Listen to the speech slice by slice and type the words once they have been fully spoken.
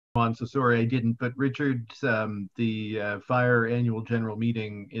on, so sorry I didn't, but Richard, the fire annual general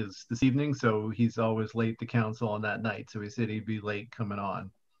meeting is this evening, so he's always late to council on that night, so he said he'd be late coming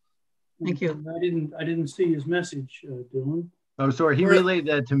on. Thank you. I didn't see his message, Dylan. Oh, sorry, he relayed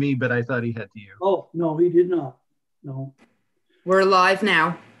that to me, but I thought he had to you. Oh, no, he did not. No. We're live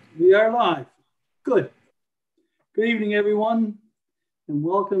now. We are live. Good. Good evening, everyone, and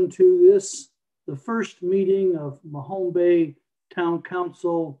welcome to the first meeting of Mahone Bay Town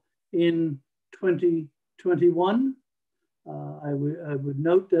Council in 2021. I would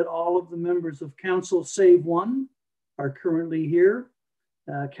note that all of the members of council, save one, are currently here.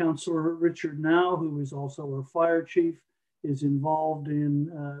 Councillor Richard Now, who is also our fire chief, is involved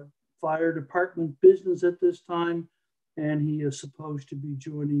in fire department business at this time, and he is supposed to be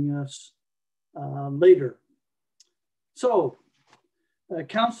joining us later. So,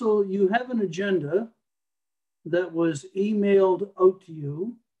 council, you have an agenda that was emailed out to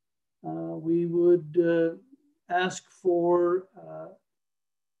you. We would ask for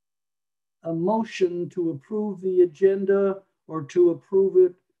a motion to approve the agenda or to approve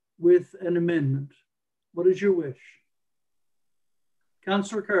it with an amendment. What is your wish?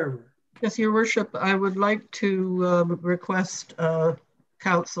 Councillor Carver. Yes, Your Worship, I would like to request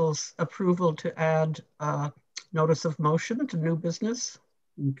council's approval to add notice of motion to new business.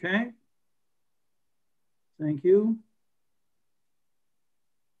 Okay. Thank you.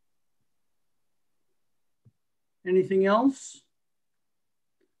 Anything else?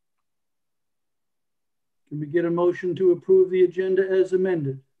 Can we get a motion to approve the agenda as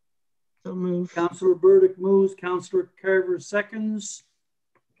amended? So moved. Councillor Burdick moves, Councillor Carver seconds.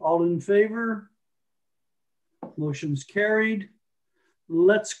 All in favor? Motion's carried.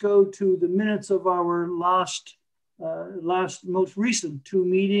 Let's go to the minutes of our most recent two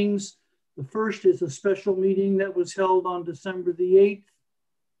meetings. The first is a special meeting that was held on December the 8th.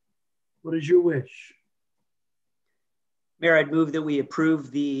 What is your wish? Mayor, I'd move that we approve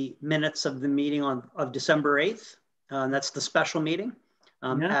the minutes of the meeting of December 8th. That's the special meeting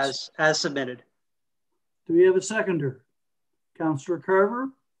Yes. as submitted. Do we have a seconder? Councillor Carver?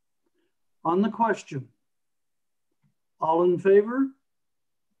 On the question. All in favor?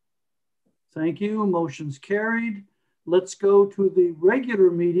 Thank you. Motion's carried. Let's go to the regular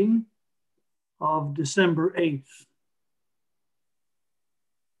meeting of December 8th.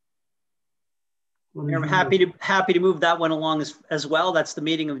 I'm happy to move that one along as well. That's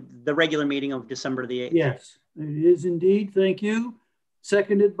the regular meeting of December the 8th. Yes, it is indeed. Thank you.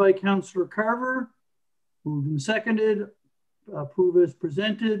 Seconded by Councillor Carver. Moved and seconded. Approve as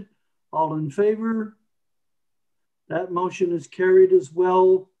presented. All in favor? That motion is carried as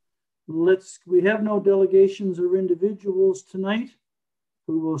well. We have no delegations or individuals tonight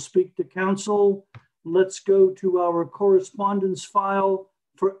who will speak to council. Let's go to our correspondence file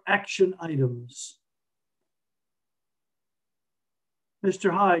for action items.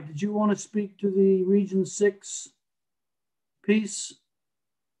 Mr. Hyde, did you want to speak to the Region 6 piece?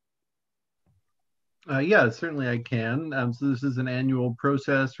 Yeah, certainly I can. So this is an annual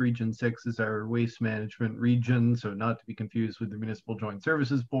process. Region 6 is our waste management region, so not to be confused with the Municipal Joint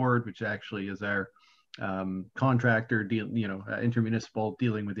Services Board, which actually is our contractor, intermunicipal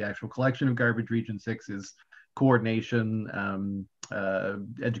dealing with the actual collection of garbage. Region 6 is coordination,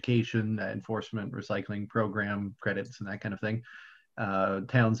 education, enforcement, recycling program, credits, and that kind of thing.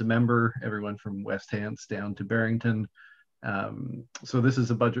 Town's a member, everyone from West Hants down to Barrington. So this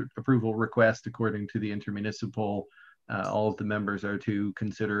is a budget approval request according to the intermunicipal. All of the members are to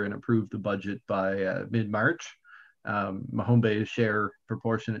consider and approve the budget by mid-March. Mahone Bay's share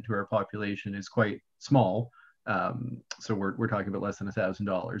proportionate to our population is quite small. So we're talking about less than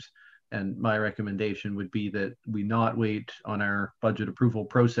 $1,000. And my recommendation would be that we not wait on our budget approval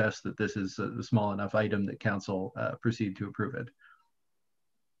process, that this is a small enough item that council proceed to approve it.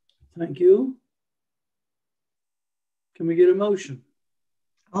 Thank you. Can we get a motion?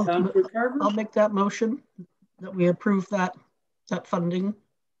 I'll make that motion that we approve that funding.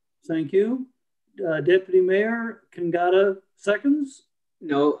 Thank you. Deputy Mayor Kangata seconds.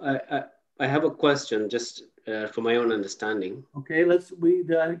 No, I have a question just for my own understanding. Okay,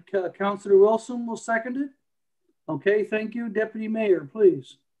 Councillor Wilson will second it. Okay, thank you. Deputy Mayor,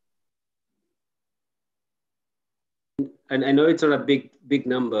 please. And I know it's not a big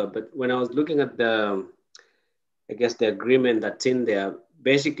number, but when I was looking at the agreement that's in there,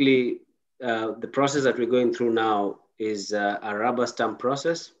 basically the process that we're going through now is a rubber stamp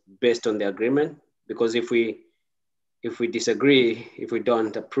process based on the agreement. Because if we disagree, if we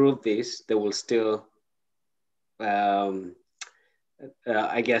don't approve this, they will still, I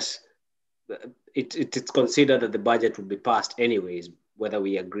guess, it's considered that the budget will be passed anyways, whether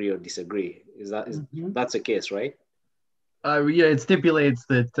we agree or disagree. That's the case, right? Yeah, it stipulates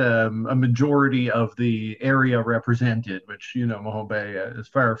that a majority of the area represented, which, you know, Mahone Bay is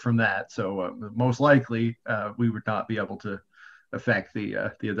far from that. So most likely we would not be able to affect the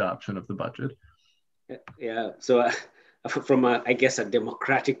adoption of the budget. Yeah. So from I guess a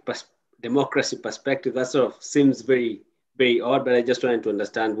democracy perspective, that sort of seems very, very odd. But I just wanted to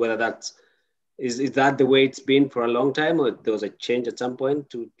understand whether is that the way it's been for a long time, or there was a change at some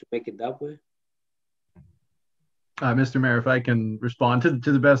point to make it that way? Mr. Mayor, if I can respond to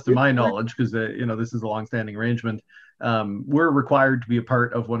the best of my knowledge, because you know, this is a longstanding arrangement. We're required to be a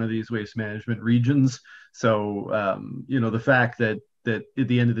part of one of these waste management regions. So you know, the fact that at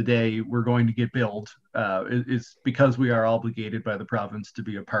the end of the day we're going to get billed is because we are obligated by the province to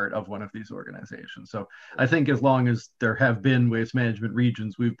be a part of one of these organizations. So I think as long as there have been waste management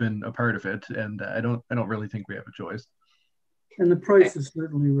regions, we've been a part of it, and I don't really think we have a choice. And the price is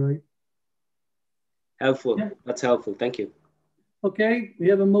certainly right. Helpful. Yeah. That's helpful. Thank you. Okay, we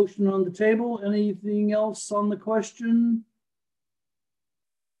have a motion on the table. Anything else on the question?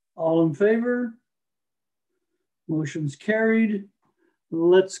 All in favor? Motion's carried.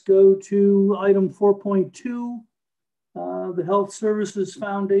 Let's go to item 4.2, the Health Services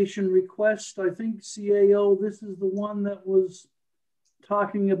Foundation request. I think CAO, this is the one that was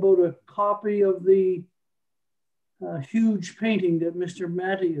talking about a copy of the huge painting that Mr.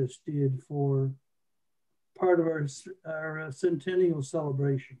 Matthias did for part of our centennial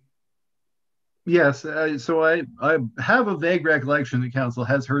celebration. Yes, so I have a vague recollection that council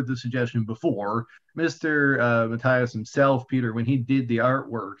has heard the suggestion before. Mr. Matthias himself, Peter, when he did the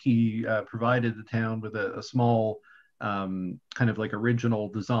artwork, he provided the town with a small kind of like original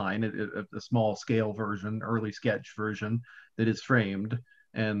design, a small scale version, early sketch version that is framed.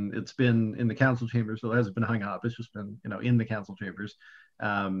 And it's been in the council chambers, so it hasn't been hung up. It's just been, you know, in the council chambers.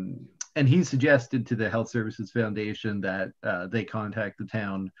 And he suggested to the Health Services Foundation that they contact the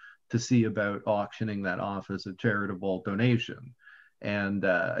town to see about auctioning that off as a charitable donation. And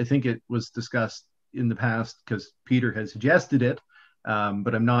I think it was discussed in the past because Peter has suggested it,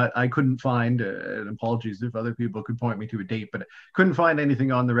 but I couldn't find, and apologies if other people could point me to a date, but I couldn't find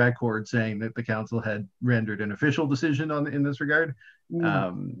anything on the record saying that the council had rendered an official decision in this regard.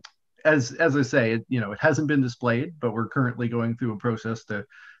 As I say, it hasn't been displayed, but we're currently going through a process to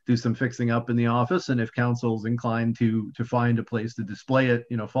do some fixing up in the office. And if council's inclined to find a place to display it,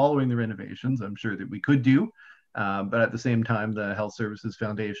 following the renovations, I'm sure that we could do. But at the same time, the Health Services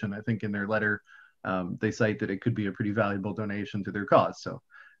Foundation, I think in their letter, they cite that it could be a pretty valuable donation to their cause. So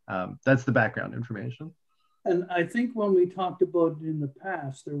that's the background information. And I think when we talked about it in the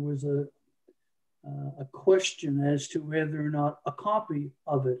past, there was a question as to whether or not a copy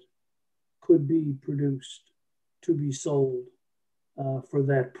of it could be produced to be sold for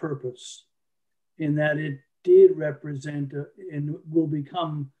that purpose, in that it did represent and will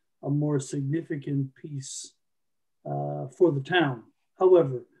become a more significant piece for the town.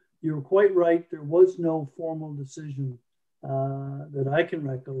 However, you're quite right, there was no formal decision that I can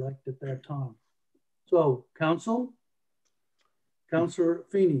recollect at that time. So, Councillor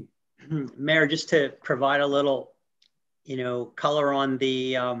Feeney. Mayor, just to provide a little, color on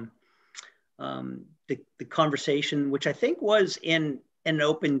the conversation, which I think was in an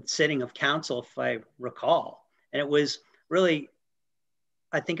open sitting of council, if I recall. And it was really,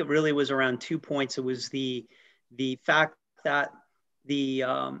 I think it really was around 2 points. It was the fact that the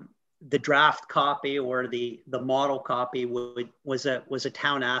draft copy or the model copy was a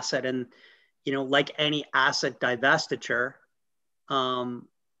town asset, and like any asset divestiture,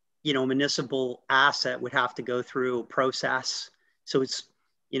 municipal asset would have to go through a process. So it's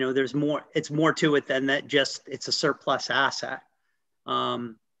it's more to it than that. Just it's a surplus asset.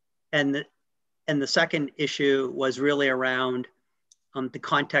 And the second issue was really around the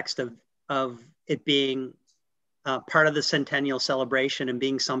context of it being part of the centennial celebration and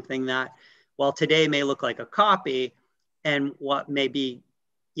being something that, while today may look like a copy, and what may be,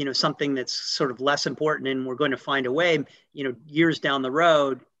 something that's sort of less important, and we're going to find a way, years down the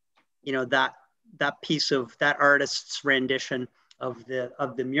road, that piece of that artist's rendition of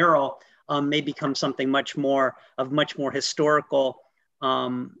the mural may become something much more historical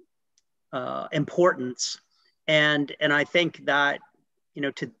importance. And I think that,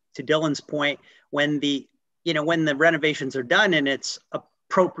 to Dylan's point, when the renovations are done and it's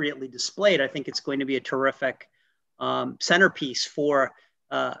appropriately displayed, I think it's going to be a terrific centerpiece for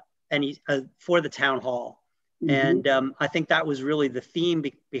the town hall. Mm-hmm. And I think that was really the theme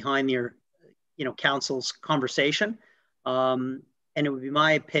behind your, council's conversation. And it would be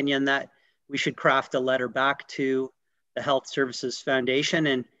my opinion that we should craft a letter back to the Health Services Foundation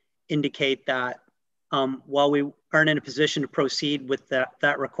and indicate that while we aren't in a position to proceed with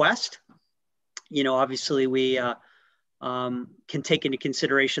that request, you know, obviously we can take into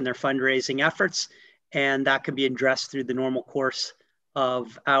consideration their fundraising efforts, and that can be addressed through the normal course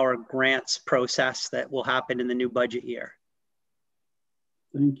of our grants process that will happen in the new budget year.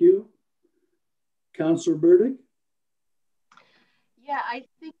 Thank you. Councillor Burdick? Yeah, I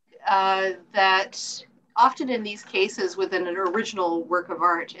think that often in these cases within an original work of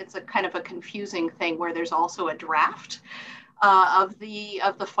art, it's a kind of a confusing thing where there's also a draft of the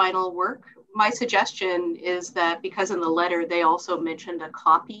final work. My suggestion is that because in the letter they also mentioned a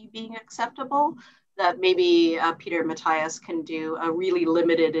copy being acceptable, that maybe Peter Matthias can do a really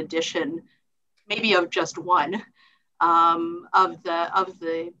limited edition, maybe of just one of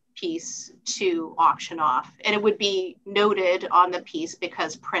the piece to auction off. And it would be noted on the piece,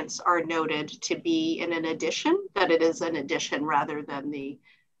 because prints are noted to be in an edition, that it is an edition rather than the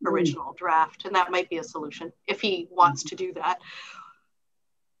original draft. And that might be a solution if he wants to do that.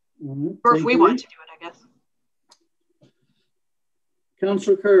 Or if we want to do it, I guess.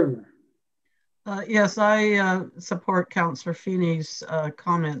 Councillor Carver. Yes, I support Councillor Feeney's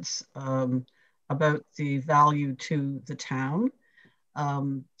comments about the value to the town.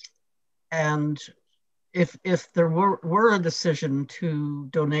 And if there were a decision to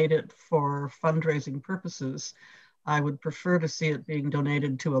donate it for fundraising purposes, I would prefer to see it being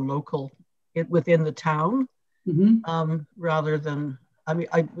donated to a local within the town, rather than, I mean,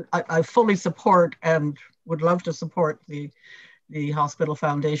 I fully support and would love to support the Hospital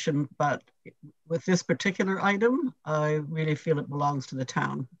Foundation, but with this particular item, I really feel it belongs to the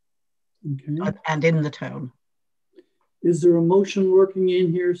town. Okay. And in the town. Is there a motion working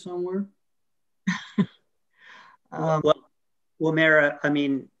in here somewhere? Well, Mayor, I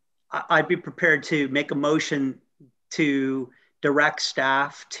mean, I'd be prepared to make a motion to direct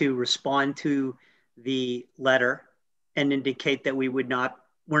staff to respond to the letter and indicate that we're not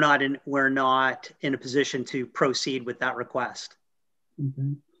in a position to proceed with that request. Okay.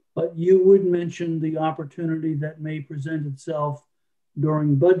 But you would mention the opportunity that may present itself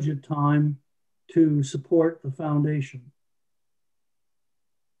during budget time to support the foundation.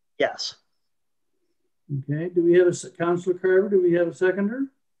 Yes. Okay, do we have a, Councillor Carver, do we have a seconder?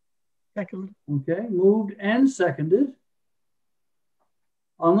 Second. Okay, moved and seconded.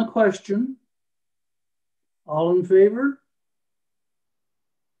 On the question, all in favor?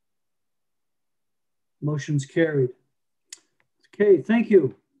 Motion's carried. Okay, thank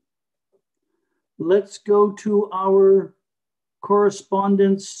you. Let's go to our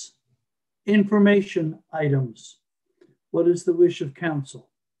correspondence information items. What is the wish of council?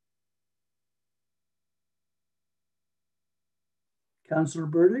 Councillor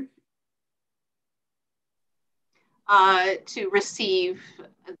Burdick? To receive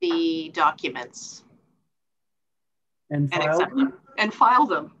the documents. And file them? And file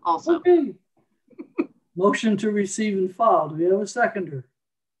them also. Okay. Motion to receive and file. Do we have a seconder?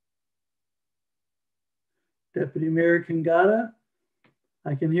 Deputy Mayor Kangata.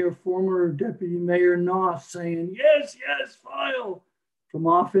 I can hear former Deputy Mayor Noss saying, yes, yes, file, from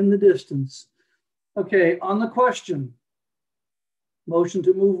off in the distance. Okay, on the question, motion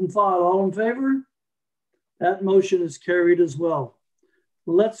to move and file, all in favor? That motion is carried as well.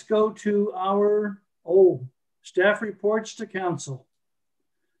 Let's go to our, staff reports to council.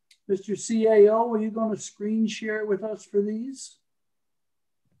 Mr. CAO, are you going to screen share with us for these?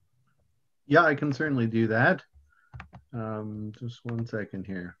 Yeah, I can certainly do that. Just 1 second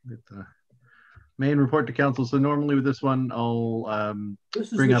here. Get the main report to council. So normally with this one, I'll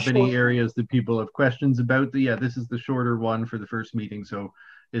bring up any areas that people have questions about. This is the shorter one for the first meeting. So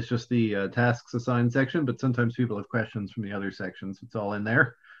it's just the tasks assigned section, but sometimes people have questions from the other sections. It's all in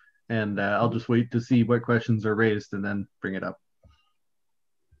there. And I'll just wait to see what questions are raised and then bring it up.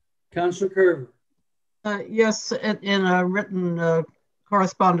 Councillor Carver. Yes, in a written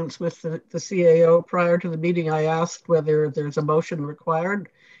correspondence with the CAO prior to the meeting, I asked whether there's a motion required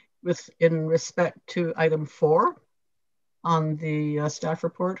in respect to item 4 on the staff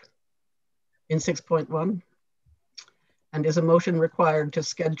report in 6.1. And is a motion required to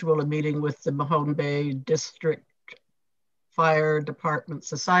schedule a meeting with the Mahone Bay District Fire Department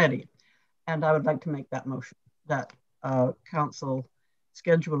Society? And I would like to make that motion, that council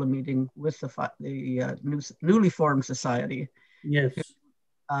schedule a meeting with the newly formed society. Yes.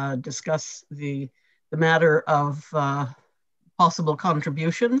 To discuss the matter of possible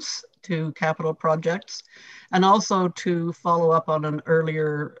contributions to capital projects, and also to follow up on an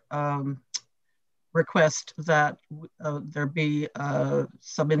earlier request that there be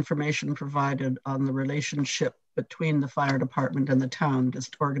some information provided on the relationship between the fire department and the town,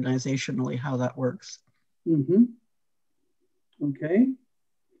 just organizationally how that works. Mm-hmm. Okay.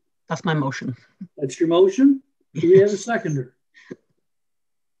 That's my motion. That's your motion? Do we have a seconder?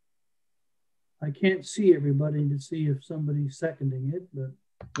 I can't see everybody to see if somebody's seconding it, but.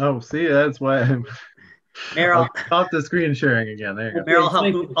 Oh, see, that's why I'm Mayor, off the screen sharing again. There you go. Mayor,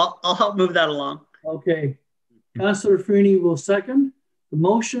 I'll help move that along. Okay. Councillor Freeney will second. The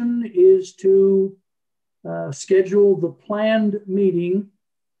motion is to schedule the planned meeting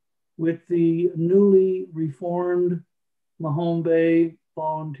with the newly reformed Mahone Bay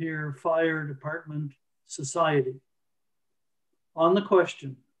Volunteer Fire Department Society. On the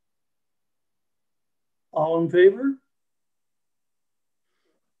question, all in favor?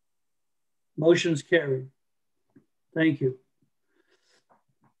 Motion's carried. Thank you.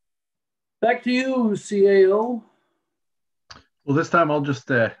 Back to you, CAO. Well, this time I'll just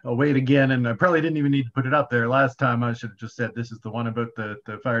I'll wait again, and I probably didn't even need to put it up there. Last time I should have just said this is the one about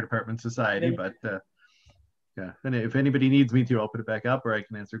the Fire Department Society, but yeah, and if anybody needs me to, I'll put it back up, or I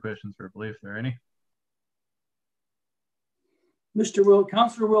can answer questions verbally if there are any.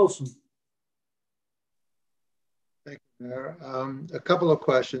 Councillor Wilson. Thank you, Mayor. A couple of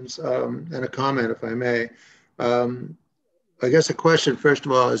questions and a comment, if I may. I guess a question, first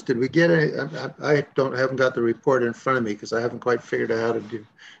of all, is did we get any, I haven't got the report in front of me because I haven't quite figured out how to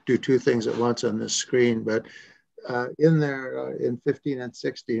do two things at once on this screen, but in there in 15 and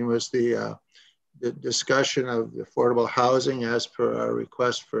 16 was the discussion of affordable housing as per our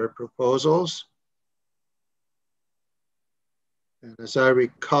request for proposals. And as I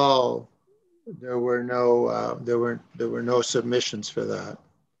recall, there were no submissions for that.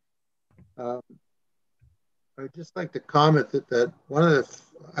 I'd just like to comment that one of the,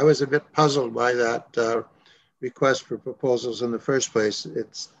 I was a bit puzzled by that request for proposals in the first place.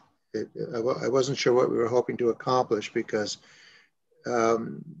 I wasn't sure what we were hoping to accomplish because there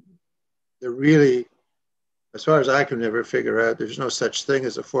really, as far as I can never figure out, there's no such thing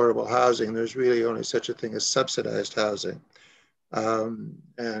as affordable housing. There's really only such a thing as subsidized housing.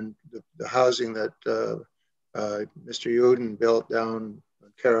 And the housing that Mr. Uden built down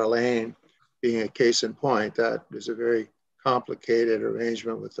Carroll Lane being a case in point, that is a very complicated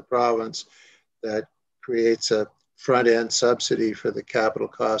arrangement with the province that creates a front-end subsidy for the capital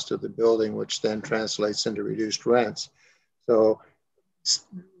cost of the building, which then translates into reduced rents. So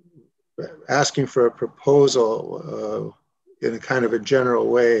asking for a proposal in a kind of a general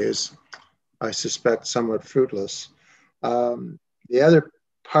way is, I suspect, somewhat fruitless. The other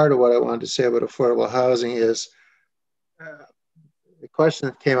part of what I wanted to say about affordable housing is the question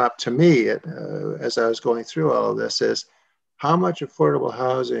that came up to me as I was going through all of this is, how much affordable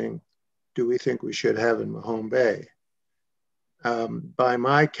housing do we think we should have in Mahone Bay? By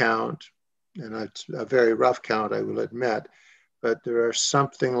my count, and it's a very rough count, I will admit, but there are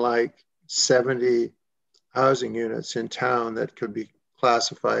something like 70 housing units in town that could be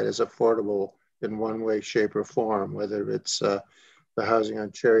classified as affordable in one way, shape, or form, whether it's the housing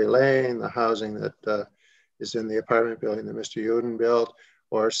on Cherry Lane, the housing that is in the apartment building that Mr. Uden built,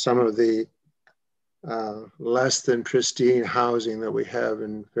 or some of the less than pristine housing that we have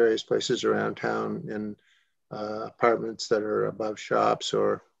in various places around town in apartments that are above shops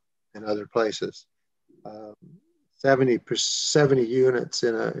or in other places. 70 units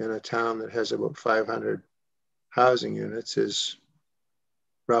in a town that has about 500 housing units is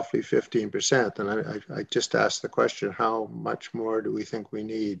roughly 15%. And I just asked the question, how much more do we think we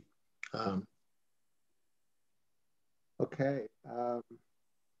need? Okay.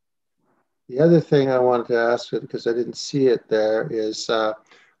 The other thing I wanted to ask, because I didn't see it there, is I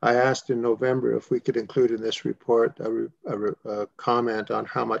asked in November if we could include in this report a comment on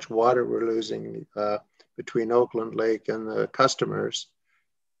how much water we're losing between Oakland Lake and the customers.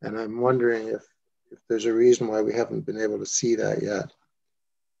 And I'm wondering if there's a reason why we haven't been able to see that yet.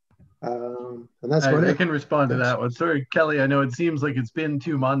 And that's I can respond to that one. Sorry, Kelly, I know it seems like it's been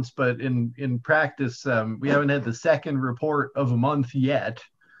 2 months, but in practice, we haven't had the second report of a month yet.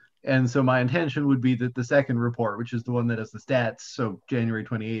 And so my intention would be that the second report, which is the one that has the stats, so January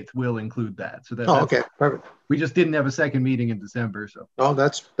 28th, will include that. So okay, perfect. We just didn't have a second meeting in December. So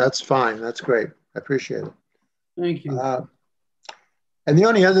that's fine. That's great. I appreciate it. Thank you. And the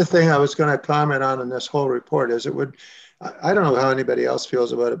only other thing I was going to comment on in this whole report is it would, I don't know how anybody else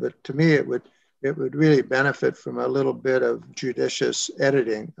feels about it, but to me it would really benefit from a little bit of judicious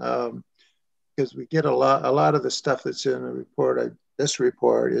editing, because we get a lot of the stuff that's in the report. This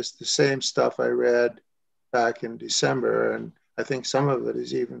report is the same stuff I read back in December, and I think some of it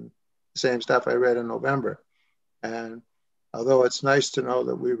is even the same stuff I read in November. And although it's nice to know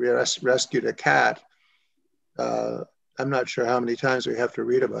that we rescued a cat, I'm not sure how many times we have to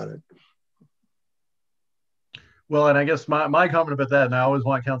read about it. Well, and I guess my comment about that, and I always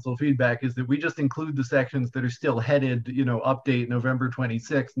want council feedback, is that we just include the sections that are still headed, you know, update November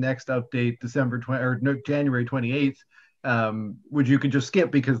 26th, next update December 20 or no, January 28th, which you could just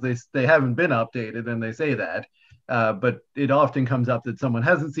skip because they haven't been updated and they say that. But it often comes up that someone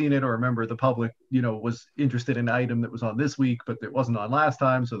hasn't seen it, or a member of the public, you know, was interested in an item that was on this week, but it wasn't on last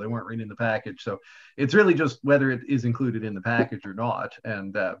time, so they weren't reading the package. So it's really just whether it is included in the package or not,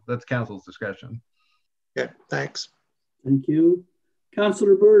 and that's council's discretion. Yeah, thanks. Thank you.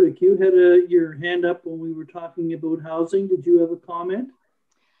 Councillor Burdick, you had your hand up when we were talking about housing. Did you have a comment?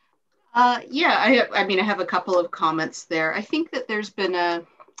 Yeah, I mean, I have a couple of comments there. I think that there's been a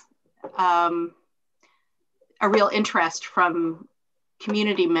real interest from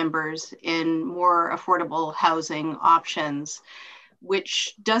community members in more affordable housing options,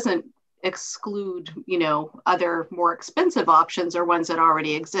 which doesn't exclude, you know, other more expensive options or ones that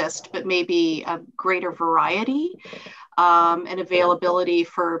already exist, but maybe a greater variety and availability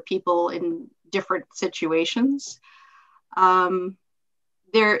for people in different situations.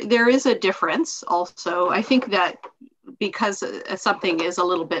 There is a difference also. I think that because something is a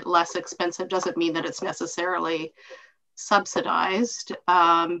little bit less expensive doesn't mean that it's necessarily subsidized.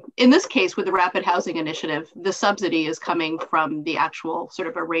 In this case, with the Rapid Housing Initiative, the subsidy is coming from the actual sort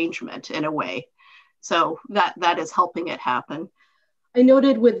of arrangement in a way. So that is helping it happen. I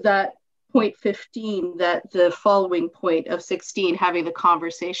noted with that point 15 that the following point of 16, having the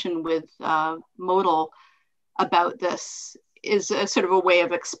conversation with Modal about this, is a sort of a way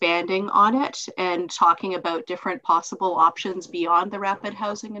of expanding on it and talking about different possible options beyond the Rapid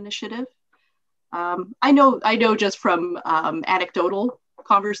Housing Initiative. I know just from anecdotal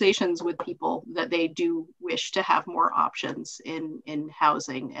conversations with people that they do wish to have more options in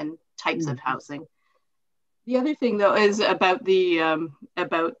housing and types of housing. The other thing though is about the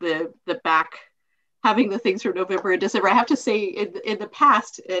back, having the things from November and December. I have to say in the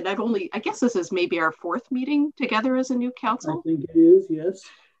past, and I guess this is maybe our 4th meeting together as a new council. I think it is, yes.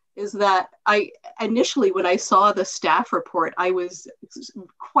 Is that I initially, when I saw the staff report, I was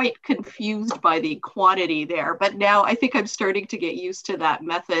quite confused by the quantity there, but now I think I'm starting to get used to that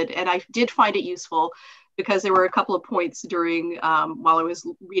method. And I did find it useful because there were a couple of points during, while I was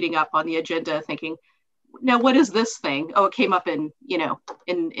reading up on the agenda thinking, now what is this thing? Oh, it came up in, you know,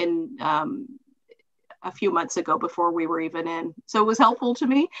 in a few months ago before we were even in. So it was helpful to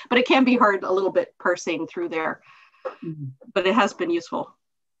me, but it can be hard a little bit parsing through there, but it has been useful.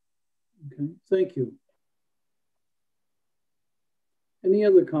 Okay, thank you. Any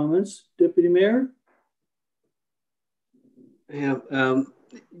other comments, Deputy Mayor? Yeah, on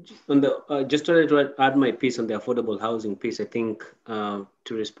the just trying to add my piece on the affordable housing piece. I think to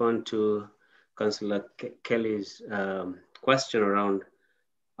respond to Councillor Kelly's question around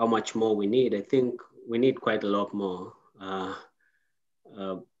how much more we need, I think we need quite a lot more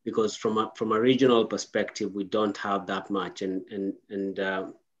because from a regional perspective, we don't have that much, and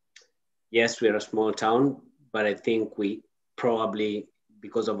yes, we're a small town, but I think we probably,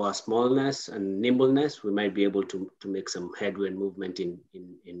 because of our smallness and nimbleness, we might be able to make some headway and movement in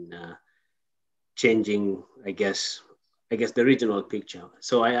changing, I guess the regional picture.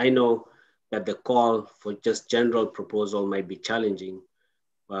 So I know that the call for just general proposal might be challenging.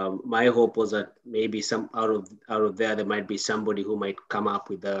 My hope was that maybe some out of there might be somebody who might come up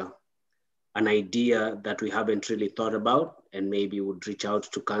with an idea that we haven't really thought about, and maybe would reach out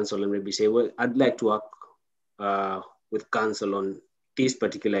to council and maybe say, well, I'd like to work with council on this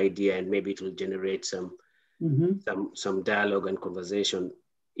particular idea, and maybe it will generate some dialogue and conversation.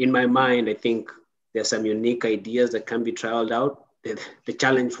 In my mind, I think there's some unique ideas that can be trialed out. The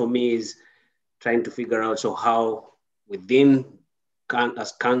challenge for me is trying to figure out, so how within,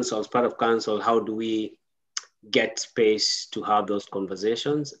 as council, as part of council, how do we get space to have those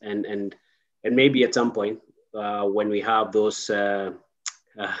conversations? And maybe at some point when we have those,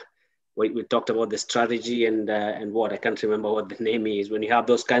 we talked about the strategy and what, I can't remember what the name is. When you have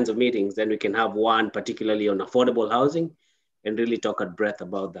those kinds of meetings, then we can have one particularly on affordable housing and really talk at breadth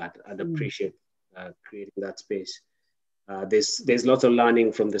about that. I'd appreciate creating that space. There's lots of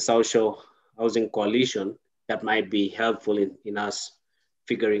learning from the South Shore Housing Coalition that might be helpful in us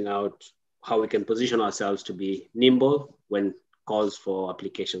figuring out how we can position ourselves to be nimble when calls for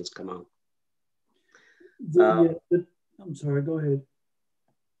applications come out. I'm sorry, go ahead.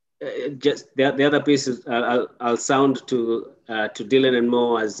 Just the other piece is I'll sound to Dylan and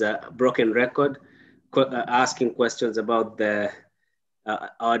Mo as a broken record, asking questions about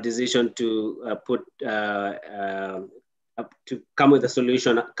our decision to put to come up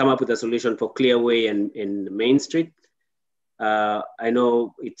with a solution for Clearway and in Main Street. I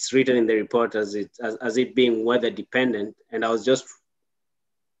know it's written in the report as it being weather dependent, and I was just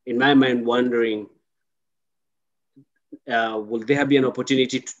in my mind wondering, will there be an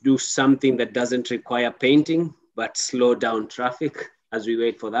opportunity to do something that doesn't require painting but slow down traffic as we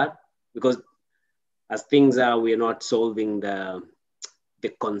wait for that? Because as things are, we're not solving the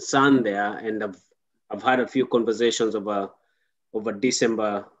concern there. And I've had a few conversations over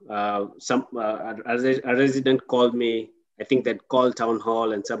December. A resident called me. I think they'd called town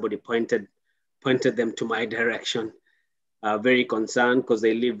hall and somebody pointed them to my direction. Very concerned because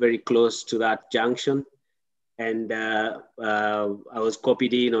they live very close to that junction. And I was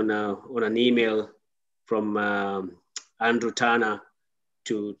copied in on an email from Andrew Turner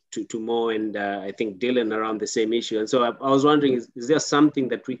to Mo and I think Dylan around the same issue. And so I was wondering, is there something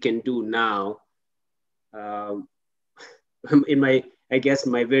that we can do now? In my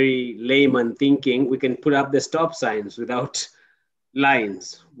very layman thinking, we can put up the stop signs without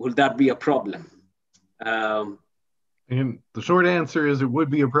lines. Will that be a problem? And the short answer is it would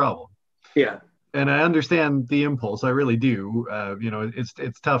be a problem. Yeah. And I understand the impulse. I really do.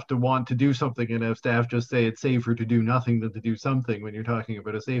 It's tough to want to do something and have staff just say it's safer to do nothing than to do something when you're talking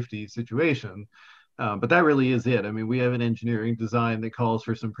about a safety situation. But that really is it. I mean, we have an engineering design that calls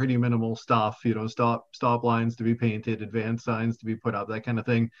for some pretty minimal stuff, stop lines to be painted, advanced signs to be put up, that kind of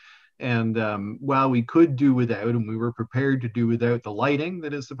thing. And while we could do without, and we were prepared to do without the lighting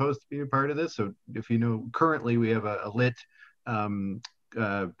that is supposed to be a part of this. So if you know, currently we have a lit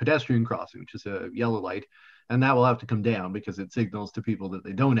pedestrian crossing, which is a yellow light, and that will have to come down because it signals to people that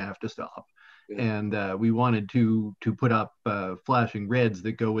they don't have to stop. And we wanted to put up flashing reds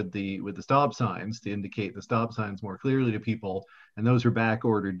that go with the stop signs to indicate the stop signs more clearly to people, and those are back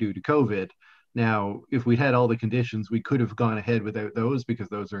ordered due to COVID. Now, if we had all the conditions, we could have gone ahead without those because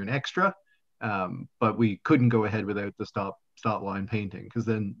those are an extra, but we couldn't go ahead without the stop line painting because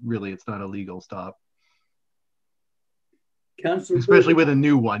then really it's not a legal stop. Especially with a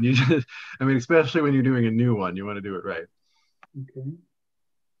new one, especially when you're doing a new one, you want to do it right. Okay.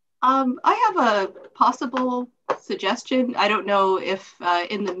 I have a possible suggestion. I don't know if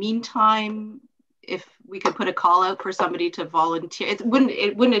in the meantime, if we could put a call out for somebody to volunteer. It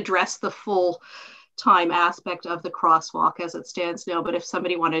wouldn't address the full time aspect of the crosswalk as it stands now, but if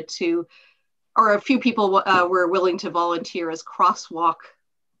somebody wanted to, or a few people were willing to volunteer as crosswalk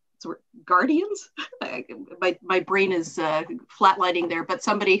guardians. My brain is flatlining there, but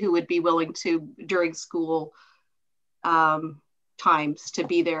somebody who would be willing to during school times to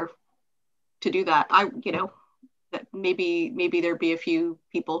be there to do that. That maybe there'd be a few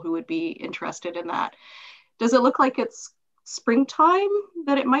people who would be interested in that. Does it look like it's springtime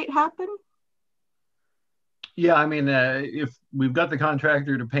that it might happen? Yeah, I mean, if we've got the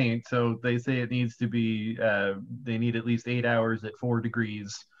contractor to paint, so they say it needs to be, they need at least 8 hours at 4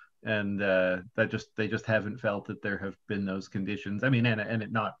 degrees. And they just haven't felt that there have been those conditions. I mean, and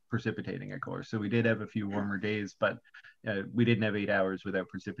it not precipitating, of course. So we did have a few warmer days, but we didn't have 8 hours without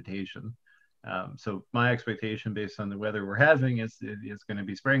precipitation. So my expectation based on the weather we're having is going to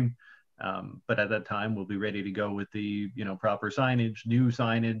be spring. But at that time, we'll be ready to go with the, proper signage, new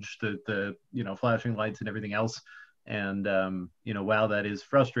signage, the flashing lights and everything else. And, while that is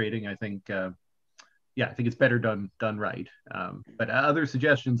frustrating, I think, I think it's better done right. But other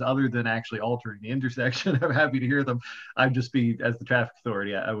suggestions other than actually altering the intersection, I'm happy to hear them. I'd just be, as the traffic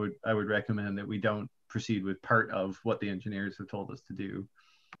authority, I would recommend that we don't proceed with part of what the engineers have told us to do.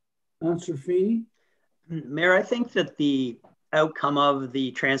 Councillor Feeney? Mayor, I think that the outcome of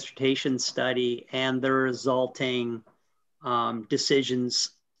the transportation study and the resulting decisions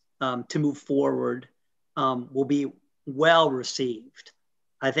to move forward will be well received.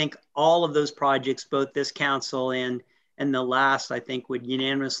 I think all of those projects, both this council and the last, I think would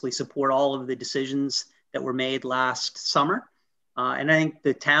unanimously support all of the decisions that were made last summer. And I think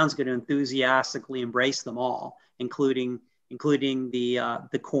the town's going to enthusiastically embrace them all, including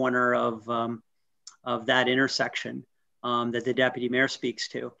the corner of that intersection that the deputy mayor speaks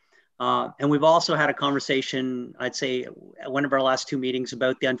to. And we've also had a conversation, I'd say at one of our last 2 meetings,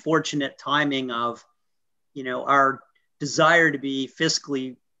 about the unfortunate timing of, our desire to be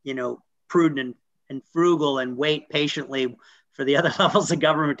fiscally, prudent and frugal and wait patiently for the other levels of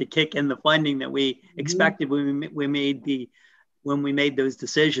government to kick in the funding that we expected when we made those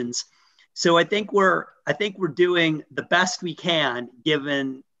decisions. So I think we're doing the best we can,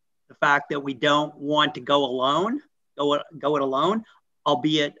 given the fact that we don't want to go it alone.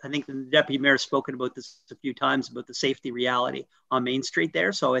 Albeit, I think the deputy mayor has spoken about this a few times about the safety reality on Main Street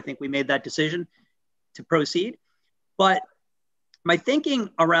there. So I think we made that decision to proceed. But my thinking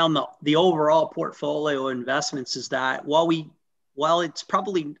around the overall portfolio investments is that while it's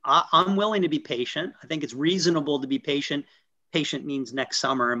probably, I'm willing to be patient. I think it's reasonable to be patient. Patient means next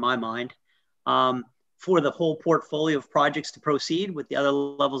summer in my mind, for the whole portfolio of projects to proceed with the other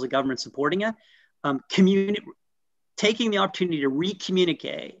levels of government supporting it. Taking the opportunity to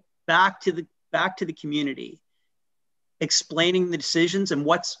re-communicate back to the community, explaining the decisions and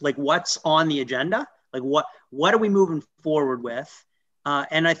what's on the agenda, like what are we moving forward with.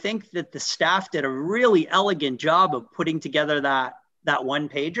 And I think that the staff did a really elegant job of putting together that one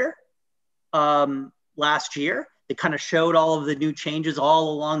pager last year. It kind of showed all of the new changes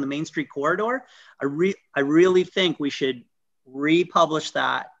all along the Main Street corridor. I really think we should republish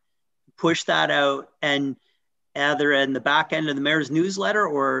that, push that out, and either in the back end of the mayor's newsletter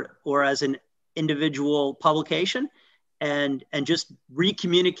or as an individual publication, and just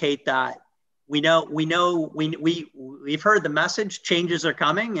re-communicate that we've heard the message, changes are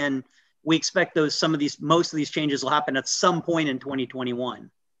coming, and we expect most of these changes will happen at some point in 2021.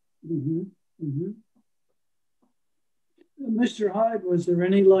 Mm-hmm. Mm-hmm. Mr. Hyde, was there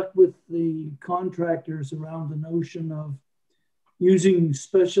any luck with the contractors around the notion of using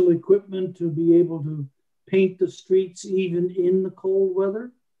special equipment to be able to paint the streets even in the cold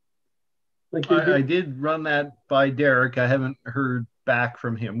weather? I did run that by Derek. I haven't heard back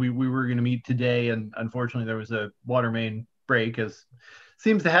from him. We were going to meet today, and unfortunately there was a water main break, as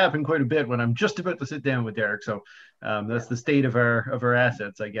seems to happen quite a bit when I'm just about to sit down with Derek. So that's the state of our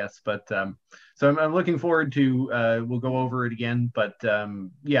assets, I guess. But so I'm looking forward to, we'll go over it again. But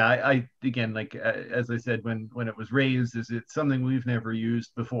yeah, I again, like as I said, when it was raised, it's something we've never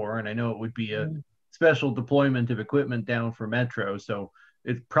used before, and I know it would be a special deployment of equipment down for Metro. So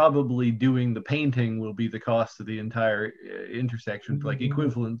it's probably doing the painting will be the cost of the entire intersection, like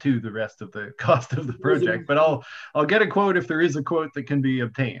equivalent to the rest of the cost of the project. But I'll get a quote if there is a quote that can be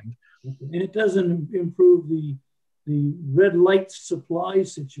obtained. And it doesn't improve the red light supply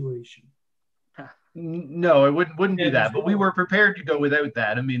situation. No, it wouldn't do that. But we were prepared to go without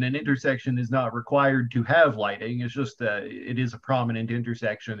that. I mean, an intersection is not required to have lighting. It's just it is a prominent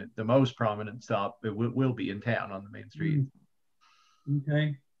intersection. The most prominent stop it will be in town on the main street.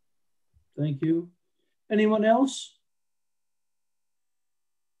 Okay, thank you. Anyone else?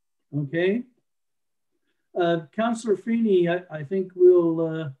 Okay. Councillor Feeney, I think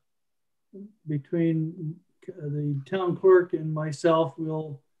we'll, between the town clerk and myself,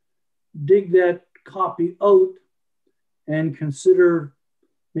 we'll dig that copy out and consider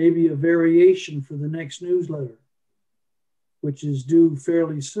maybe a variation for the next newsletter, which is due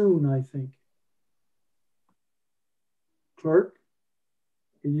fairly soon, I think. Clerk?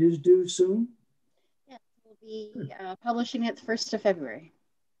 It is due soon? Yes, we'll be publishing it the 1st of February.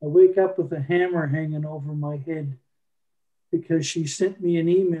 I wake up with a hammer hanging over my head because she sent me an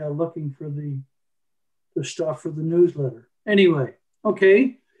email looking for the stuff for the newsletter. Anyway,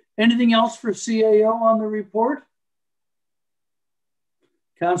 okay. Anything else for CAO on the report?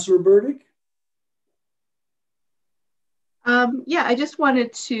 Councillor Burdick? Yeah, I just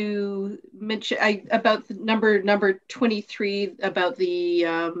wanted to mention about the number 23 about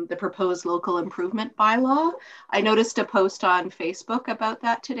the proposed local improvement bylaw. I noticed a post on Facebook about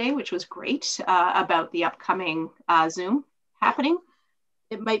that today, which was great, about the upcoming Zoom happening.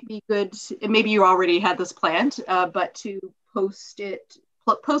 It might be good, maybe you already had this planned, but to post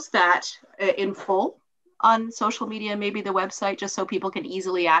that in full on social media, maybe the website, just so people can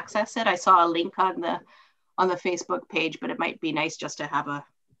easily access it. I saw a link on the Facebook page, but it might be nice just to have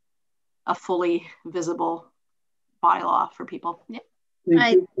a fully visible bylaw for people. Yeah.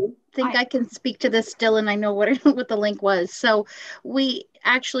 I think I can speak to this still, and I know what the link was. So we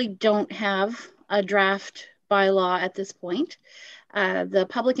actually don't have a draft bylaw at this point. The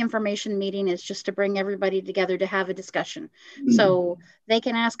public information meeting is just to bring everybody together to have a discussion. So they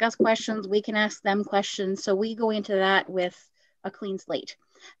can ask us questions, we can ask them questions. So we go into that with a clean slate.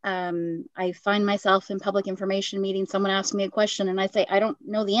 I find myself in public information meetings, someone asks me a question and I say, I don't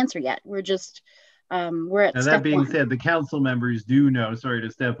know the answer yet. We're just, we're at now, step that being one. said, the council members do know, sorry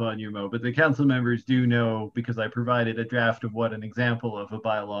to step on you, Mo, but the council members do know, because I provided a draft of what an example of a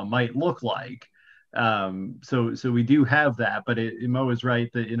bylaw might look like. So we do have that, but Mo is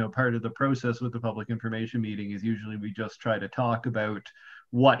right that, you know, part of the process with the public information meeting is usually we just try to talk about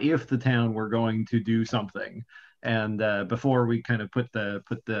what if the town were going to do something. And before we kind of put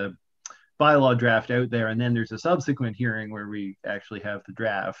the bylaw draft out there, and then there's a subsequent hearing where we actually have the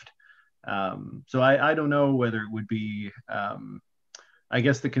draft. So I don't know whether it would be. I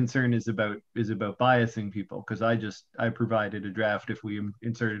guess the concern is about biasing people, because I provided a draft if we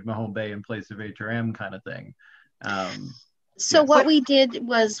inserted Mahone Bay in place of HRM kind of thing. So what we did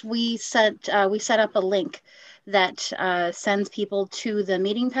was we set up a link that sends people to the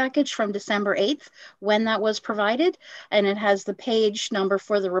meeting package from December 8th when that was provided, and it has the page number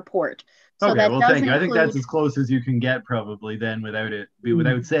for the report. So okay, that well, does thank you. I think include, that's as close as you can get probably then without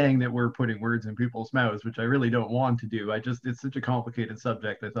saying that we're putting words in people's mouths, which I really don't want to do. It's such a complicated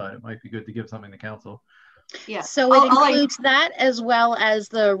subject. I thought it might be good to give something to council. Yeah. So it includes that as well as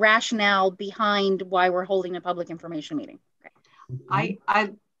the rationale behind why we're holding a public information meeting. I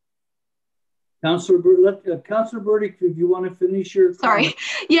Councillor Burdick, Councillor Burdick, if you want to finish your sorry.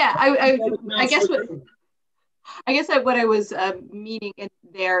 Yeah, I guess what I was meaning in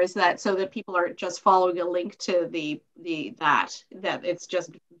there is that so that people are just following a link to that it's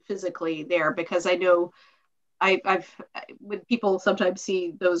just physically there, because I know when people sometimes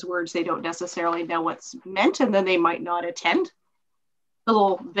see those words, they don't necessarily know what's meant, and then they might not attend. A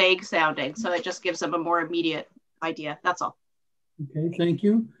little vague sounding, so it just gives them a more immediate idea. That's all. Okay, thank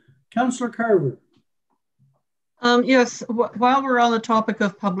you. Councillor Carver. Yes, while we're on the topic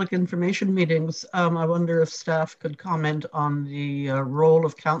of public information meetings, I wonder if staff could comment on the role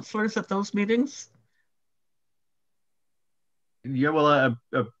of councillors at those meetings. Yeah, well, a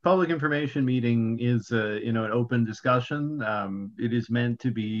public information meeting is an open discussion. It is meant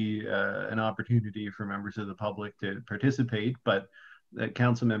to be an opportunity for members of the public to participate, but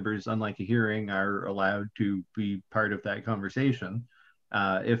council members, unlike a hearing, are allowed to be part of that conversation.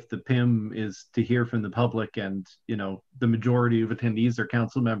 If the PIM is to hear from the public and, the majority of attendees are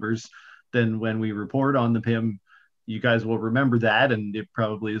council members, then when we report on the PIM, you guys will remember that, and it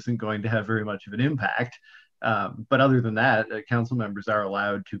probably isn't going to have very much of an impact. But other than that, council members are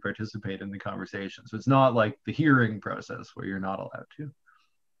allowed to participate in the conversation. So it's not like the hearing process where you're not allowed to.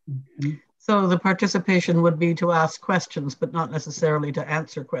 Okay. So the participation would be to ask questions, but not necessarily to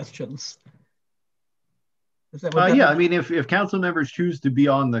answer questions. Yeah, I mean, if council members choose to be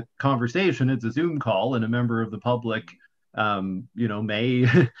on the conversation, it's a Zoom call, and a member of the public,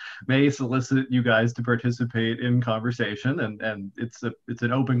 may solicit you guys to participate in conversation, and it's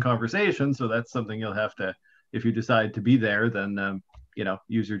an open conversation, so that's something you'll have to, if you decide to be there, then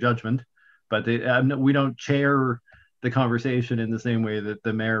use your judgment. But we don't chair the conversation in the same way that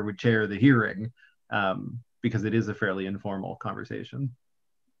the mayor would chair the hearing, because it is a fairly informal conversation.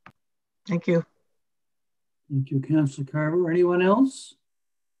 Thank you. Thank you, Councillor Carver. Anyone else?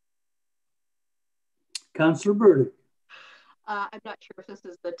 Councillor Burdick. I'm not sure if this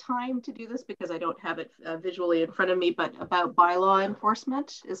is the time to do this because I don't have it visually in front of me, but about bylaw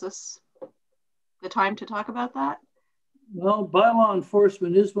enforcement, is this the time to talk about that? Well, bylaw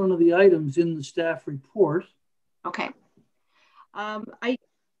enforcement is one of the items in the staff report. Okay. I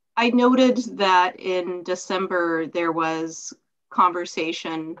noted that in December there was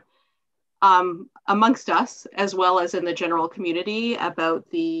conversation amongst us, as well as in the general community, about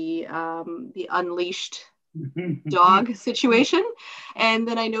the unleashed dog situation. And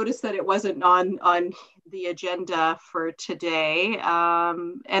then I noticed that it wasn't on the agenda for today.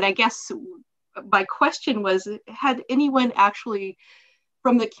 And I guess my question was, had anyone actually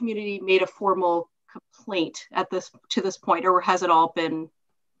from the community made a formal complaint to this point, or has it all been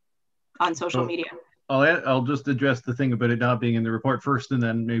on social media? I'll just address the thing about it not being in the report first, and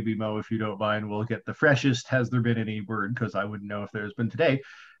then maybe Mo, if you don't mind, we'll get the freshest "has there been any" word, because I wouldn't know if there's been today.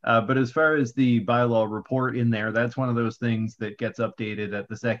 But as far as the bylaw report in there, that's one of those things that gets updated at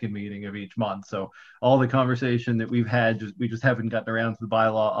the second meeting of each month. So all the conversation that we've had, we just haven't gotten around to the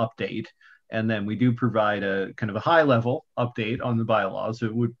bylaw update. And then we do provide a kind of a high level update on the bylaws. So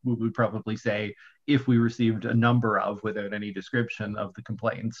we would probably say if we received a number of, without any description of the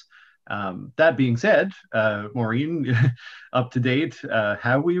complaints. That being said, Maureen, up to date,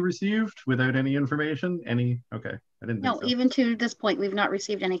 have we received without any information? Okay, I didn't think so. Even to this point, we've not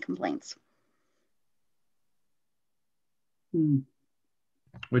received any complaints.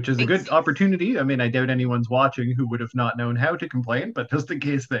 Which is a good opportunity. I mean, I doubt anyone's watching who would have not known how to complain, but just in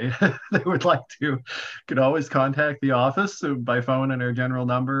case they would like to, could always contact the office by phone and our general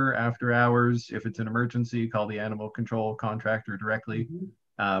number after hours. If it's an emergency, call the animal control contractor directly.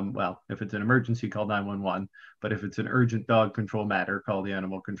 Well, if it's an emergency, call 911. But if it's an urgent dog control matter, call the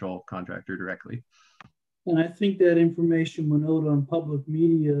animal control contractor directly. And I think that information went out on public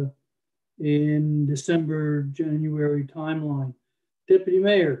media in December, January timeline. Deputy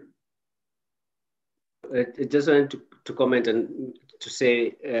Mayor. I just wanted to comment and to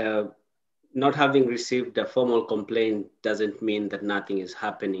say, not having received a formal complaint doesn't mean that nothing is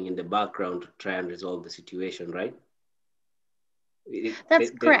happening in the background to try and resolve the situation, right?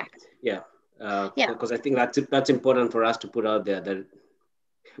 That's correct. Yeah, because I think that's important for us to put out there, that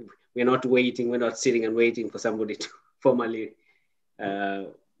we're not waiting, we're not sitting and waiting for somebody to formally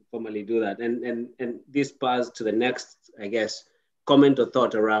do that. And this pass to the next, I guess, comment or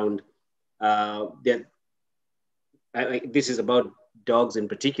thought around that. This is about dogs in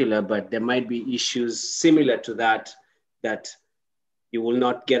particular, but there might be issues similar to that you will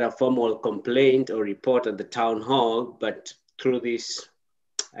not get a formal complaint or report at the town hall, but through these,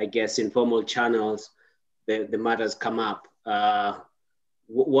 I guess, informal channels, the matters come up.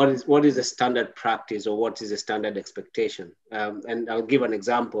 What is the standard practice, or what is the standard expectation? And I'll give an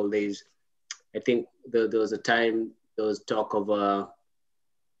example. I think there was a time there was talk of a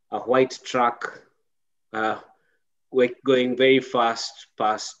white truck going very fast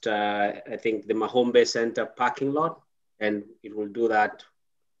past, I think, the Mahone Bay Center parking lot, and it will do that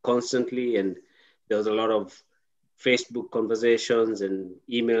constantly. And there was a lot of Facebook conversations and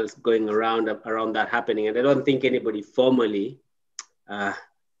emails going around that happening. And I don't think anybody formally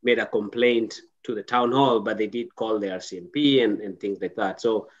made a complaint to the town hall, but they did call the RCMP and things like that.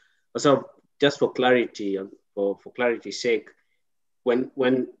 So just for clarity, for clarity's sake, when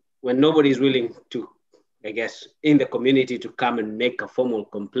nobody's willing to, I guess, in the community to come and make a formal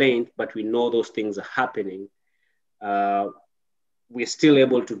complaint, but we know those things are happening, we're still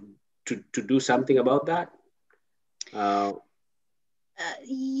able to do something about that?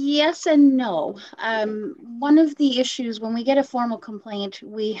 Yes and no. One of the issues when we get a formal complaint,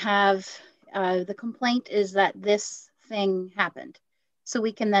 we have the complaint is that this thing happened. So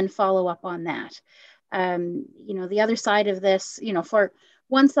we can then follow up on that. The other side of this, for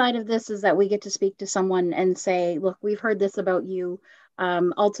one side of this is that we get to speak to someone and say, look, we've heard this about you.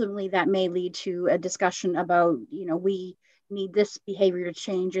 Ultimately, that may lead to a discussion about, we need this behavior to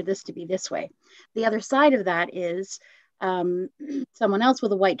change or this to be this way. The other side of that is someone else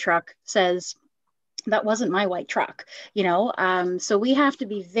with a white truck says, that wasn't my white truck, so we have to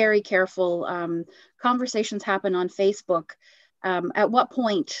be very careful. Conversations happen on Facebook. At what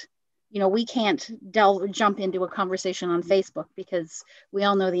point, we can't jump into a conversation on Facebook because we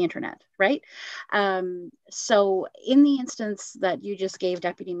all know the internet, right? So in the instance that you just gave,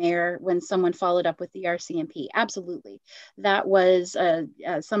 Deputy Mayor, when someone followed up with the RCMP, absolutely. That was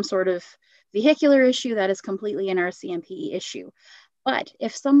some sort of vehicular issue that is completely an RCMP issue. But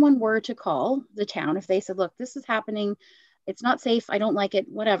if someone were to call the town, if they said, look, this is happening, it's not safe, I don't like it,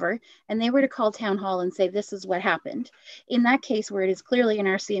 whatever, and they were to call town hall and say, this is what happened. In that case, where it is clearly an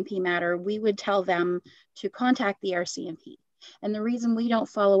RCMP matter, we would tell them to contact the RCMP. And the reason we don't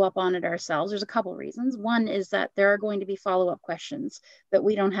follow up on it ourselves, there's a couple reasons. One is that there are going to be follow-up questions that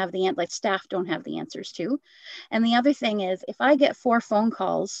we don't have staff don't have the answers to. And the other thing is, if I get 4 phone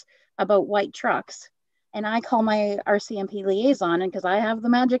calls about white trucks and I call my RCMP liaison, and because I have the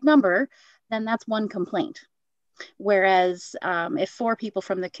magic number, then that's one complaint. Whereas if 4 people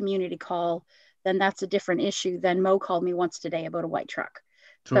from the community call, then that's a different issue than Mo called me once today about a white truck.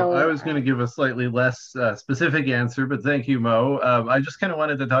 So I was going to give a slightly less specific answer, but thank you, Mo. I just kind of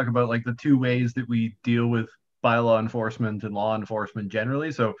wanted to talk about the 2 ways that we deal with bylaw enforcement and law enforcement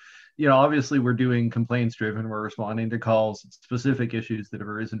generally. So, obviously we're doing complaints driven, we're responding to calls, specific issues that have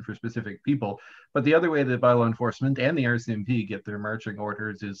arisen for specific people. But the other way that bylaw enforcement and the RCMP get their marching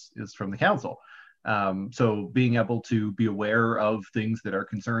orders is from the council. So being able to be aware of things that are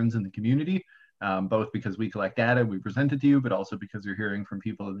concerns in the community, both because we collect data, we present it to you, but also because you're hearing from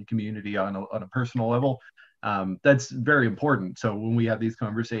people in the community on a personal level. That's very important. So when we have these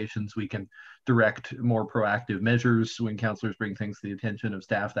conversations, we can direct more proactive measures when councillors bring things to the attention of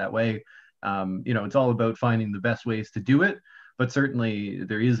staff that way. It's all about finding the best ways to do it, but certainly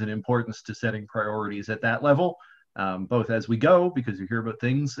there is an importance to setting priorities at that level. Both as we go, because you hear about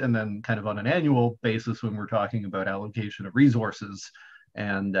things, and then kind of on an annual basis when we're talking about allocation of resources.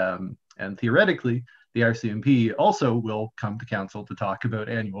 And theoretically, the RCMP also will come to council to talk about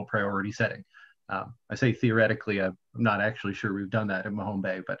annual priority setting. I say theoretically, I'm not actually sure we've done that in Mahone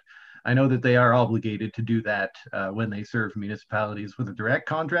Bay, but I know that they are obligated to do that when they serve municipalities with a direct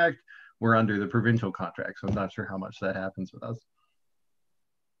contract. We're under the provincial contract, so I'm not sure how much that happens with us.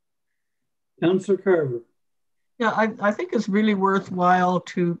 Councillor Carver. Yeah, I think it's really worthwhile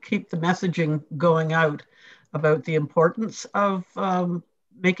to keep the messaging going out about the importance of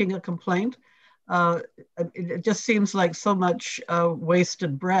making a complaint. It just seems like so much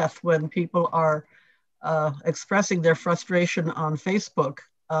wasted breath when people are expressing their frustration on Facebook.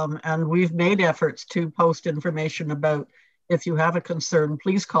 And we've made efforts to post information about, if you have a concern,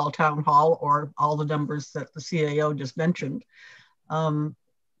 please call town hall, or all the numbers that the CAO just mentioned.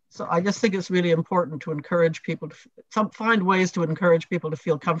 So I just think it's really important to encourage people to find ways to encourage people to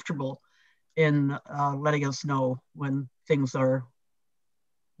feel comfortable in letting us know when things are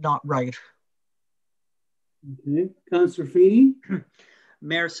not right. Okay, Councillor Feeney.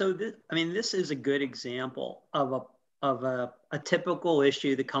 Mayor, so this is a good example of a typical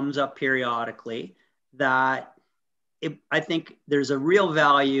issue that comes up periodically that I think there's a real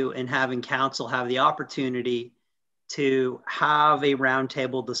value in having council have the opportunity to have a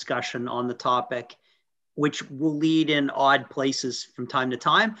roundtable discussion on the topic, which will lead in odd places from time to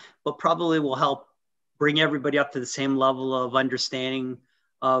time, but probably will help bring everybody up to the same level of understanding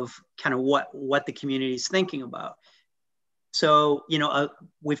of kind of what the community is thinking about. So,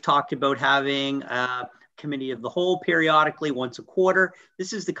 we've talked about having a committee of the whole periodically once a quarter.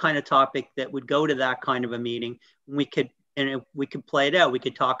 This is the kind of topic that would go to that kind of a meeting. We could play it out. We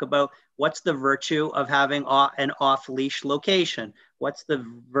could talk about what's the virtue of having an off-leash location. What's the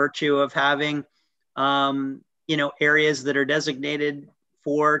virtue of having, areas that are designated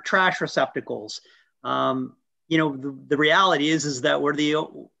for trash receptacles. The reality is that we're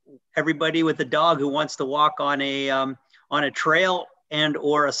everybody with a dog who wants to walk on a trail and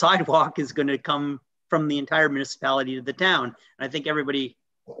or a sidewalk is going to come from the entire municipality to the town. And I think everybody,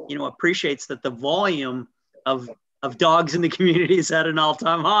 appreciates that the volume of dogs in the community is at an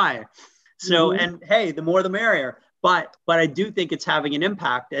all-time high. So, and hey, the more the merrier. But I do think it's having an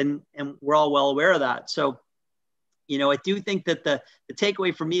impact, and we're all well aware of that. So, I do think that the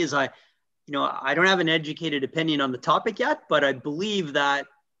takeaway for me is I don't have an educated opinion on the topic yet, but I believe that,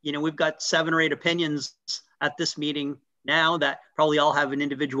 we've got 7 or 8 opinions at this meeting now that probably all have an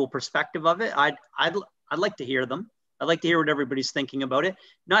individual perspective of it. I'd like to hear them. I'd like to hear what everybody's thinking about it.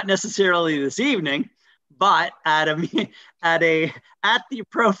 Not necessarily this evening, but at the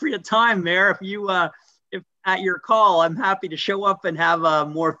appropriate time, Mayor. If at your call, I'm happy to show up and have a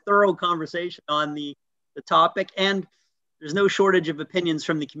more thorough conversation on the topic. And there's no shortage of opinions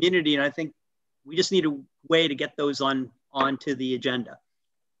from the community, and I think we just need a way to get those onto the agenda.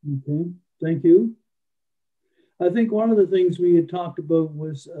 Okay, thank you. I think one of the things we had talked about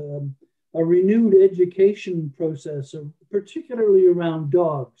was a renewed education process, particularly around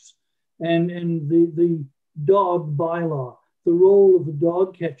dogs and the dog bylaw, the role of the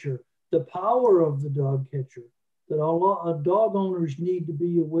dog catcher, the power of the dog catcher that a lot of dog owners need to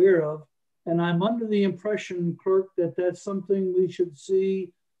be aware of. And I'm under the impression, Clerk, that that's something we should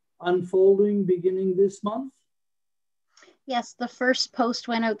see unfolding beginning this month. Yes, the first post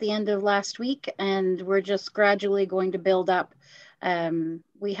went out the end of last week, and we're just gradually going to build up.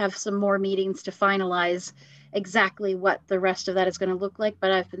 We have some more meetings to finalize exactly what the rest of that is going to look like,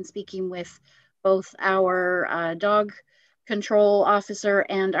 but I've been speaking with both our dog control officer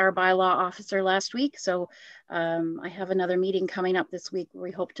and our bylaw officer last week. So I have another meeting coming up this week where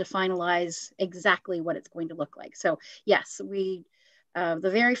we hope to finalize exactly what it's going to look like. So yes, the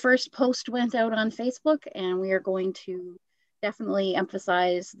very first post went out on Facebook, and we are going to definitely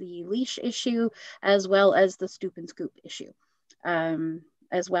emphasize the leash issue as well as the stoop and scoop issue,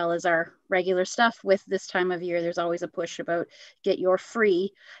 as well as our regular stuff. With this time of year, there's always a push about get your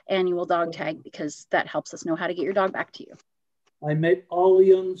free annual dog tag, because that helps us know how to get your dog back to you. I met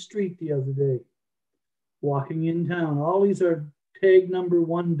Ollie on the street the other day, walking in town. Ollie's our tag number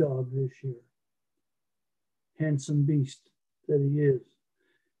 1 dog this year. Handsome beast that he is.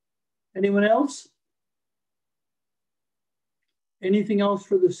 Anyone else? Anything else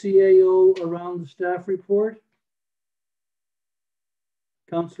for the CAO around the staff report?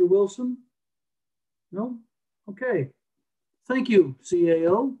 Councillor Wilson? No? Okay. Thank you,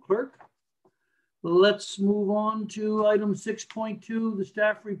 CAO, Clerk. Let's move on to item 6.2, the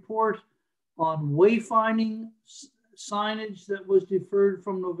staff report on wayfinding signage that was deferred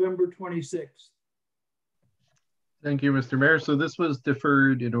from November 26th. Thank you, Mr. Mayor. So this was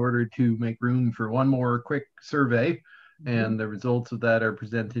deferred in order to make room for one more quick survey, and the results of that are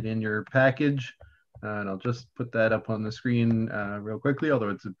presented in your package. And I'll just put that up on the screen real quickly, although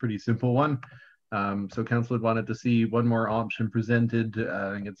it's a pretty simple one. So council had wanted to see one more option presented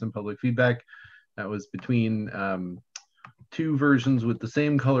and get some public feedback. That was between 2 versions with the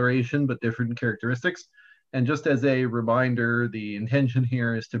same coloration but different characteristics. And just as a reminder, the intention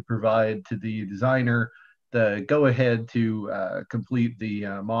here is to provide to the designer the go-ahead to complete the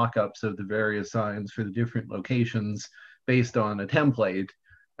mock-ups of the various signs for the different locations based on a template.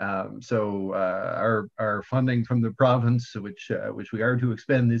 So our funding from the province, which we are to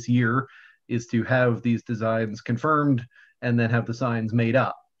expend this year, is to have these designs confirmed and then have the signs made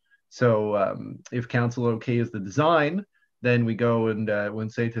up. So if council okays the design, then we go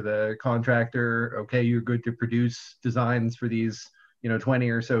and say to the contractor, okay, you're good to produce designs for these 20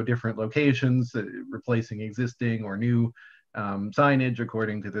 or so different locations, replacing existing or new signage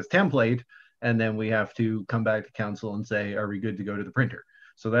according to this template. And then we have to come back to council and say, are we good to go to the printer?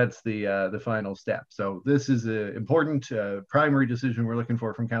 So that's the final step. So this is an important primary decision we're looking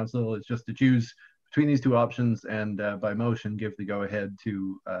for from council. It's just to choose between these two options and by motion give the go ahead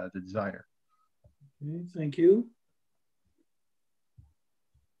to the designer. Okay, thank you.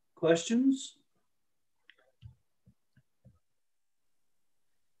 Questions?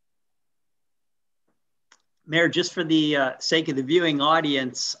 Mayor, just for the sake of the viewing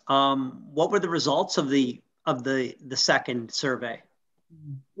audience, what were the results of the second survey?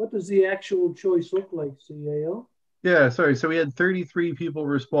 What does the actual choice look like, CAO? Yeah, sorry. So we had 33 people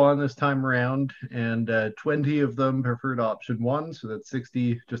respond this time around, and 20 of them preferred option 1. So that's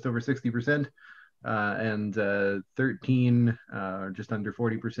 60, just over 60%. And 13, just under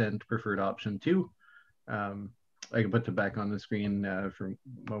 40% preferred option 2. I can put them back on the screen for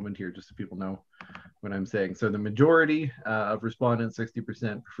a moment here, just so people know what I'm saying. So the majority of respondents,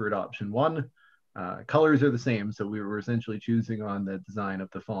 60% preferred option 1. Colors are the same, so we were essentially choosing on the design of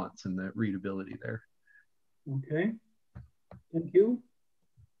the fonts and the readability there. Okay, thank you.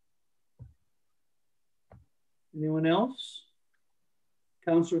 Anyone else?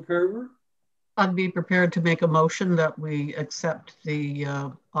 Councillor Carver? I'd be prepared to make a motion that we accept the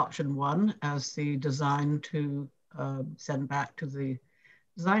option 1 as the design to send back to the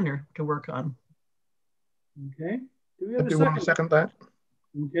designer to work on. Okay, do we have Do you want to second that?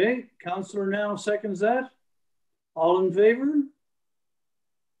 Okay, Councillor now seconds that. All in favor?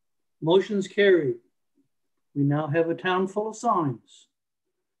 Motion's carried. We now have a town full of signs.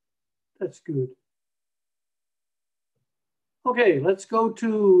 That's good. Okay, let's go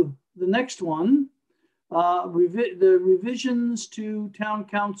to the next one. The revisions to town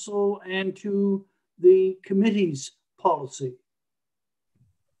council and to the committee's policy.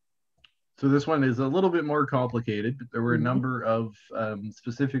 So this one is a little bit more complicated, but there were a number of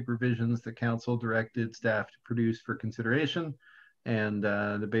specific revisions that council directed staff to produce for consideration, and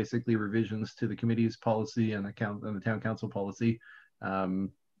the basically revisions to the committee's policy and the town council policy.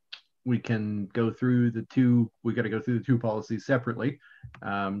 We can go through the two. We got to go through the two policies separately.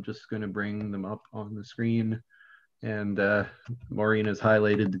 I'm just going to bring them up on the screen, and Maureen has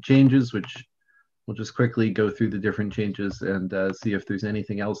highlighted the changes, which we'll just quickly go through the different changes and see if there's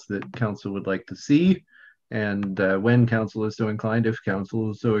anything else that council would like to see. And when council is so inclined, if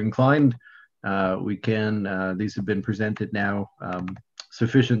council is so inclined, we can, these have been presented now,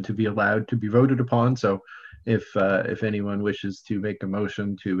 sufficient to be allowed to be voted upon. So if anyone wishes to make a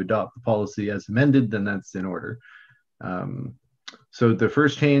motion to adopt the policy as amended, then that's in order. So the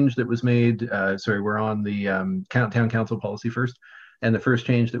first change that was made, sorry, we're on the town council policy first. And the first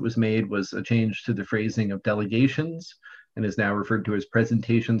change that was made was a change to the phrasing of delegations and is now referred to as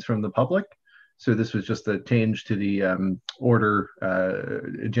presentations from the public. So this was just a change to the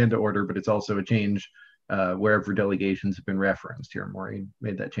agenda order, but it's also a change wherever delegations have been referenced here. Maureen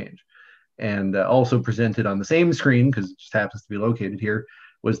made that change. And also presented on the same screen, because it just happens to be located here,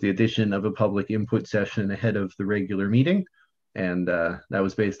 was the addition of a public input session ahead of the regular meeting. And that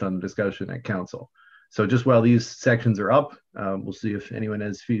was based on the discussion at council. So just while these sections are up, we'll see if anyone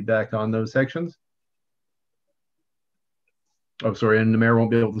has feedback on those sections. Oh, sorry, and the mayor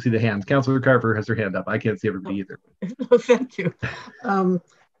won't be able to see the hands. Councillor Carver has her hand up. I can't see everybody either. Thank you.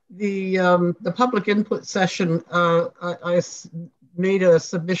 The public input session, I made a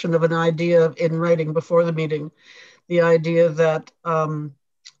submission of an idea in writing before the meeting. The idea that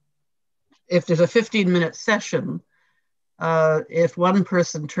if there's a 15-minute session, if one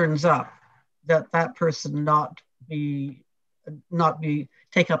person turns up, that person not take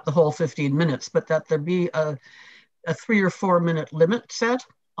up the whole 15 minutes, but that there be a 3 or 4 minute limit set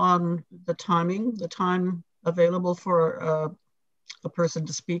on the time available for a person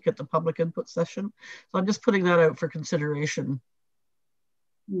to speak at the public input session. So I'm just putting that out for consideration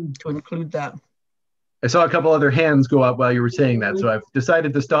to include that. I saw a couple other hands go up while you were saying that, so I've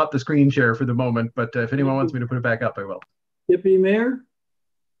decided to stop the screen share for the moment, but if anyone wants me to put it back up, I will. Deputy Mayor?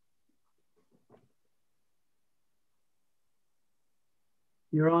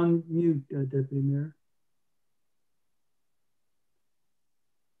 You're on mute, Deputy Mayor.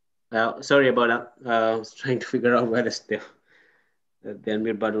 Sorry about that. I was trying to figure out where the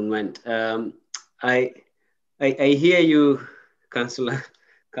unmute button went. I hear you, Councillor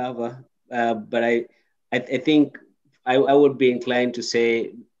Carver, but I think I would be inclined to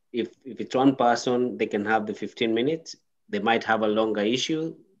say if it's one person, they can have the 15 minutes. They might have a longer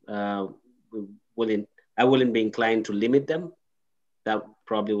issue. I wouldn't be inclined to limit them. That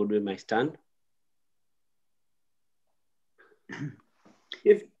probably would be my stand.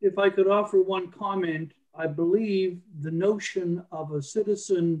 If I could offer one comment, I believe the notion of a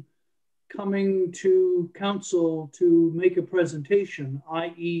citizen coming to council to make a presentation,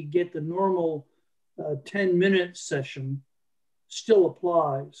 i.e. get the normal 10-minute session, still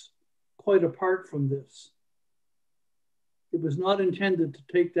applies, quite apart from this. It was not intended to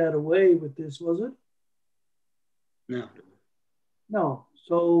take that away with this, was it? No. No.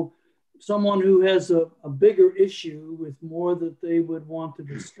 So someone who has a bigger issue with more that they would want to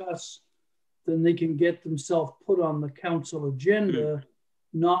discuss, then they can get themselves put on the council agenda,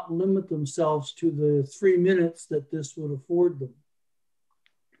 not limit themselves to the 3 minutes that this would afford them.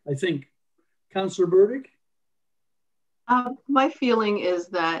 I think. Councillor Burdick? My feeling is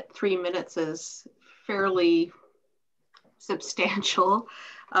that 3 minutes is fairly substantial.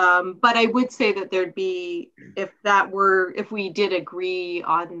 But I would say that there'd be, if we did agree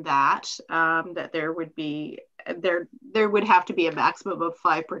on that, that there would have to be a maximum of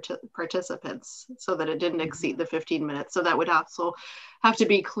 5 participants so that it didn't exceed the 15 minutes. So that would also have to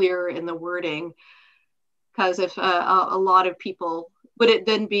be clear in the wording, because if a lot of people, would it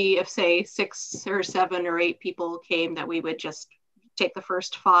then be if say 6 or 7 or 8 people came, that we would just take the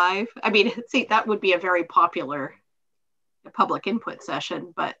first 5? I mean, see, that would be a very popular public input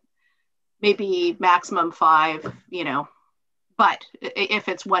session, but maybe maximum 5, you know. But if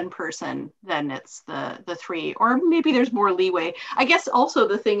it's one person, then it's the 3, or maybe there's more leeway. I guess also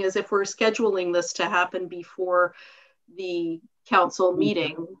the thing is, if we're scheduling this to happen before the council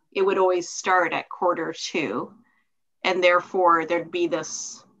meeting, it would always start at 1:45, and therefore there'd be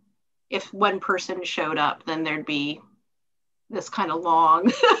this, if one person showed up, then there'd be this kind of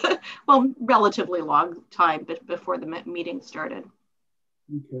long, well, relatively long time before the meeting started.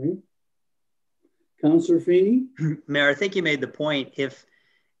 Okay. Councillor Feeney? Mayor, I think you made the point. If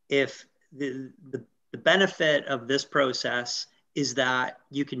the benefit of this process is that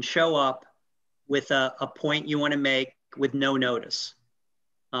you can show up with a point you want to make with no notice.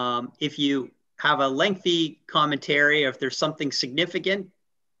 If you have a lengthy commentary, or if there's something significant,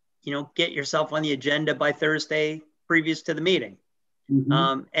 you know, get yourself on the agenda by Thursday previous to the meeting,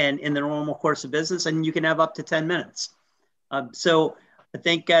 and in the normal course of business, and you can have up to 10 minutes. So I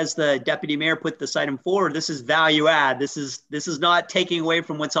think, as the deputy mayor put this item forward, this is value add. This is not taking away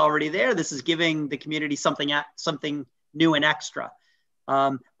from what's already there. This is giving the community something new and extra.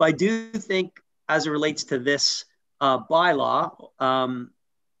 But I do think, as it relates to this bylaw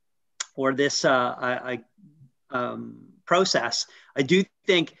or this process, I do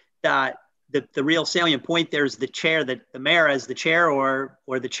think that the real salient point there is the chair, that the mayor as the chair or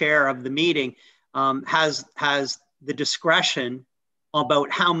the chair of the meeting has the discretion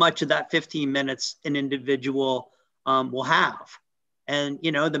about how much of that 15 minutes an individual will have. And,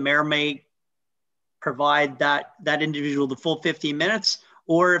 you know, the mayor may provide that individual the full 15 minutes,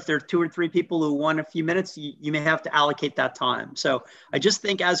 or if there are 2 or 3 people who want a few minutes, you may have to allocate that time. So I just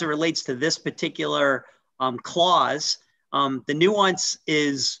think, as it relates to this particular clause, the nuance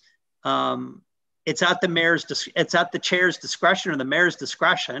is it's at the chair's discretion or the mayor's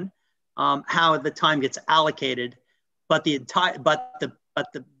discretion how the time gets allocated, but the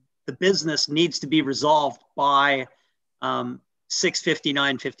business needs to be resolved by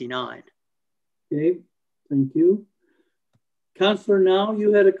 6:59:59. Okay, thank you. Councillor Now,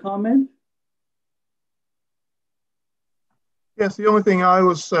 you had a comment? Yes, the only thing I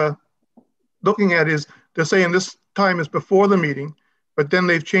was looking at is they're saying this time is before the meeting, but then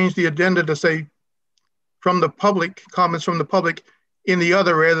they've changed the agenda to say from the public, comments from the public in the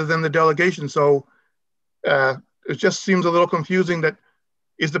other rather than the delegation. So it just seems a little confusing. That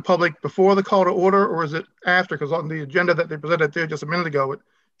is the public before the call to order, or is it after? Because on the agenda that they presented there just a minute ago, it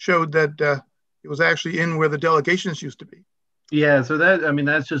showed that it was actually in where the delegations used to be. Yeah, so that, I mean,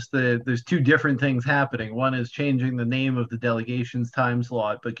 that's just there's 2 different things happening. One is changing the name of the delegation's time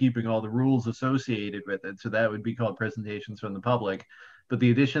slot, but keeping all the rules associated with it. So that would be called presentations from the public. But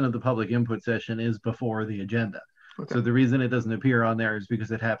the addition of the public input session is before the agenda. Okay. So the reason it doesn't appear on there is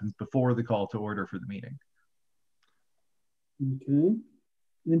because it happens before the call to order for the meeting. Okay,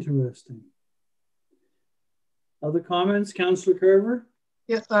 interesting. Other comments, Councillor Carver?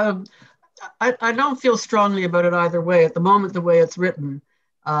 Yes, I don't feel strongly about it either way. At the moment, the way it's written,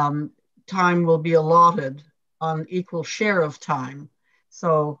 time will be allotted on equal share of time.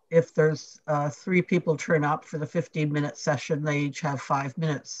 So if there's 3 people turn up for the 15-minute session, they each have 5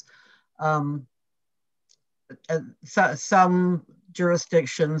 minutes. Some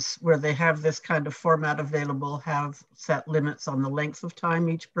jurisdictions where they have this kind of format available have set limits on the length of time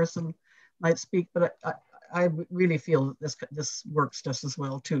each person might speak, but I really feel that this works just as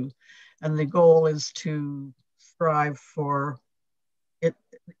well too. And the goal is to strive for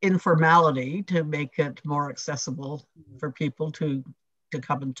informality to make it more accessible for people to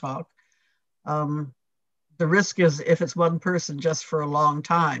come and talk. The risk is if it's one person just for a long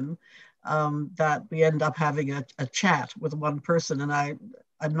time, that we end up having a chat with one person, and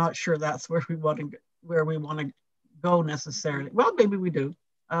I'm not sure that's where we want to go necessarily. Well, maybe we do.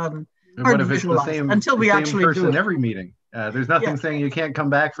 And what if it's the same until we actually person do it. every meeting? There's nothing saying you can't come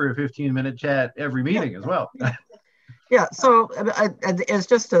back for a 15-minute chat every meeting as well. Yeah, so it's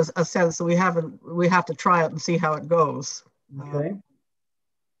just a sense that we have to try it and see how it goes. Okay.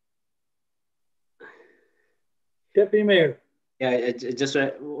 Deputy Mayor. Yeah, I just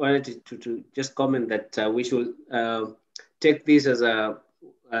wanted to just comment that we should take this as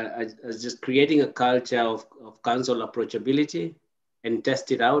just creating a culture of council approachability and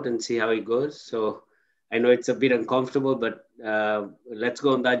test it out and see how it goes. So I know it's a bit uncomfortable, but let's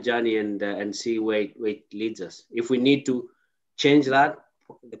go on that journey and see where it leads us. If we need to change that,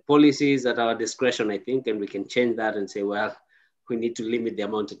 the policy is at our discretion, I think, and we can change that and say, well, we need to limit the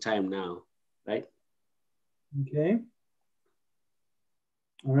amount of time now, right? Okay.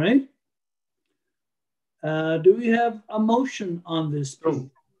 All right. Do we have a motion on this?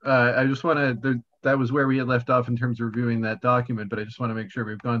 I just want to, that was where we had left off in terms of reviewing that document, but I just want to make sure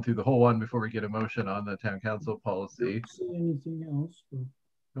we've gone through the whole one before we get a motion on the town council policy. I don't see anything else.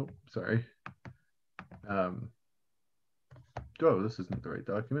 Oh, sorry. Oh, this isn't the right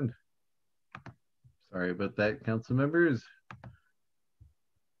document. Sorry about that, council members.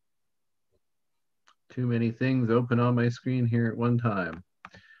 Too many things open on my screen here at one time.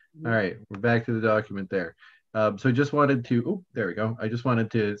 All right, we're back to the document there. So I just wanted to, oh, there we go. I just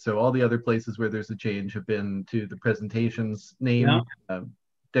wanted to, so all the other places where there's a change have been to the presentation's name. Yeah.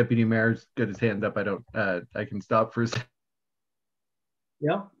 Deputy Mayor's got his hand up. I can stop for a second.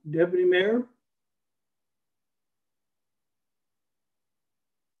 Yeah, Deputy Mayor.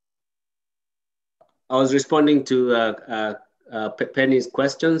 I was responding to Penny's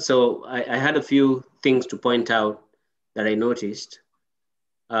question. So I had a few things to point out that I noticed.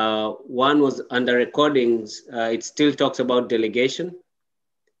 One was under recordings, it still talks about delegation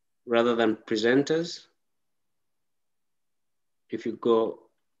rather than presenters. If you go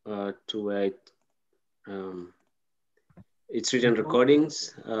to where it's written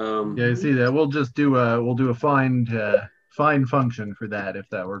recordings. Yeah, I see that. We'll just do a find function for that if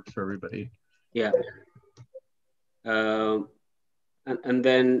that works for everybody. Yeah. And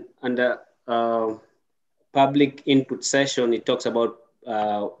then under public input session, it talks about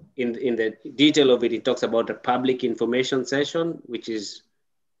in the detail of it, it talks about a public information session, which is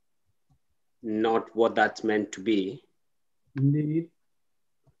not what that's meant to be. Indeed.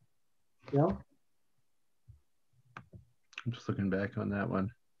 Yeah. I'm just looking back on that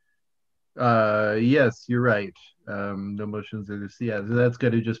one. Yes, you're right. No motions are this. Yeah, so that's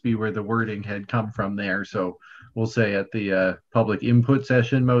got to just be where the wording had come from there. So we'll say at the public input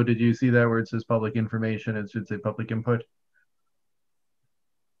session. Mo, did you see that where it says public information? It should say public input.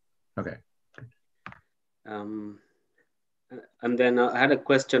 Okay. And then I had a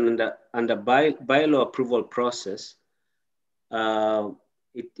question under bylaw approval process.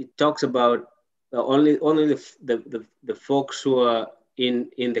 It talks about only the folks who are in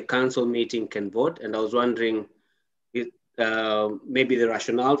the council meeting can vote, and I was wondering if maybe the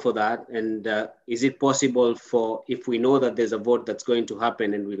rationale for that, and is it possible for, if we know that there's a vote that's going to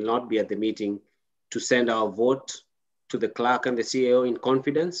happen and will not be at the meeting, to send our vote to the clerk and the CAO in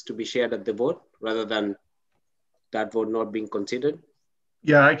confidence to be shared at the vote rather than that vote not being considered?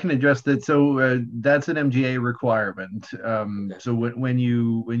 Yeah, I can address that. So that's an MGA requirement. So when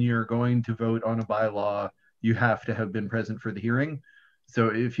you're going to vote on a bylaw, you have to have been present for the hearing. So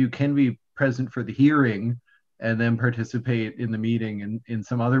if you can be present for the hearing and then participate in the meeting in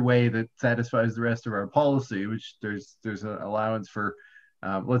some other way that satisfies the rest of our policy, which there's an allowance for,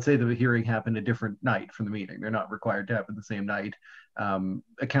 let's say the hearing happened a different night from the meeting. They're not required to happen the same night.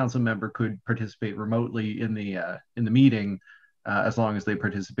 A council member could participate remotely in the meeting as long as they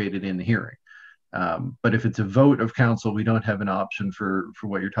participated in the hearing. But if it's a vote of council, we don't have an option for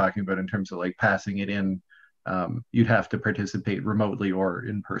what you're talking about in terms of like passing it in. You'd have to participate remotely or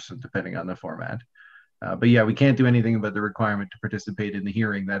in person, depending on the format. But yeah, we can't do anything about the requirement to participate in the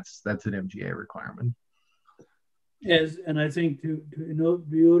hearing. That's an MGA requirement. Yes, and I think to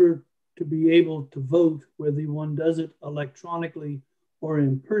be order to be able to vote, whether one does it electronically or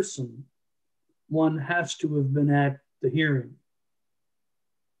in person, one has to have been at the hearing.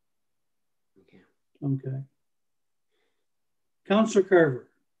 Okay. Councillor Carver.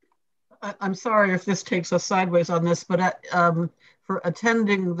 I'm sorry if this takes us sideways on this, but for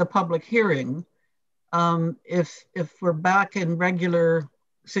attending the public hearing, if we're back in regular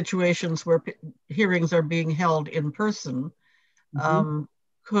situations where hearings are being held in person,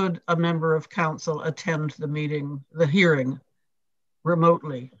 could a member of council attend the hearing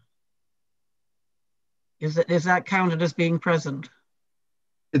remotely? Is that counted as being present?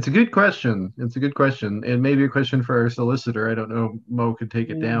 It's a good question. It's a good question, and maybe a question for our solicitor. I don't know, Mo could take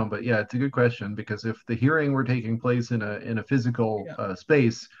it down, but yeah, it's a good question, because if the hearing were taking place in a physical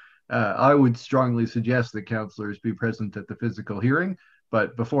space, I would strongly suggest that councillors be present at the physical hearing.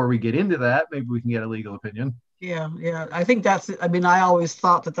 But before we get into that, maybe we can get a legal opinion. Yeah. I think I always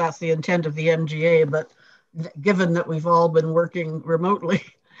thought that that's the intent of the MGA, but given that we've all been working remotely,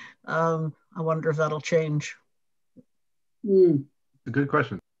 I wonder if that'll change. A good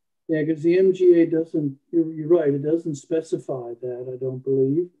question. Yeah, because the MGA doesn't, you're right, it doesn't specify that, I don't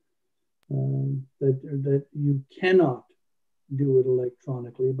believe, that you cannot do it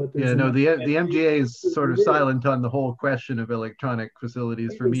electronically. But yeah, no, the MGA is sort of silent on the whole question of electronic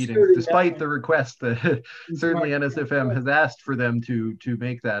facilities for meetings, despite the request that certainly NSFM has asked for them to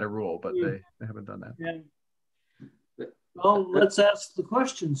make that a rule, but they haven't done that. Yeah. Well, let's ask the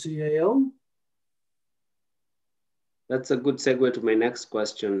question, CAO. That's a good segue to my next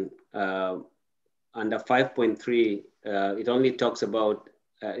question. Under 5.3, it only talks about,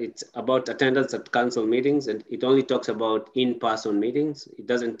 it's about attendance at council meetings, and it only talks about in-person meetings. It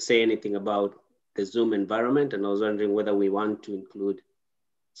doesn't say anything about the Zoom environment, and I was wondering whether we want to include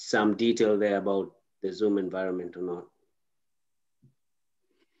some detail there about the Zoom environment or not.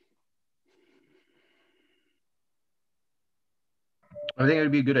 I think it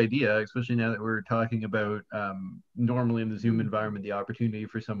would be a good idea, especially now that we're talking about normally in the Zoom environment, the opportunity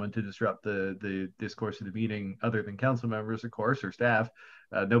for someone to disrupt the discourse of the meeting other than council members, of course, or staff.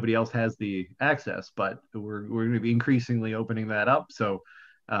 Nobody else has the access, but we're going to be increasingly opening that up. So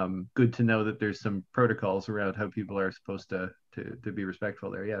good to know that there's some protocols around how people are supposed to be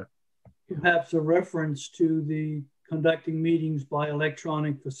respectful there. Yeah. Perhaps a reference to the conducting meetings by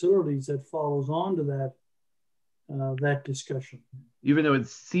electronic facilities that follows on to that discussion. Even though it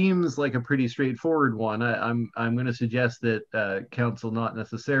seems like a pretty straightforward one, I'm going to suggest that council not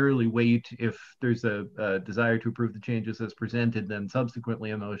necessarily wait. If there's a desire to approve the changes as presented, then subsequently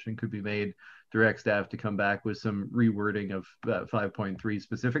a motion could be made, direct staff to come back with some rewording of 5.3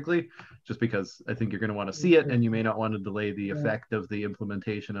 specifically, just because I think you're going to want to see it, and you may not want to delay the effect of the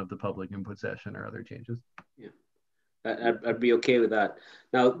implementation of the public input session or other changes. Yeah, I'd be okay with that.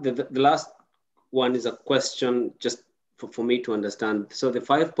 Now, the last one is a question just for me to understand. So the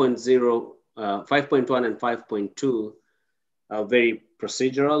 5.0, 5.1 and 5.2 are very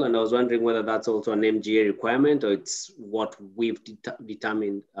procedural, and I was wondering whether that's also an MGA requirement or it's what we've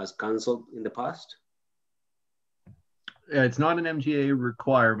determined as council in the past. It's not an MGA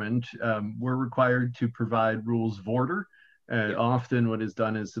requirement. We're required to provide rules of order. Often what is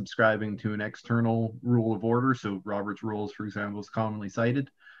done is subscribing to an external rule of order. So Robert's Rules, for example, is commonly cited.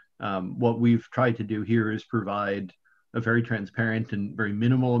 What we've tried to do here is provide a very transparent and very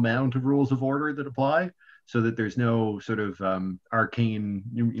minimal amount of rules of order that apply, so that there's no sort of arcane,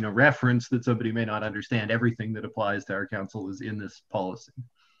 reference that somebody may not understand. Everything that applies to our council is in this policy.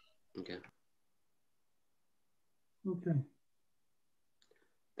 Okay. Okay.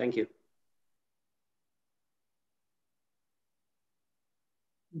 Thank you.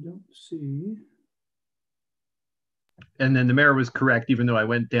 I don't see. And then the mayor was correct, even though I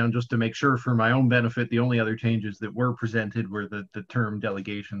went down just to make sure for my own benefit, the only other changes that were presented were the term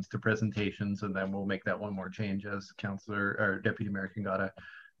delegations to presentations, and then we'll make that one more change as Councillor or Deputy Mayor Kangata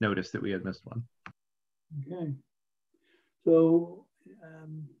noticed that we had missed one. Okay. So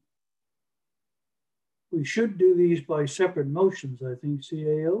we should do these by separate motions, I think,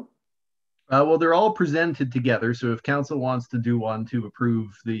 CAO. Well, they're all presented together. So if council wants to do one to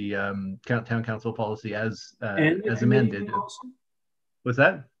approve the town council policy as amended. What's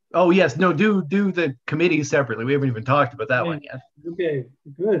that? Oh, yes. No, do the committee separately. We haven't even talked about that one yet. Okay,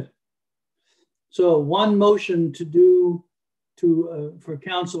 good. So one motion to do for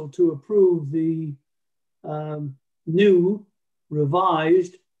council to approve the new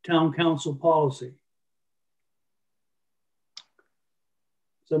revised town council policy.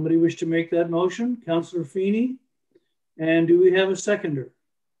 Somebody wish to make that motion? Councillor Feeney. And do we have a seconder?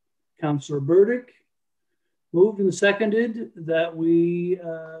 Councillor Burdick. Moved and seconded that we,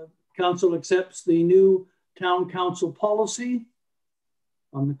 council accepts the new town council policy.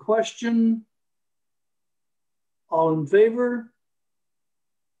 On the question, all in favor?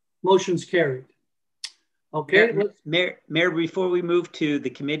 Motion's carried. Okay. Mayor, before we move to the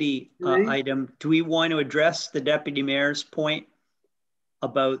committee item, do we want to address the Deputy Mayor's point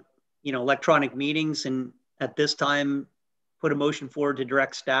about electronic meetings, and at this time put a motion forward to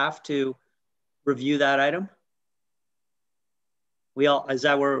direct staff to review that item? We all,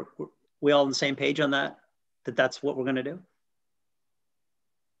 we all on the same page on that? That's what we're going to do?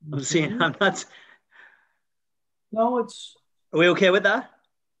 I'm seeing, I'm not. No, it's. Are we okay with that?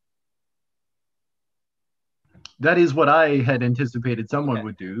 That is what I had anticipated someone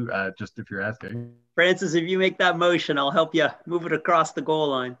would do, just if you're asking. Francis, if you make that motion, I'll help you move it across the goal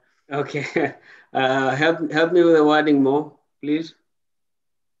line. Okay. Help me with the wording more, please.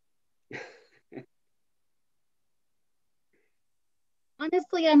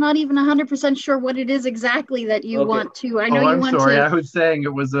 Honestly, I'm not even 100% sure what it is exactly that you want to. I know you want sorry. to. I was saying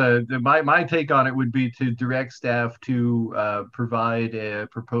it was my take on it would be to direct staff to provide a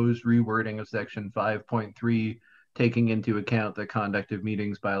proposed rewording of section 5.3, taking into account the conduct of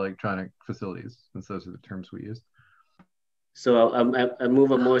meetings by electronic facilities, since those are the terms we use. So I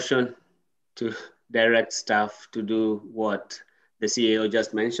move a motion to direct staff to do what the CAO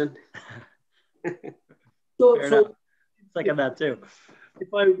just mentioned. So second that too.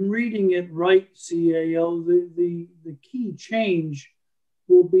 If I'm reading it right, CAO, the key change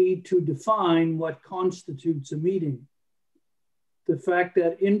will be to define what constitutes a meeting. The fact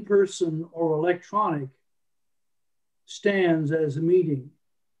that in-person or electronic stands as a meeting,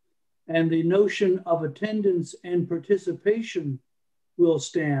 and the notion of attendance and participation will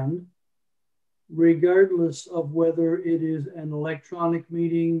stand regardless of whether it is an electronic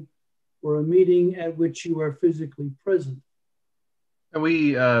meeting or a meeting at which you are physically present. And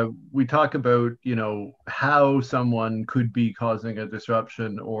we talk about, you know, how someone could be causing a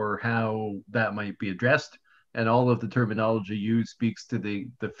disruption or how that might be addressed, and all of the terminology used speaks to the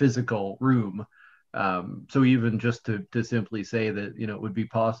physical room. So even just to simply say that, you know, it would be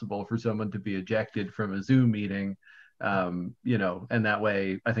possible for someone to be ejected from a Zoom meeting, you know, and that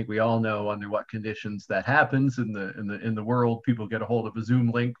way I think we all know under what conditions that happens in the world. People get a hold of a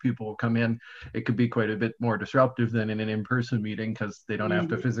Zoom link, people will come in. It could be quite a bit more disruptive than in an in-person meeting because they don't have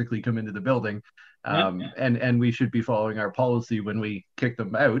to physically come into the building. And we should be following our policy when we kick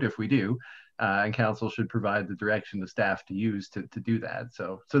them out, if we do. And council should provide the direction to staff to use to do that.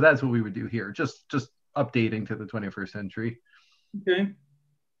 So that's what we would do here, just updating to the 21st century. Okay.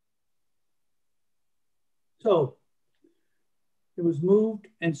 So it was moved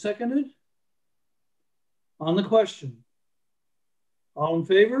and seconded on the question. All in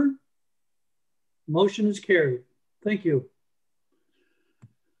favor? Motion is carried. Thank you.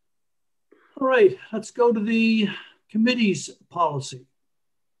 All right, let's go to the committee's policy.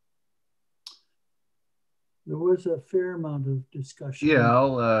 There was a fair amount of discussion. Yeah,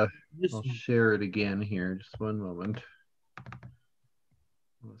 I'll share it again here. Just one moment.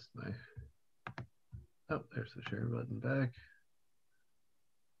 What's my... Oh, there's the share button back.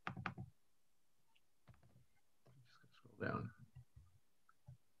 Just scroll down.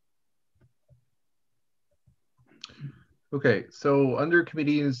 Okay, so under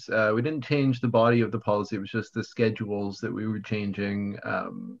committees, we didn't change the body of the policy. It was just the schedules that we were changing.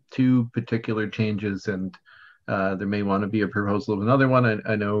 Two particular changes, and there may want to be a proposal of another one.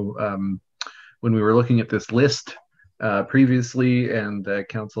 I know when we were looking at this list previously, and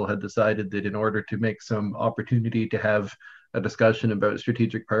council had decided that in order to make some opportunity to have a discussion about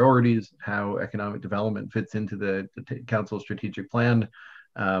strategic priorities, how economic development fits into the council strategic plan,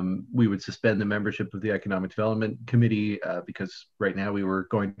 we would suspend the membership of the Economic Development Committee because right now we were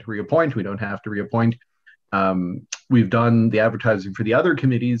going to reappoint. We don't have to reappoint. We've done the advertising for the other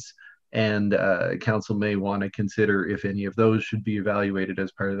committees, and council may want to consider if any of those should be evaluated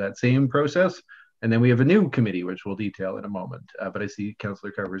as part of that same process. And then we have a new committee, which we'll detail in a moment. But I see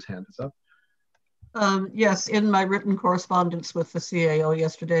Councillor Carver's hand is up. Yes, in my written correspondence with the CAO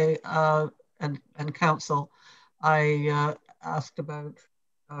yesterday and council, I asked about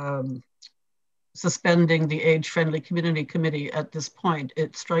suspending the age-friendly community committee at this point.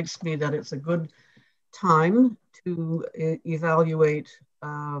 It strikes me that it's a good time to evaluate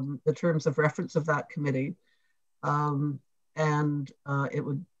the terms of reference of that committee. And it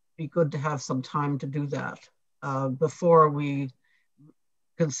would be good to have some time to do that before we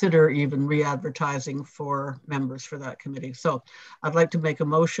consider even re-advertising for members for that committee. So I'd like to make a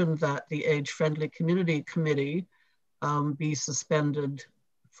motion that the age-friendly community committee be suspended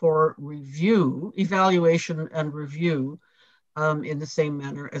for review, evaluation and review in the same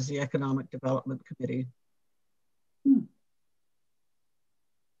manner as the Economic Development Committee.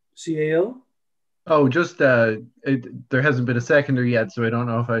 CAO? Oh, just there hasn't been a seconder yet, so I don't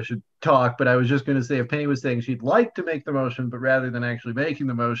know if I should talk, but I was just going to say, if Penny was saying she'd like to make the motion, but rather than actually making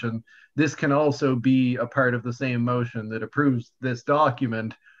the motion, this can also be a part of the same motion that approves this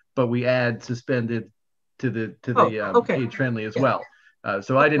document, but we add suspended to the age friendly as well.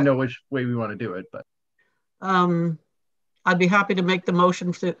 So I didn't know which way we want to do it, but. I'd be happy to make the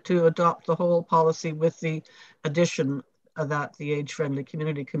motion to adopt the whole policy with the addition that the Age-Friendly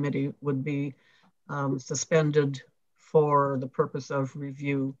Community Committee would be suspended for the purpose of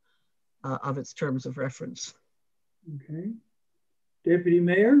review of its terms of reference. Okay. Deputy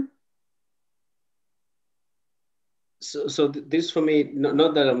Mayor? So this for me,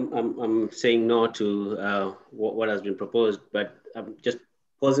 not that I'm saying no to what has been proposed, but I'm just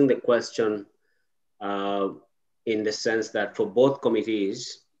posing the question in the sense that for both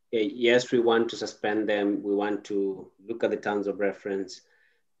committees, yes, we want to suspend them. We want to look at the terms of reference.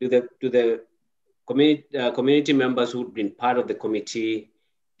 Do the community members who've been part of the committee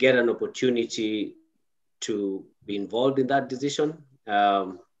get an opportunity to be involved in that decision?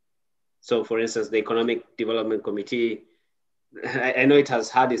 So for instance, the Economic Development Committee, I know it has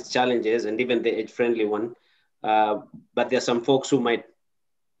had its challenges and even the age-friendly one, but there are some folks who might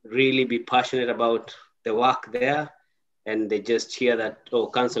really be passionate about the work there and they just hear that, oh,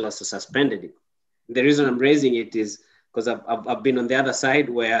 council has suspended it. The reason I'm raising it is because I've been on the other side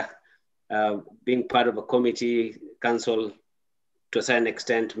where being part of a committee, council to a certain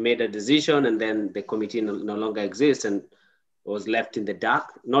extent made a decision and then the committee no longer exists and was left in the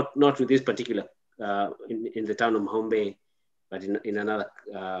dark, not with this particular, in the town of Mahone Bay, but in another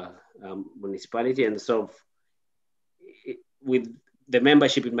municipality. And so with the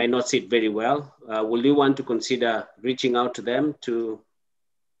membership, it might not sit very well. Will you want to consider reaching out to them to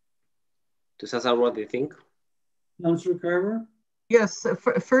suss out what they think? Councillor Carver? Yes,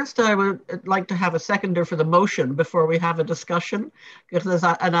 first I would like to have a seconder for the motion before we have a discussion, because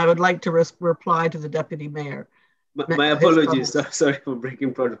I would like to reply to the Deputy Mayor. My apologies, sorry for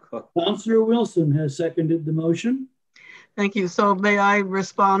breaking protocol. Councillor Wilson has seconded the motion. Thank you. So may I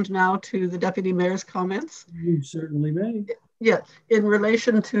respond now to the Deputy Mayor's comments? You certainly may. Yeah, in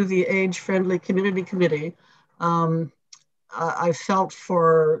relation to the Age-Friendly Community Committee, I felt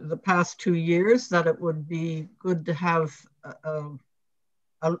for the past 2 years that it would be good to have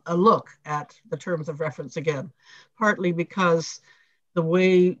a look at the terms of reference again, partly because the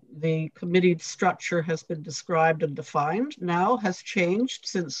way the committee structure has been described and defined now has changed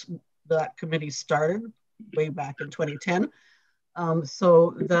since that committee started way back in 2010.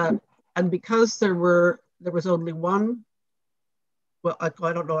 So that, and because there was only one, well, I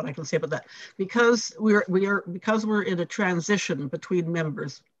don't know what I can say about that. Because we're in a transition between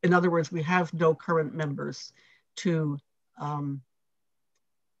members. In other words, we have no current members to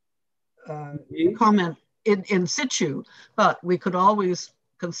comment in situ, but we could always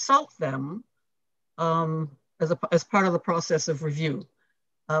consult them as part of the process of review,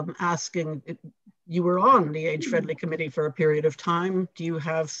 asking, you were on the Age-Friendly Committee for a period of time. Do you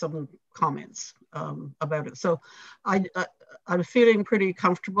have some comments about it? So I'm feeling pretty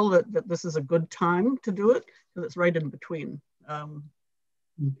comfortable that this is a good time to do it, because it's right in between.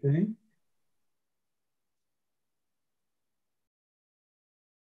 Okay.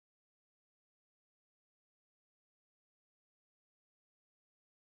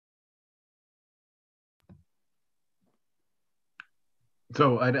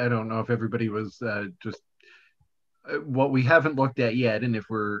 So I don't know if everybody was just what we haven't looked at yet, and if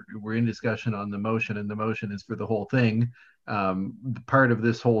we're in discussion on the motion, and the motion is for the whole thing. Part of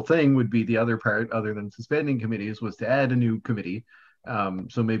this whole thing would be the other part, other than suspending committees, was to add a new committee.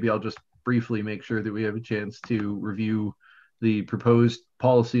 So maybe I'll just briefly make sure that we have a chance to review the proposed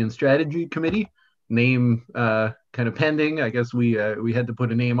policy and strategy committee. Name kind of pending. I guess we had to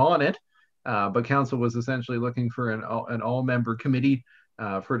put a name on it, but council was essentially looking for an all-member committee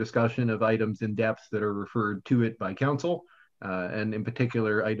for discussion of items in depth that are referred to it by council. And in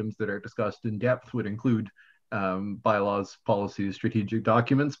particular, items that are discussed in depth would include bylaws, policies, strategic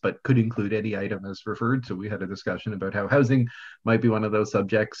documents, but could include any item as referred. So we had a discussion about how housing might be one of those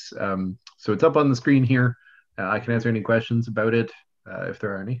subjects. So it's up on the screen here. I can answer any questions about it if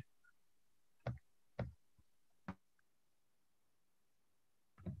there are any.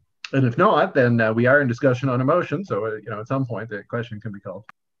 And if not, then we are in discussion on a motion. So, at some point, the question can be called.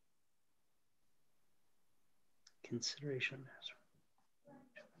 Consideration.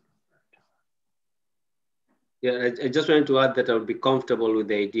 Yeah, I just wanted to add that I would be comfortable with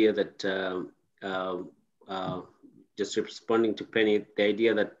the idea that, just responding to Penny, the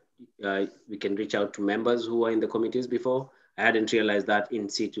idea that we can reach out to members who are in the committees before. I hadn't realized that in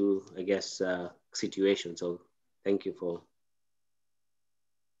situ, I guess, situation. So thank you for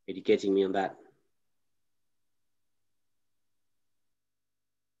educating me on that.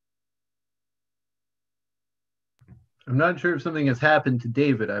 I'm not sure if something has happened to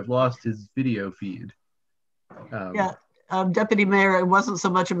David. I've lost his video feed. Yeah, Deputy Mayor, it wasn't so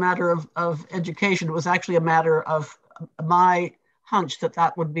much a matter of education. It was actually a matter of my hunch that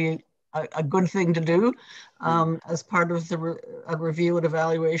that would be a good thing to do as part of the review and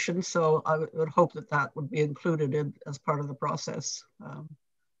evaluation. So I would hope that that would be included as part of the process.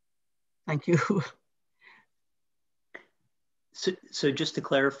 Thank you. So just to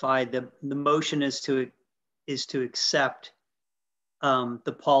clarify, the motion is to accept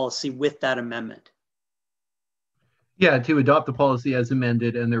the policy with that amendment. Yeah, to adopt the policy as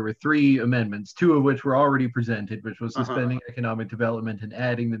amended, and there were 3 amendments, 2 of which were already presented, which was suspending economic development and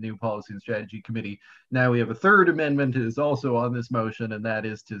adding the new policy and strategy committee. Now we have a 3rd amendment that is also on this motion, and that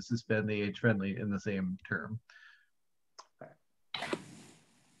is to suspend the age-friendly in the same term.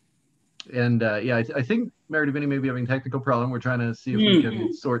 And yeah, I think Mary Davini may be having a technical problem. We're trying to see if we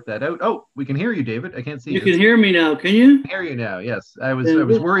can sort that out. Oh, we can hear you, David. I can't see you. You can hear me now, can you? I can hear you now, yes. I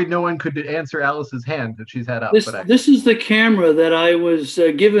was worried no one could answer Alice's hand that she's had up. This is the camera that I was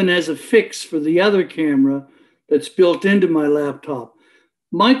given as a fix for the other camera that's built into my laptop.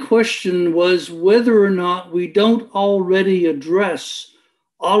 My question was whether or not we don't already address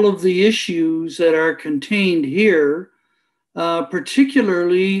all of the issues that are contained here,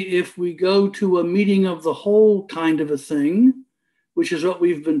 particularly if we go to a meeting of the whole kind of a thing, which is what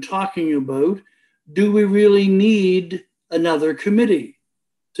we've been talking about. Do we really need another committee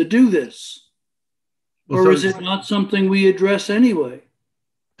to do this? Well, or is it not something we address anyway?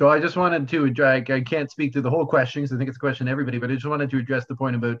 So I just wanted to, I can't speak to the whole question because I think it's a question to everybody, but I just wanted to address the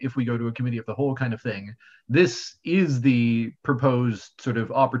point about if we go to a committee of the whole kind of thing. This is the proposed sort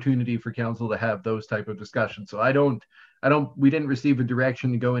of opportunity for council to have those type of discussions. So we didn't receive a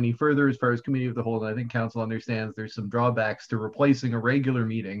direction to go any further as far as committee of the whole, and I think council understands there's some drawbacks to replacing a regular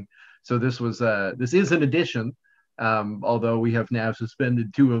meeting. So this is an addition, although we have now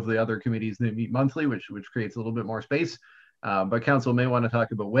suspended 2 of the other committees that meet monthly, which creates a little bit more space. But council may want to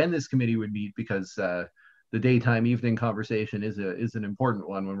talk about when this committee would meet, because the daytime evening conversation is an important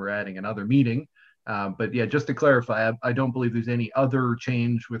one when we're adding another meeting. But yeah, just to clarify, I don't believe there's any other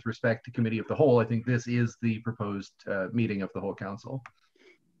change with respect to committee of the whole. I think this is the proposed meeting of the whole council.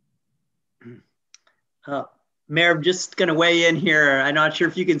 Mayor, I'm just going to weigh in here. I'm not sure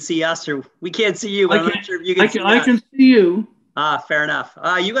if you can see us, or we can't see you, but I'm not sure if you can see us. I can see you. Fair enough.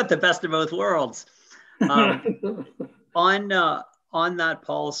 You got the best of both worlds. On that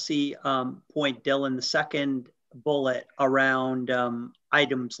policy point, Dylan, the second bullet around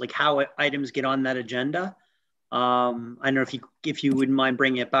items, like how items get on that agenda. I don't know if you wouldn't mind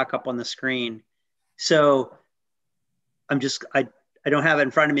bringing it back up on the screen. So I don't have it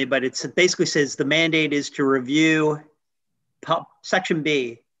in front of me, but it basically says the mandate is to review section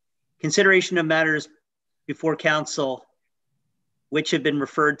B, consideration of matters before council, which have been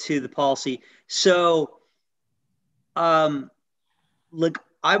referred to the policy. So, look,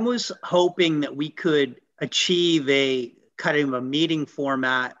 I was hoping that we could achieve a kind of a meeting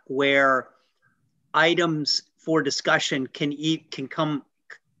format where items for discussion can come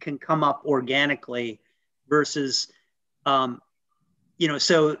up organically versus, so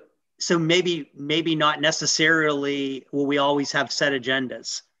maybe not necessarily will we always have set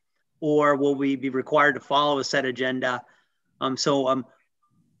agendas, or will we be required to follow a set agenda?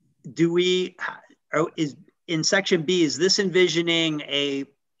 In section B, is this envisioning a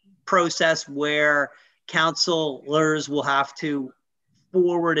process where councilors will have to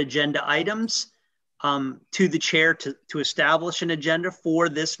forward agenda items to the chair to establish an agenda for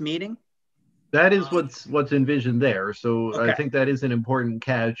this meeting? That is what's envisioned there. So okay. I think that is an important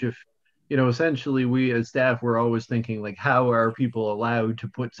catch. If, essentially we as staff, we're always thinking like, how are people allowed to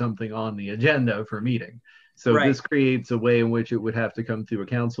put something on the agenda for a meeting? So right. This creates a way in which it would have to come through a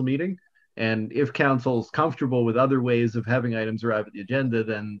council meeting. And if council's comfortable with other ways of having items arrive at the agenda,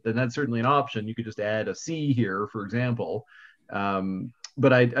 then that's certainly an option. You could just add a C here, for example.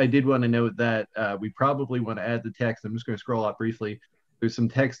 But I did want to note that we probably want to add the text. I'm just going to scroll up briefly. There's some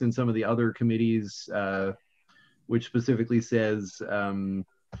text in some of the other committees, which specifically says, where's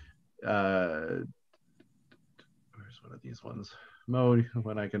one of these ones? Mode,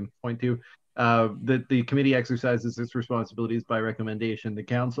 when I can point to, that the committee exercises its responsibilities by recommendation to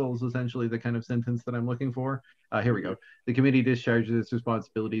council is essentially the kind of sentence that I'm looking for. Here we go. The committee discharges its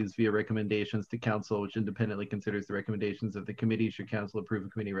responsibilities via recommendations to council, which independently considers the recommendations of the committee. Should council approve a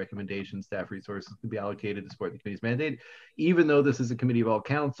committee recommendation, staff resources can be allocated to support the committee's mandate. Even though this is a committee of all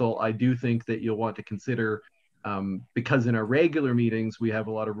council, I do think that you'll want to consider, because in our regular meetings, we have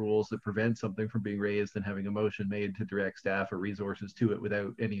a lot of rules that prevent something from being raised and having a motion made to direct staff or resources to it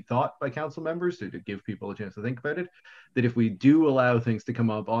without any thought by council members, so to give people a chance to think about it, that if we do allow things to come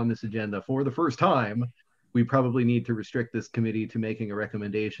up on this agenda for the first time, we probably need to restrict this committee to making a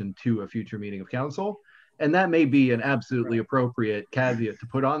recommendation to a future meeting of council. And that may be an absolutely appropriate caveat to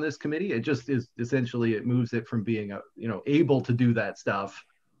put on this committee. It just is essentially, it moves it from being able to do that stuff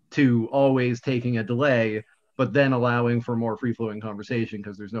to always taking a delay, but then allowing for more free-flowing conversation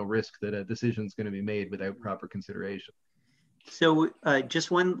because there's no risk that a decision is going to be made without proper consideration. So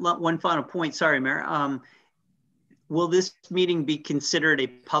just one final point. Sorry, Mayor. Will this meeting be considered a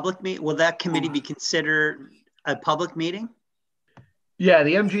public meeting? Will that committee be considered a public meeting? Yeah,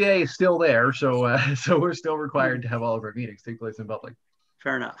 the MGA is still there, so so we're still required to have all of our meetings take place in public.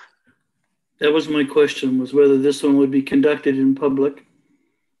 Fair enough. That was my question, was whether this one would be conducted in public.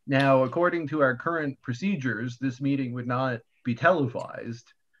 Now, according to our current procedures, this meeting would not be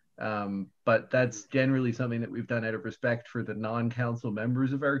televised, but that's generally something that we've done out of respect for the non-council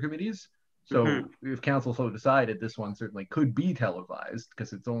members of our committees. So if council so decided, this one certainly could be televised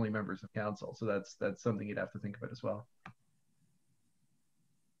because it's only members of council. So that's something you'd have to think about as well.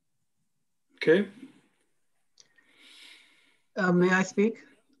 Okay. May I speak?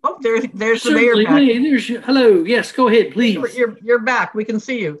 Oh, there's Certainly, the mayor back. Hello. Yes, go ahead, please. You're back. We can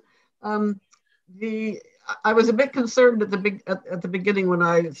see you. I was a bit concerned at the beginning when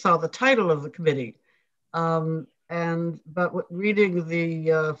I saw the title of the committee, but reading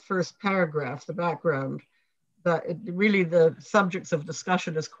the first paragraph, the background, that really the subjects of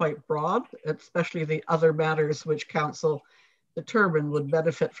discussion is quite broad, especially the other matters which council determined would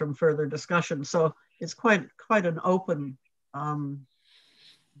benefit from further discussion. So it's quite an open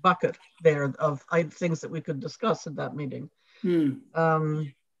bucket there of things that we could discuss in that meeting. It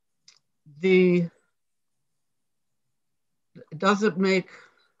doesn't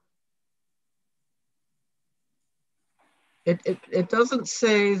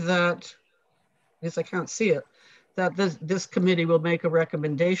say that, at least I can't see it, that this committee will make a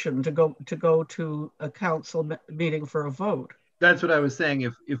recommendation to go to a council meeting for a vote. That's what I was saying.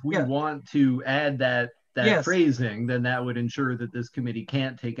 If we want to add that phrasing, then that would ensure that this committee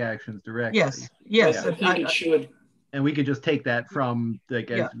can't take actions directly. Yes. I think it should. And we could just take that from,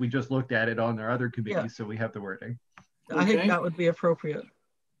 we just looked at it on our other committees, so we have the wording. I think that would be appropriate.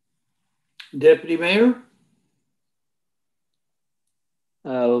 Deputy Mayor?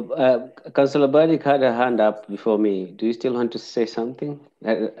 Councillor Burdick had a hand up before me. Do you still want to say something?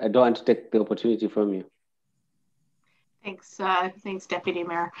 I don't want to take the opportunity from you. Thanks, Deputy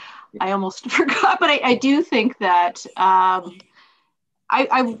Mayor. I almost forgot, but I do think that I'm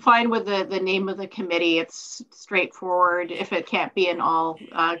fine with the name of the committee. It's straightforward. If it can't be in all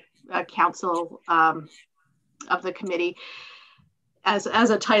council of the committee as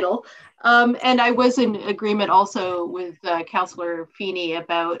a title. And I was in agreement also with Councillor Feeney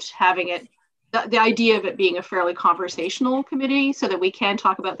about having it, the idea of it being a fairly conversational committee so that we can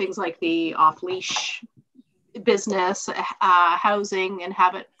talk about things like the off-leash business, housing, and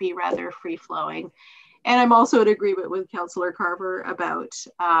have it be rather free-flowing. And I'm also in agreement with Councillor Carver about,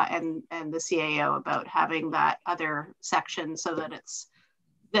 and the CAO about having that other section so that it's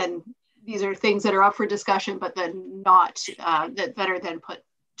then, these are things that are up for discussion, but then not, that are then put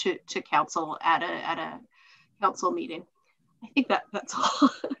to council at a council meeting. I think that's all.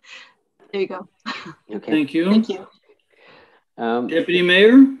 There you go. Okay. Thank you. Thank you. Deputy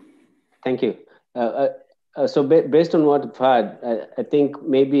Mayor? Thank you. So based on what I've heard, I think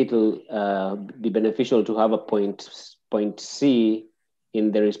maybe it'll be beneficial to have a point C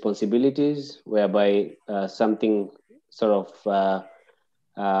in the responsibilities, whereby something sort of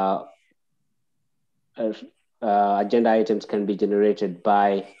agenda items can be generated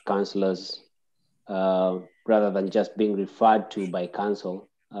by councillors rather than just being referred to by council.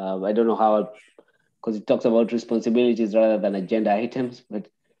 I don't know how, because it talks about responsibilities rather than agenda items, but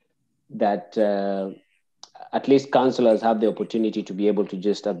that at least councillors have the opportunity to be able to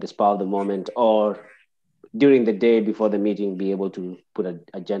just at the spur of the moment or during the day before the meeting be able to put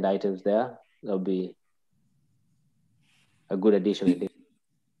agenda items there. That'll be a good addition.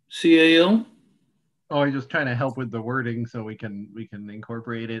 CAO? Oh, I'm just trying to help with the wording so we can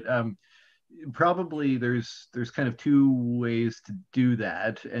incorporate it. Probably there's kind of two ways to do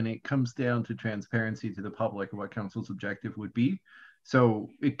that, and it comes down to transparency to the public and what council's objective would be. So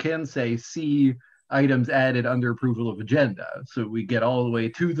it can say C items added under approval of agenda. So we get all the way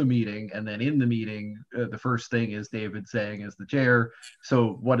to the meeting, and then in the meeting, the first thing is David saying as the chair,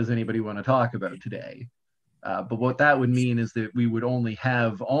 so what does anybody want to talk about today? But what that would mean is that we would only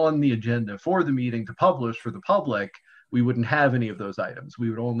have on the agenda for the meeting to publish for the public, we wouldn't have any of those items. We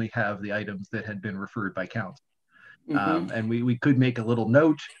would only have the items that had been referred by council. And we could make a little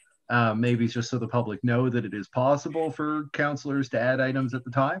note, maybe just so the public know that it is possible for councillors to add items at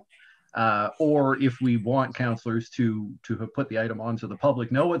the time. Or if we want councillors to have put the item on so the public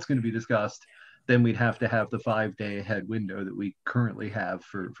know what's going to be discussed, then we'd have to have the 5-day ahead window that we currently have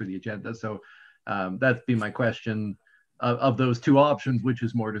for the agenda. So that'd be my question. Of those two options, which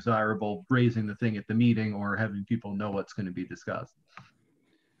is more desirable, raising the thing at the meeting or having people know what's going to be discussed?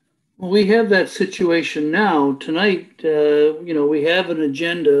 Well, we have that situation now. Tonight, we have an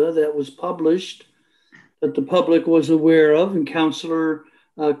agenda that was published that the public was aware of, and Councillor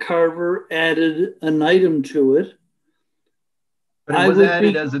Carver added an item to it. But it was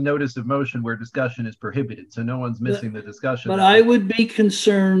added as a notice of motion where discussion is prohibited, so no one's missing the discussion. But I would be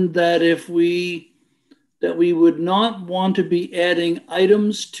concerned that that we would not want to be adding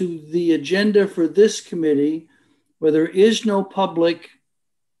items to the agenda for this committee where there is no public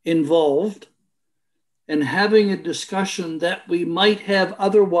involved and having a discussion that we might have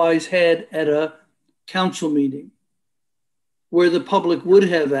otherwise had at a council meeting where the public would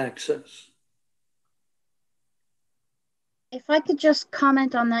have access. If I could just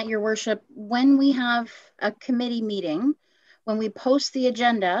comment on that, Your Worship, when we have a committee meeting, when we post the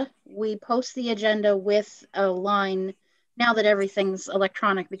agenda, with a line, now that everything's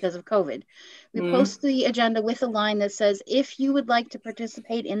electronic because of COVID, we post the agenda with a line that says, if you would like to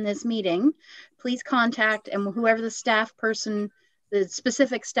participate in this meeting, please contact and whoever the staff person, the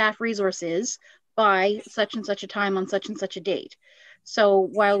specific staff resource is, by such and such a time on such and such a date. So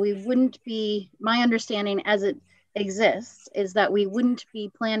while we wouldn't be, my understanding as it exists is that we wouldn't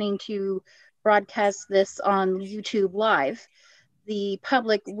be planning to broadcast this on YouTube Live, the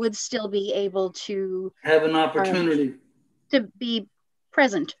public would still be able to have an opportunity to be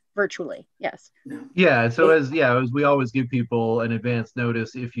present virtually. Yes. Yeah. So as we always give people an advance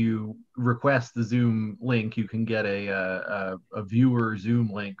notice, if you request the Zoom link, you can get a viewer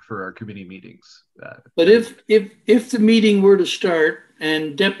Zoom link for our committee meetings. But if the meeting were to start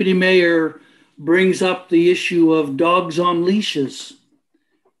and Deputy Mayor brings up the issue of dogs on leashes,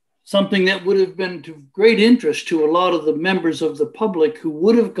 something that would have been of great interest to a lot of the members of the public who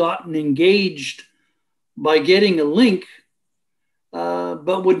would have gotten engaged by getting a link,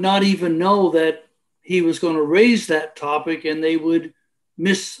 but would not even know that he was going to raise that topic, and they would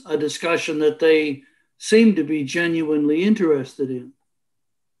miss a discussion that they seem to be genuinely interested in.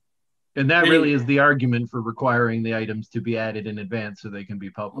 And that really is the argument for requiring the items to be added in advance so they can be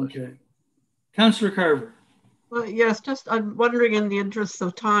published. Okay. Councillor Carver. Well, yes, I'm wondering in the interest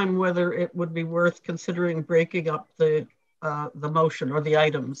of time whether it would be worth considering breaking up the motion or the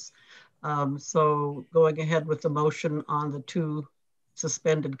items. So going ahead with the motion on the two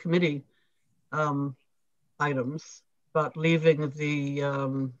suspended committee items, but leaving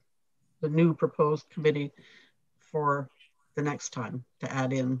the new proposed committee for the next time to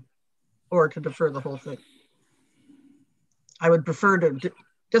add in or to defer the whole thing. I would prefer to,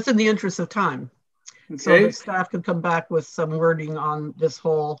 just in the interest of time. Okay. So that staff could come back with some wording on this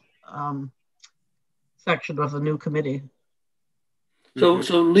whole section of the new committee. So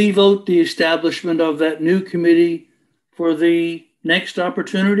leave out the establishment of that new committee for the next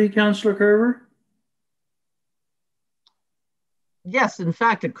opportunity, Councillor Carver? Yes, in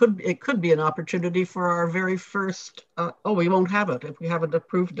fact, it could be an opportunity for our very first. We won't have it if we haven't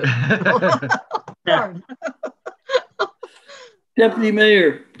approved it. Deputy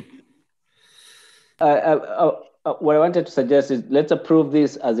Mayor. What I wanted to suggest is let's approve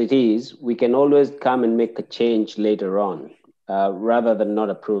this as it is. We can always come and make a change later on, rather than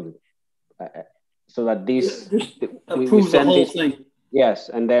not approve it. So that this approve the whole thing. Yes,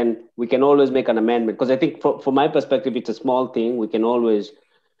 and then we can always make an amendment, because I think for my perspective, it's a small thing. We can always,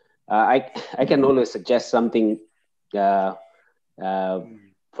 I can always suggest something for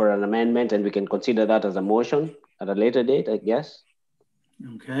an amendment, and we can consider that as a motion at a later date, I guess.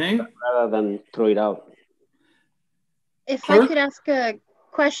 Okay. Rather than throw it out. If I could ask a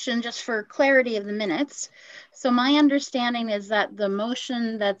question just for clarity of the minutes. So my understanding is that the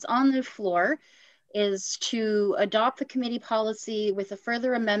motion that's on the floor is to adopt the committee policy with a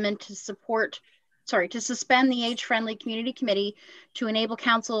further amendment to suspend the age-friendly community committee to enable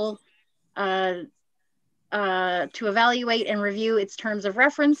council to evaluate and review its terms of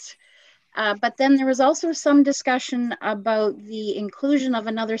reference. But then there was also some discussion about the inclusion of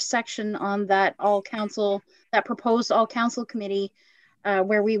another section on that proposed all council committee,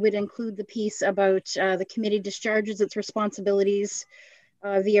 where we would include the piece about the committee discharges its responsibilities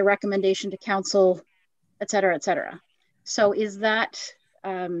via recommendation to council, et cetera, et cetera. So is that,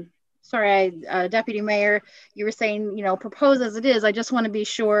 Deputy Mayor, you were saying, propose as it is. I just want to be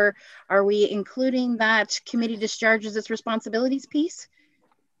sure, are we including that committee discharges its responsibilities piece?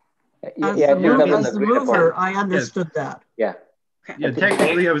 As the mover, I understood that. Yeah. Okay. Yeah,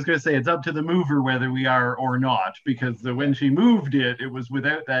 technically, I was going to say it's up to the mover whether we are or not, because when she moved it, it was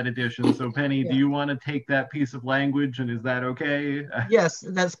without that addition. So, Penny, do you want to take that piece of language, and is that okay? Yes,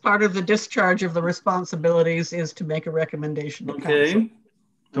 that's part of the discharge of the responsibilities is to make a recommendation to council.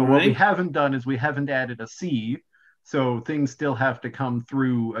 So what we haven't done is we haven't added a C. So things still have to come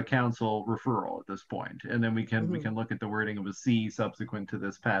through a council referral at this point, and then we can look at the wording of a C subsequent to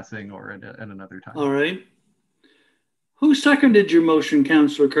this passing or at another time. All right. Who seconded your motion,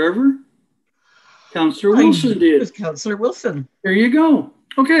 Councillor Carver? Councillor Wilson did. It was Councillor Wilson. There you go.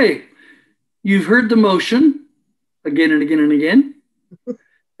 Okay. You've heard the motion again and again and again.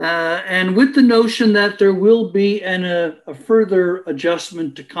 And with the notion that there will be a further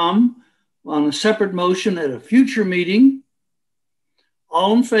adjustment to come on a separate motion at a future meeting,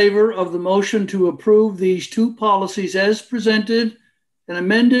 all in favor of the motion to approve these two policies as presented and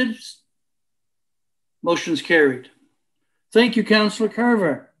amended? Motion's carried. Thank you, Councillor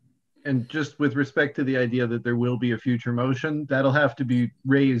Carver. And just with respect to the idea that there will be a future motion, that'll have to be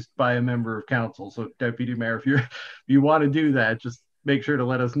raised by a member of council. So, Deputy Mayor, if you want to do that, just make sure to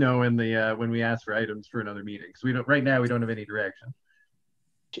let us know in the when we ask for items for another meeting. So right now we don't have any direction.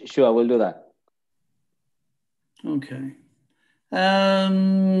 Sure, I will do that. Okay.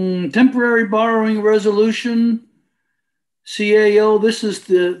 Temporary borrowing resolution, CAO. This is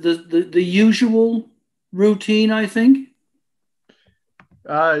the usual routine, I think.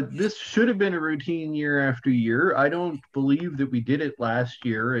 This should have been a routine year after year. I don't believe that we did it last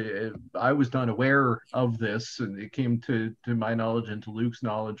year. I was not aware of this, and it came to my knowledge and to Luke's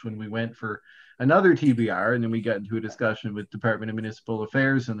knowledge when we went for another TBR, and then we got into a discussion with Department of Municipal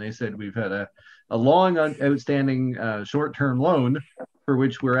Affairs, and they said we've had a long outstanding short-term loan for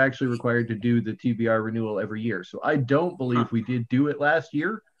which we're actually required to do the TBR renewal every year. So I don't believe we did do it last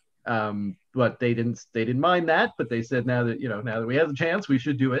year. But they didn't mind that, but they said now that we have the chance, we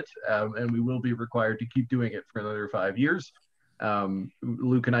should do it, and we will be required to keep doing it for another 5 years.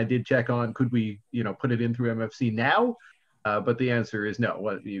 Luke and I did check on could we put it in through MFC now, but the answer is no.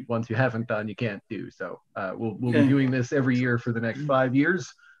 Once you haven't done, you can't do. So we'll be doing this every year for the next 5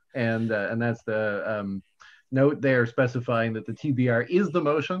 years, and that's the note there specifying that the TBR is the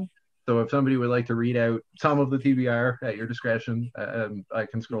motion. So if somebody would like to read out some of the TBR at your discretion, I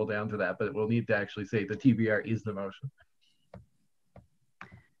can scroll down to that, but we'll need to actually say the TBR is the motion.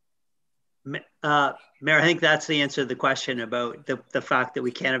 Mayor, I think that's the answer to the question about the fact that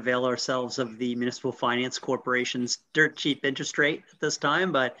we can't avail ourselves of the Municipal Finance Corporation's dirt cheap interest rate at this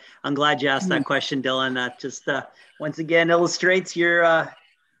time. But I'm glad you asked that question, Dylan. That just once again illustrates your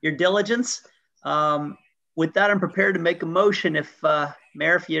diligence. With that, I'm prepared to make a motion if,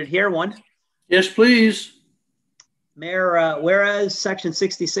 Mayor, if you'd hear one. Yes, please. Mayor, whereas Section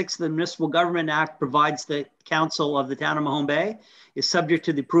 66 of the Municipal Government Act provides the Council of the Town of Mahone Bay is subject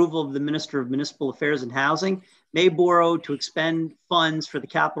to the approval of the Minister of Municipal Affairs and Housing, may borrow to expend funds for the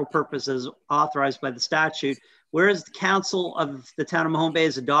capital purposes authorized by the statute. Whereas the Council of the Town of Mahone Bay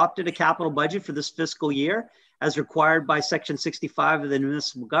has adopted a capital budget for this fiscal year as required by Section 65 of the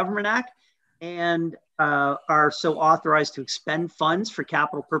Municipal Government Act, and are so authorized to expend funds for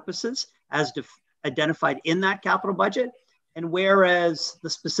capital purposes as identified in that capital budget. And whereas the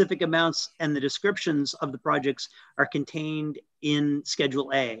specific amounts and the descriptions of the projects are contained in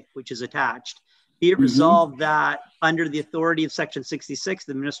Schedule A, which is attached, be it resolved that under the authority of Section 66 of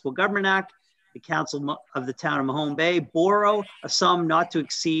the Municipal Government Act, the Council of the Town of Mahone Bay borrow a sum not to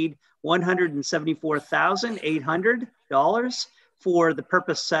exceed $174,800 for the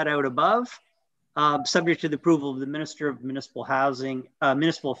purpose set out above, subject to the approval of the Minister of Municipal Affairs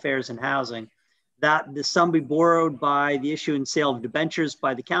and Housing, that the sum be borrowed by the issue and sale of debentures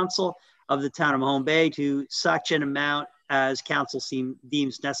by the Council of the Town of Mahone Bay to such an amount as Council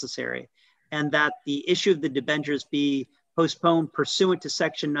deems necessary, and that the issue of the debentures be postponed pursuant to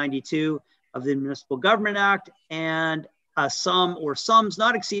Section 92 of the Municipal Government Act, and a sum or sums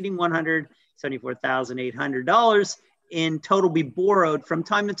not exceeding $174,800 in total be borrowed from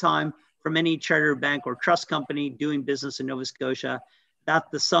time to time from any charter bank or trust company doing business in Nova Scotia, that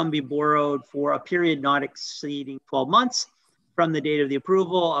the sum be borrowed for a period not exceeding 12 months from the date of the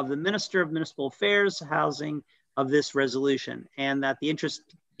approval of the Minister of Municipal Affairs, Housing of this resolution, and that the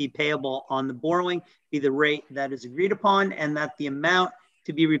interest be payable on the borrowing be the rate that is agreed upon, and that the amount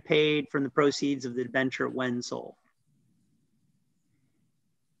to be repaid from the proceeds of the debenture when sold.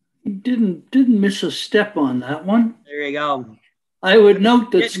 You didn't miss a step on that one. There you go. I would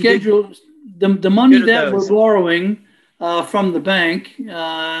note that the money that we're borrowing from the bank,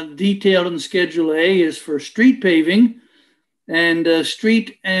 detailed in Schedule A, is for street paving, and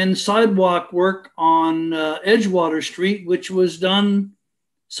street and sidewalk work on Edgewater Street, which was done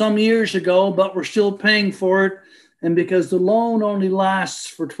some years ago, but we're still paying for it. And because the loan only lasts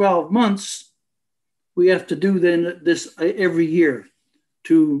for 12 months, we have to do this every year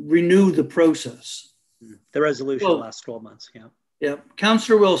to renew the process. The resolution lasts 12 months, yeah. Yeah.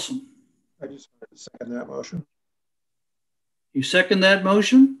 Councillor Wilson. I just wanted to second that motion. You second that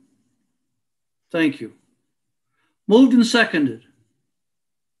motion? Thank you. Moved and seconded.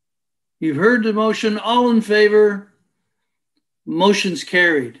 You've heard the motion. All in favor? Motion's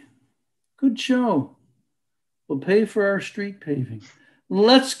carried. Good show. We'll pay for our street paving.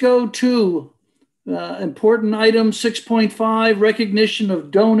 Let's go to important item 6.5, recognition of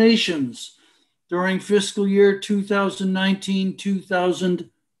donations during fiscal year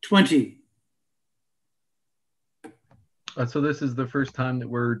 2019-2020. So this is the first time that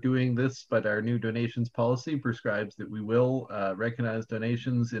we're doing this, but our new donations policy prescribes that we will recognize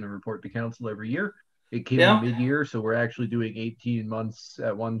donations in a report to council every year. It came in mid-year, so we're actually doing 18 months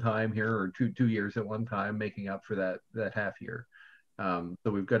at one time here, or two years at one time, making up for that half year. So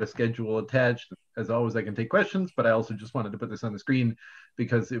we've got a schedule attached. As always, I can take questions, but I also just wanted to put this on the screen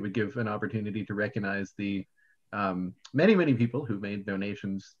because it would give an opportunity to recognize the many people who made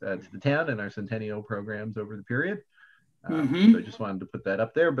donations to the town and our Centennial programs over the period. So I just wanted to put that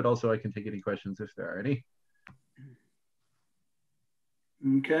up there, but also I can take any questions if there are any.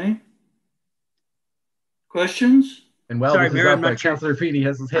 Okay. Questions? And well, sorry, this is Mayor, up by Councillor Feeney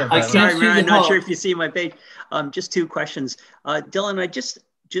has his hand. Sorry, Mayor, I'm not sure if you see my page. Just two questions. Dylan, I just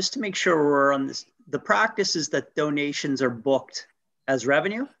to make sure we're on this, the practice is that donations are booked as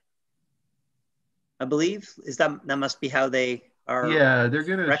revenue, I believe. Is that must be how they are? Yeah, they're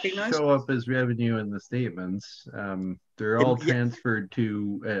going to show up as revenue in the statements. They're all transferred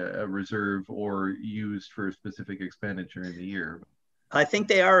to a reserve or used for a specific expenditure in the year. I think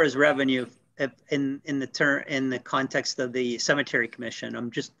they are as revenue in the context of the Cemetery Commission.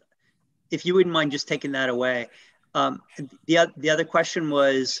 I'm just, if you wouldn't mind just taking that away. The other question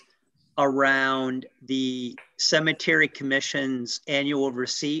was around the Cemetery Commission's annual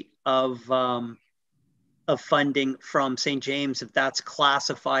receipt of funding from St. James, if that's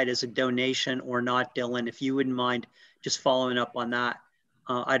classified as a donation or not, Dylan. If you wouldn't mind just following up on that,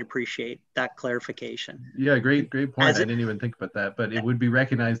 I'd appreciate that clarification. Yeah, great point. I didn't even think about that, but it would be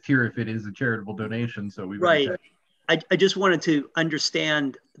recognized here if it is a charitable donation. So we right. I just wanted to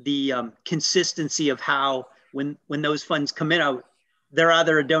understand the consistency of how when those funds come in, they're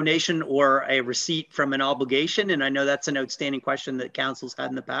either a donation or a receipt from an obligation. And I know that's an outstanding question that council's had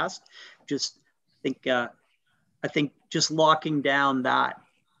in the past. Just I think just locking down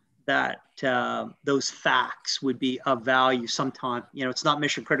those facts would be of value sometime. You know, it's not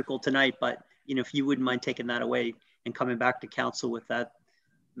mission critical tonight, but you know, if you wouldn't mind taking that away and coming back to council with that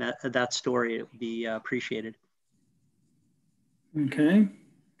story, it would be appreciated. Okay,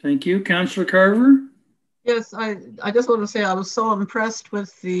 thank you. Councillor Carver? Yes, I just want to say I was so impressed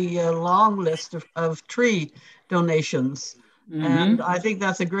with the long list of tree donations. And I think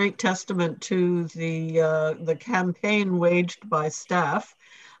that's a great testament to the campaign waged by staff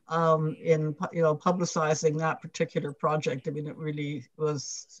in publicizing that particular project. I mean, it really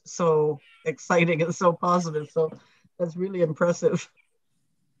was so exciting and so positive. So that's really impressive.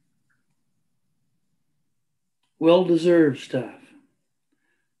 Well deserved, staff.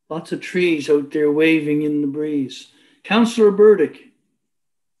 Lots of trees out there waving in the breeze. Councillor Burdick.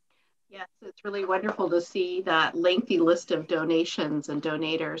 Yes, it's really wonderful to see that lengthy list of donations and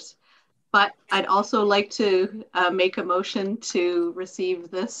donators. But I'd also like to make a motion to receive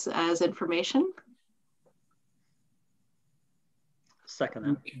this as information.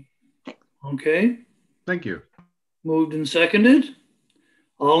 Second that. Okay. Thank you. Moved and seconded.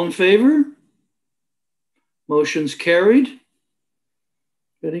 All in favor? Motion's carried.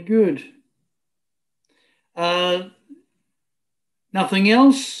 Very good. Nothing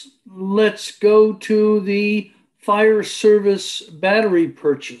else? Let's go to the fire service battery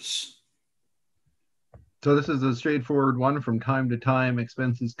purchase. So this is a straightforward one. From time to time,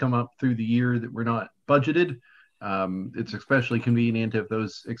 expenses come up through the year that were not budgeted. It's especially convenient if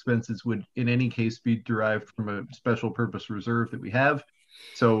those expenses would in any case be derived from a special purpose reserve that we have.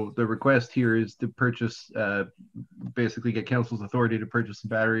 So the request here is to purchase, basically get council's authority to purchase some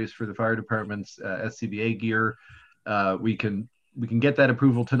batteries for the fire department's SCBA gear. We can get that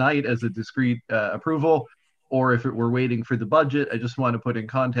approval tonight as a discrete approval, or if it were waiting for the budget, I just want to put in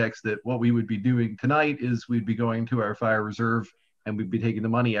context that what we would be doing tonight is we'd be going to our fire reserve and we'd be taking the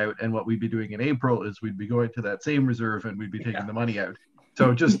money out. And what we'd be doing in April is we'd be going to that same reserve and we'd be taking the money out.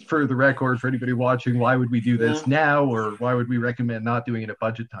 So just for the record, for anybody watching, why would we do this now, or why would we recommend not doing it at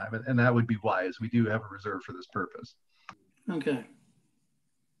budget time? And that would be why, is we do have a reserve for this purpose. Okay.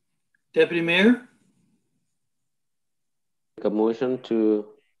 Deputy Mayor? Make a motion to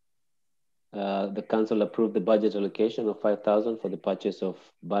the council approve the budget allocation of 5,000 for the purchase of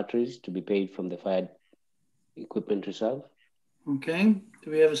batteries to be paid from the fire equipment reserve. Okay.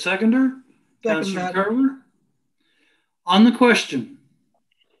 Do we have a seconder? Second Councillor Carver? On the question.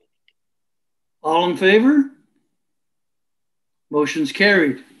 All in favor? Motion's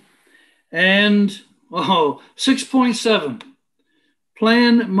carried. And 6.7,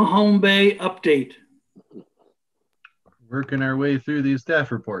 Plan Mahone Bay update. Working our way through the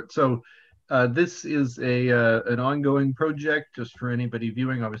staff report. So this is an ongoing project, just for anybody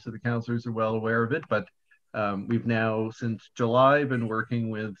viewing. Obviously the councilors are well aware of it, but we've now since July been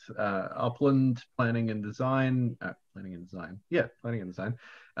working with Upland Planning and Design,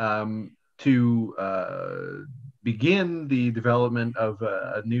 to begin the development of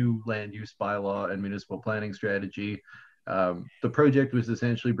a new land use bylaw and municipal planning strategy. The project was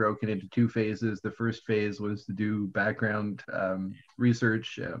essentially broken into two phases. The first phase was to do background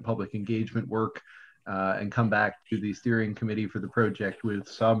research, public engagement work, and come back to the steering committee for the project with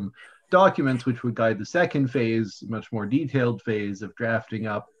some documents which would guide the second phase, much more detailed phase of drafting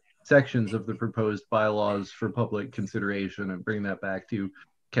up sections of the proposed bylaws for public consideration and bring that back to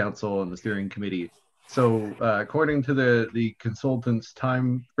council and the steering committee. So according to the consultant's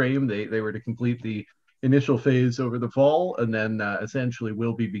time frame, they were to complete the initial phase over the fall, and then essentially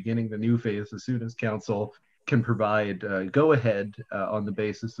we'll be beginning the new phase as soon as council can provide go ahead on the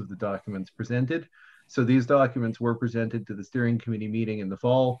basis of the documents presented. So these documents were presented to the steering committee meeting in the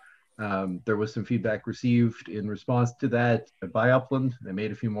fall. There was some feedback received in response to that by Upland. They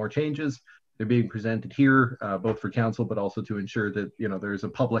made a few more changes. They're being presented here, both for council, but also to ensure that there's a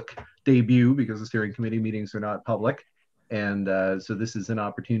public debut, because the steering committee meetings are not public. And so this is an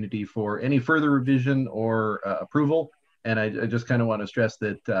opportunity for any further revision or approval. And I just kind of want to stress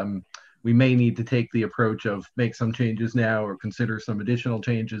that we may need to take the approach of make some changes now or consider some additional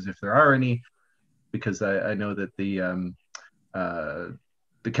changes if there are any, because I know that the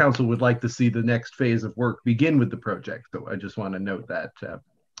council would like to see the next phase of work begin with the project. So I just want to note that,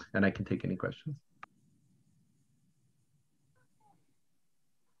 and I can take any questions.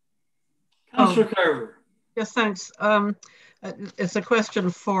 Councillor Carver. Yes, thanks. It's a question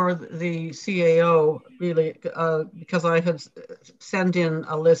for the CAO, really, because I had sent in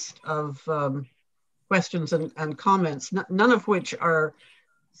a list of questions and comments, none of which are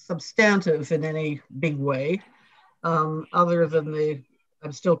substantive in any big way, other than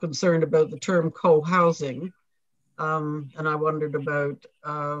I'm still concerned about the term co-housing, and I wondered about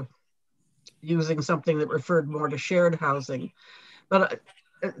using something that referred more to shared housing. But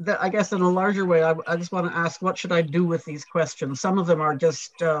I guess in a larger way, I just want to ask, what should I do with these questions? Some of them are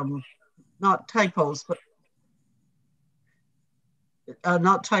just not typos, but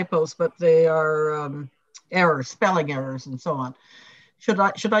they are errors, spelling errors, and so on. Should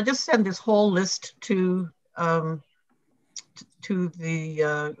I just send this whole list to the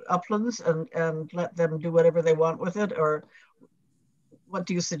Uplands and let them do whatever they want with it, or what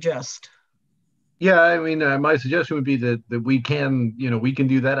do you suggest? Yeah, I mean, my suggestion would be that we can, we can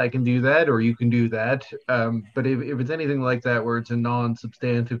do that, I can do that, or you can do that. But if it's anything like that, where it's a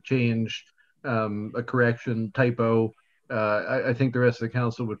non-substantive change, a correction, typo, I think the rest of the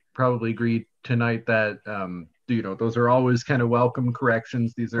council would probably agree tonight that, those are always kind of welcome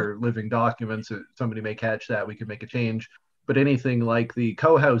corrections. These are living documents. If somebody may catch that, we can make a change. But anything like the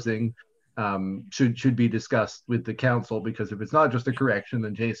co-housing should be discussed with the council, because if it's not just a correction,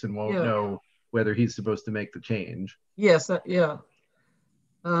 then Jason won't know whether he's supposed to make the change. Yes, yeah.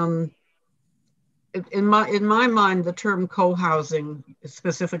 In my mind, the term co-housing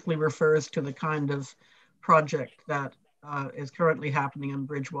specifically refers to the kind of project that is currently happening in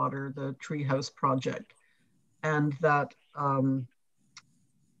Bridgewater, the Treehouse project, and that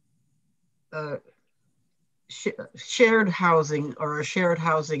shared housing or a shared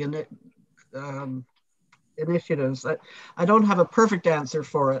housing initiatives. I don't have a perfect answer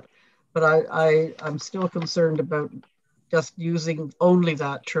for it, but I'm still concerned about just using only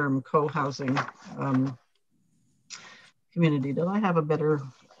that term, co-housing community. Did I have a better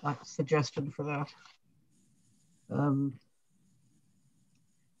suggestion for that?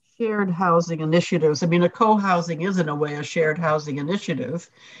 Shared housing initiatives. I mean, a co-housing is in a way a shared housing initiative,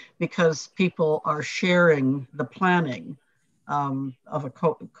 because people are sharing the planning of a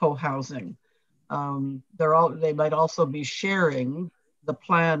co-housing. They might also be sharing the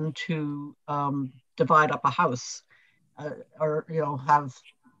plan to divide up a house or have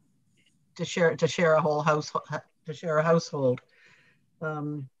to share a whole household.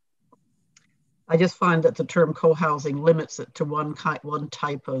 I just find that the term co-housing limits it to one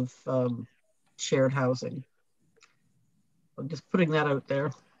type of shared housing. I'm just putting that out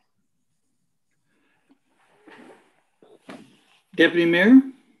there. Deputy Mayor?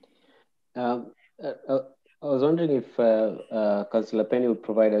 I was wondering if Councillor Penny would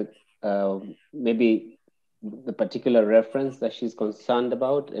provide maybe the particular reference that she's concerned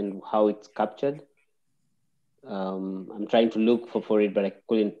about and how it's captured. I'm trying to look for it, but I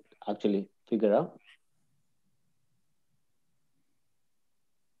couldn't actually figure out.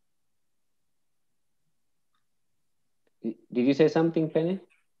 Did you say something, Penny?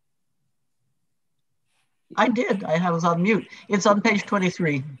 I did. I was on mute. It's on page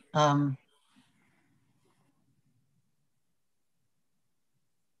 23.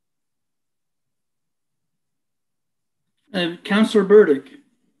 Councillor Burdick.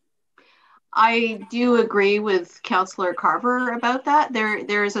 I do agree with Councillor Carver about that.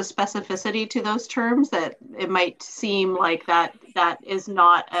 There is a specificity to those terms that it might seem like that is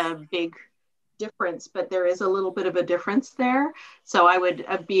not a big difference, but there is a little bit of a difference there. So I would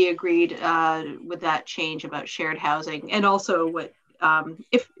be agreed with that change about shared housing, and also what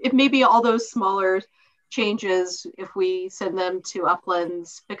if maybe all those smaller changes, if we send them to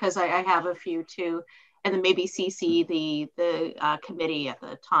Uplands, because I have a few too, and then maybe CC the committee at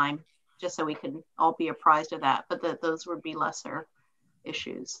the time, just so we can all be apprised of that, but those would be lesser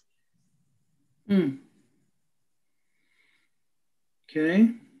issues. Okay.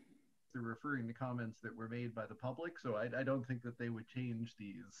 They're referring to comments that were made by the public, so I don't think that they would change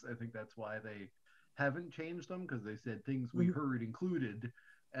these. I think that's why they haven't changed them, because they said things we heard included.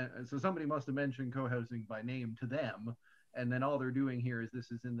 And so somebody must have mentioned co-housing by name to them, and then all they're doing here is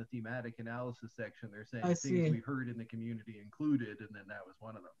this is in the thematic analysis section. They're saying things we heard in the community included, and then that was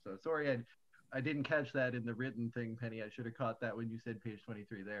one of them. So sorry, I didn't catch that in the written thing, Penny. I should have caught that when you said page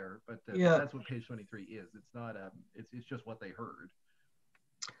 23 there. But yeah, that's what page 23 is. It's not it's just what they heard.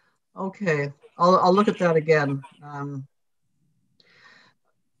 Okay, I'll look at that again.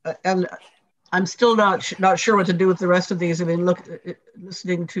 And I'm still not sure what to do with the rest of these. I mean,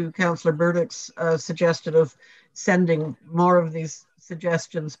 listening to Councillor Burdick's suggestion of sending more of these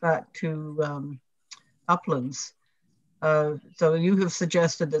suggestions back to Uplands. So you have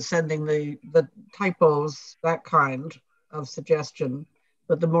suggested that sending the typos, that kind of suggestion,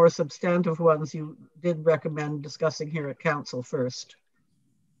 but the more substantive ones you did recommend discussing here at council first.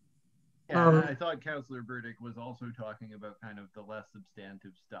 Yeah, I thought Councillor Burdick was also talking about kind of the less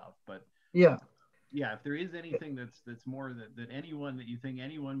substantive stuff, but yeah, if there is anything that's more that anyone that you think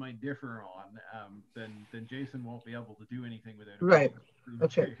anyone might differ on, then Jason won't be able to do anything with it. Right.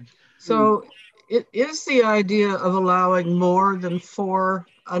 Okay. So it is the idea of allowing more than 4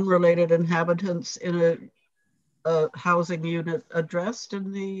 unrelated inhabitants in a housing unit addressed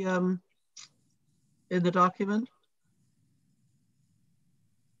in the document.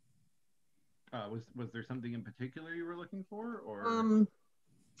 Was there something in particular you were looking for, or?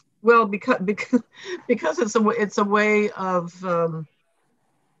 Well, because it's a way of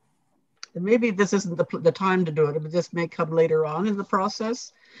maybe this isn't the time to do it, but this may come later on in the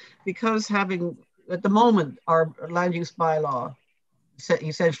process, because having at the moment our land use bylaw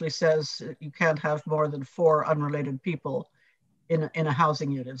essentially says you can't have more than 4 unrelated people in a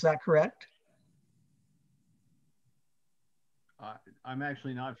housing unit. Is that correct? I'm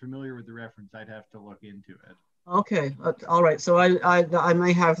actually not familiar with the reference. I'd have to look into it. Okay, all right. So I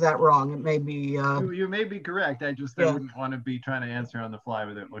may have that wrong. It may be. You may be correct. I just I wouldn't want to be trying to answer on the fly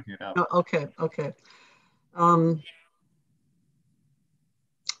without looking it up. Okay.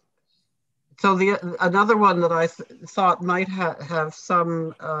 So another one that I thought might have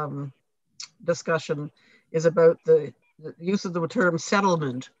some discussion is about the use of the term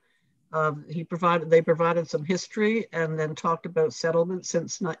settlement. They provided some history and then talked about settlement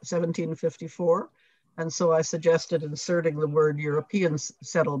since 1754. And so I suggested inserting the word European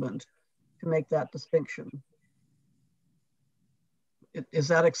settlement to make that distinction. Is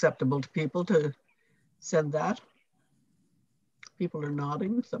that acceptable to people to send that? People are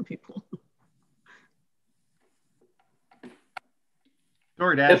nodding, some people.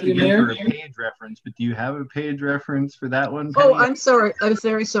 Sorry to ask again for a page reference, but do you have a page reference for that one, Penny? Oh, I'm sorry. I'm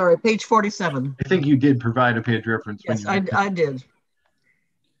very sorry. Page 47. I think you did provide a page reference. Yes, I did.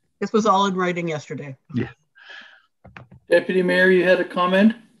 This was all in writing yesterday. Yeah. Deputy Mayor, you had a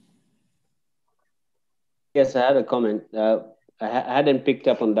comment? Yes, I had a comment. I hadn't picked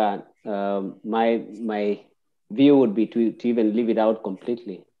up on that. My view would be to even leave it out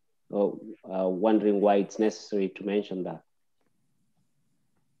completely. wondering why it's necessary to mention that.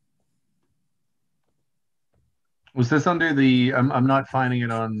 Was this under the, I'm not finding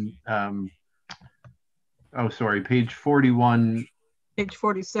it on, oh, sorry, page 41. Page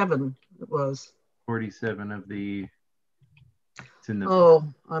 47 it was. 47 of the, it's in the. Oh,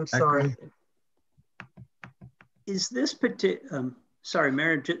 I'm sorry. Is this particular, sorry,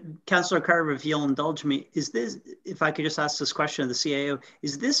 Mayor, Councillor Carver, if you'll indulge me, is this, if I could just ask this question of the CAO,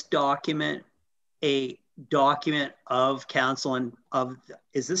 is this document a document of council and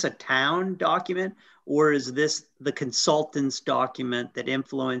is this a town document, or is this the consultant's document that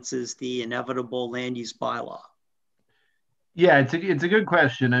influences the inevitable land use bylaw? Yeah, it's a good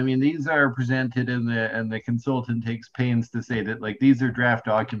question. I mean, these are presented and the consultant takes pains to say that like these are draft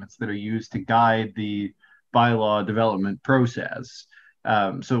documents that are used to guide the bylaw development process.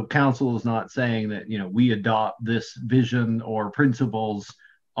 So council is not saying that, you know, we adopt this vision or principles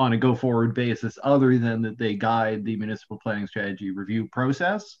on a go forward basis other than that they guide the municipal planning strategy review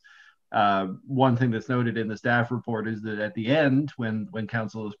process. One thing that's noted in the staff report is that at the end, when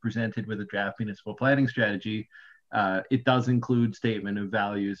council is presented with a draft municipal planning strategy, it does include statement of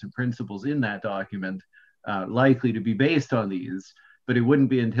values and principles in that document, likely to be based on these, but it wouldn't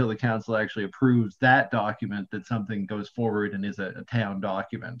be until the council actually approves that document that something goes forward and is a town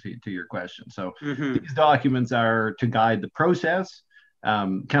document, to your question. So these documents are to guide the process.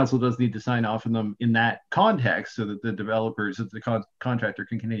 Council does need to sign off on them in that context so that the developers, that the contractor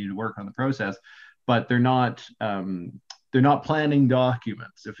can continue to work on the process, but they're not planning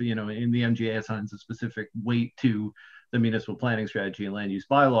documents. If, you know, in the MGA assigns a specific weight to the municipal planning strategy and land use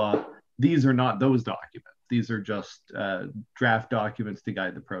bylaw, these are not those documents. These are just draft documents to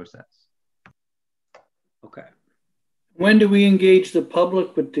guide the process. Okay. When do we engage the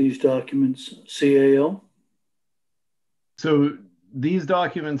public with these documents, CAO? So these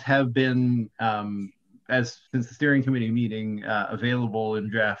documents have been, since the steering committee meeting, available in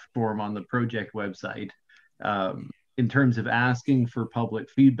draft form on the project website. In terms of asking for public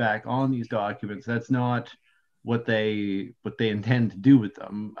feedback on these documents, that's not what they intend to do with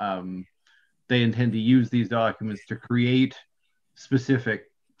them. They intend to use these documents to create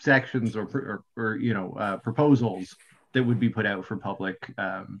specific sections or proposals that would be put out for public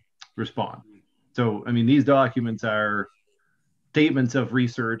response. So, I mean, these documents are statements of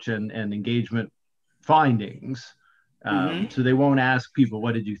research and engagement findings. So they won't ask people,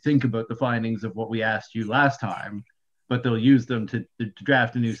 what did you think about the findings of what we asked you last time? But they'll use them to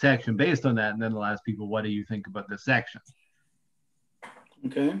draft a new section based on that. And then they'll ask people, what do you think about this section?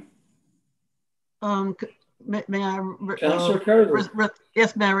 Okay. May I,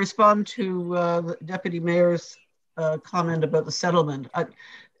 yes, may I respond to the Deputy Mayor's comment about the settlement?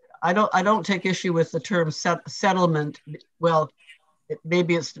 I don't take issue with the term settlement. Well,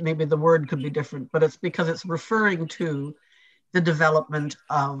 maybe the word could be different, but it's because it's referring to the development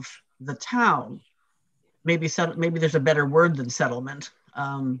of the town. Maybe there's a better word than settlement.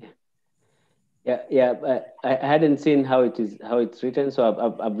 Yeah. I hadn't seen how it's written,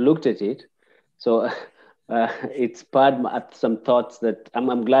 so I've looked at it. So it spurred some thoughts that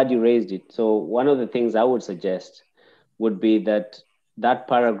I'm glad you raised it. So one of the things I would suggest would be that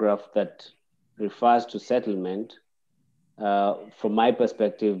paragraph that refers to settlement, from my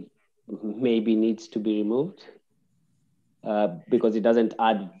perspective, maybe needs to be removed because it doesn't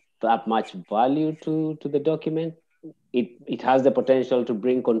add that much value to the document. It has the potential to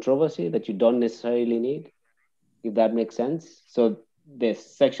bring controversy that you don't necessarily need, if that makes sense. So the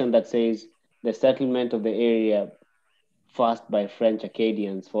section that says the settlement of the area first by French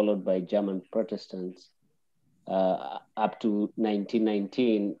Acadians, followed by German Protestants, up to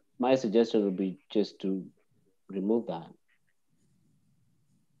 1919, my suggestion would be just to remove that.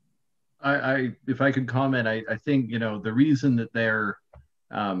 If I could comment, I think, you know, the reason that they're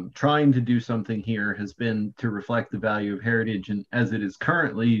trying to do something here has been to reflect the value of heritage, and as it is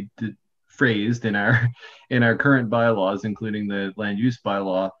currently phrased in our current bylaws, including the land use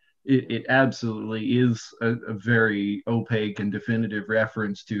bylaw, it absolutely is a very opaque and definitive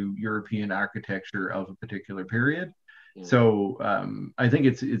reference to European architecture of a particular period. Yeah. So I think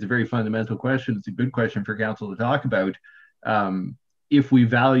it's a very fundamental question. It's a good question for council to talk about. If we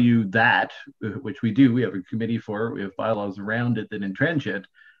value that, which we do, we have a committee for it, we have bylaws around it that entrench it,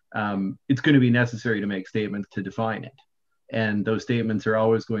 it's going to be necessary to make statements to define it. And those statements are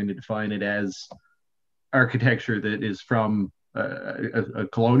always going to define it as architecture that is from a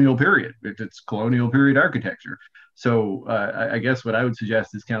colonial period. It's colonial period architecture. So I guess what I would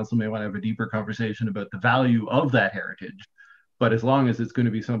suggest is council may want to have a deeper conversation about the value of that heritage But as long as it's going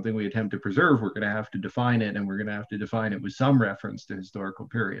to be something we attempt to preserve, we're going to have to define it, and we're going to have to define it with some reference to historical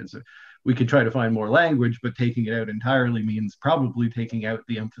periods. We could try to find more language, but taking it out entirely means probably taking out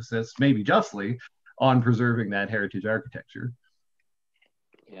the emphasis, maybe justly, on preserving that heritage architecture.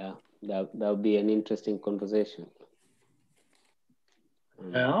 Yeah, that would be an interesting conversation.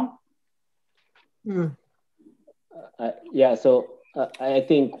 Al? Yeah, so I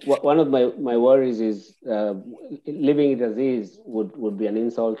think one of my worries is leaving it as is would be an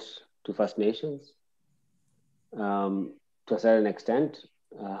insult to First Nations to a certain extent.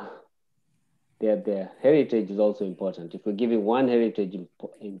 Their heritage is also important. If we're giving one heritage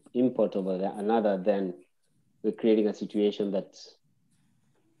import over another, then we're creating a situation that's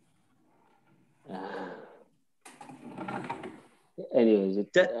anyways.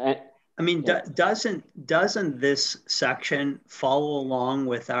 I mean, yeah. doesn't this section follow along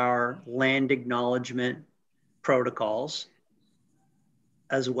with our land acknowledgement protocols,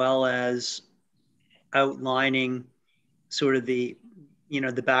 as well as outlining sort of the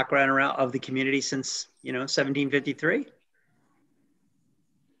background around of the community since 1753?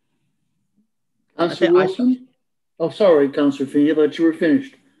 Councillor Wilson? Oh, sorry, Councillor Feeney, I thought you were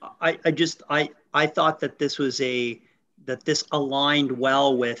finished. I thought that this aligned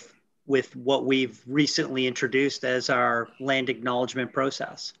well with what we've recently introduced as our land acknowledgement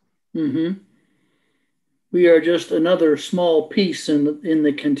process. Mm-hmm. We are just another small piece in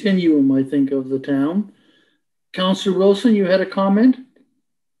the continuum, I think, of the town. Councillor Wilson, you had a comment?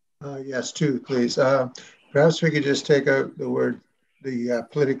 Yes, two, please. Perhaps we could just take out the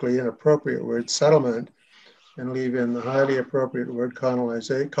politically inappropriate word settlement and leave in the highly appropriate word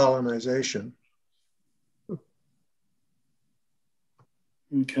colonization.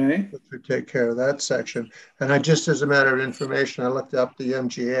 Okay. Which would take care of that section. And I just, as a matter of information, I looked up the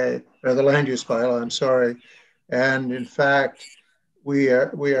MGA, or the land use bylaw, I'm sorry. And in fact, we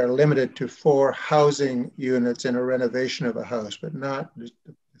are limited to 4 housing units in a renovation of a house, but not, the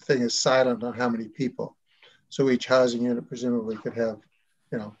thing is silent on how many people. So each housing unit presumably could have,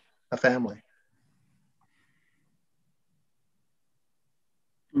 a family.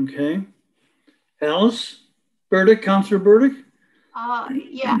 Okay. Alice, Burdick, Councillor Burdick?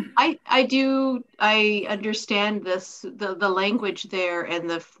 Yeah, I understand this, the language there and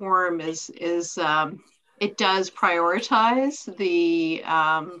the form is it does prioritize the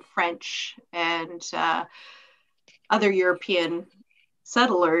French and other European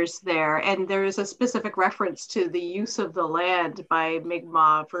settlers there. And there is a specific reference to the use of the land by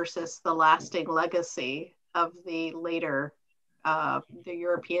Mi'kmaq versus the lasting legacy of the later, the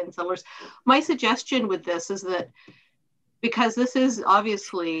European settlers. My suggestion with this is that, because this is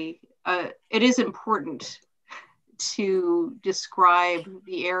obviously, it is important to describe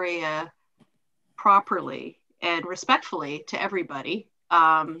the area properly and respectfully to everybody.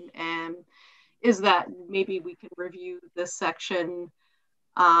 And is that maybe we can review this section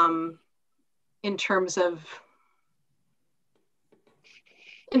in terms of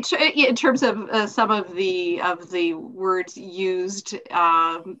some of the words used,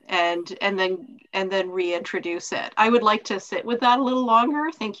 and then reintroduce it. I would like to sit with that a little longer.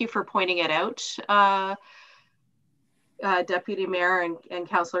 Thank you for pointing it out, Deputy Mayor and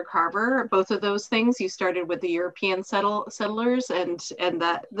Councillor Carver. Both of those things, you started with the European settlers, and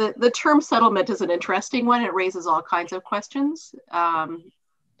that the term settlement is an interesting one. It raises all kinds of questions.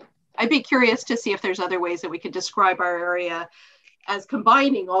 I'd be curious to see if there's other ways that we could describe our area as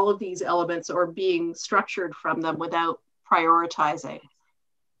combining all of these elements or being structured from them without prioritizing.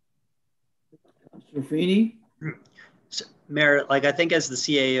 Councillor Feeney? So, Mayor, like I think as the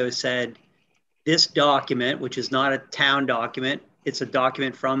CAO said, this document, which is not a town document, it's a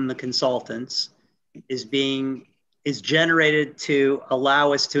document from the consultants, is generated to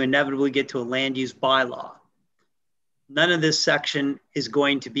allow us to inevitably get to a land use bylaw. None of this section is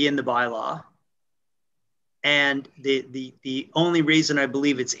going to be in the bylaw. And the only reason I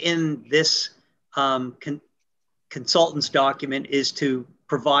believe it's in this consultant's document is to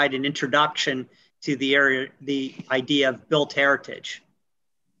provide an introduction to the area, the idea of built heritage.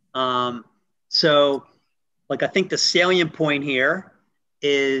 So, like, I think the salient point here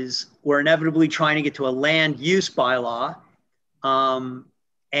is we're inevitably trying to get to a land use bylaw,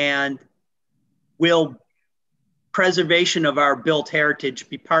 and will preservation of our built heritage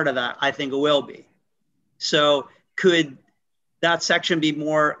be part of that? I think it will be. So could that section be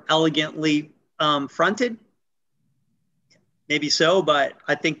more elegantly fronted? Maybe so, but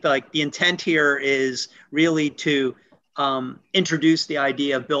I think the intent here is really to introduce the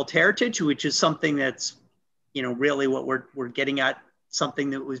idea of built heritage, which is something that's, really what we're getting at, something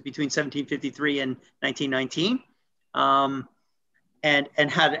that was between 1753 and 1919.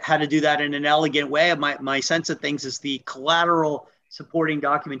 how to do that in an elegant way. My sense of things is the collateral supporting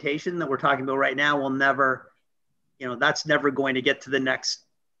documentation that we're talking about right now will never, that's never going to get to the next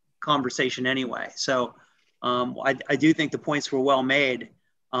conversation anyway. So I do think the points were well made,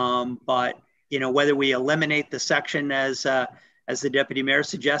 but whether we eliminate the section as the deputy mayor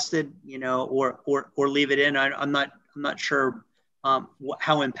suggested, or leave it in, I'm not sure how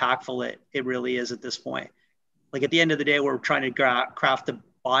impactful it really is at this point. Like at the end of the day, we're trying to craft a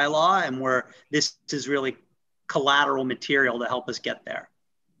bylaw, and this is really collateral material to help us get there.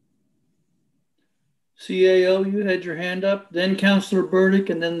 CAO, you had your hand up, then Councillor Burdick,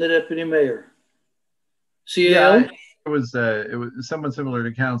 and then the deputy mayor. CAO? Yeah, it was somewhat similar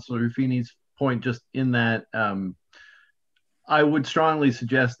to Councillor Ruffini's point, just in that I would strongly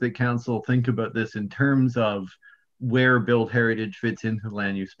suggest that council think about this in terms of where built heritage fits into the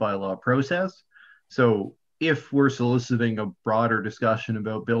land use bylaw process. So if we're soliciting a broader discussion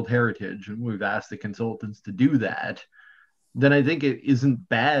about built heritage, and we've asked the consultants to do that, then I think it isn't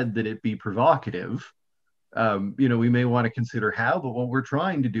bad that it be provocative. We may want to consider how, but what we're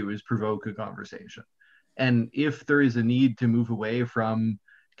trying to do is provoke a conversation. And if there is a need to move away from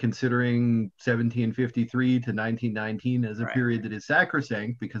considering 1753 to 1919 as a period that is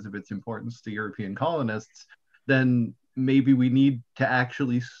sacrosanct because of its importance to European colonists, then maybe we need to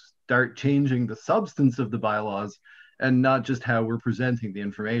actually start changing the substance of the bylaws and not just how we're presenting the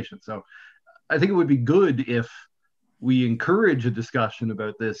information. So I think it would be good if we encourage a discussion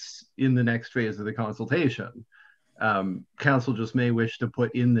about this in the next phase of the consultation. Council just may wish to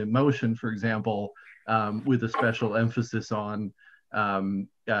put in the motion, for example, with a special emphasis on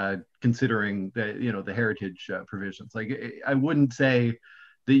considering the heritage provisions. Like, I wouldn't say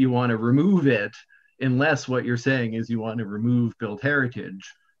that you want to remove it unless what you're saying is you want to remove built heritage.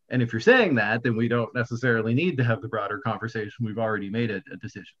 And if you're saying that, then we don't necessarily need to have the broader conversation. We've already made a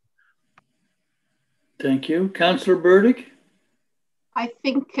decision. Thank you. Councillor Burdick? I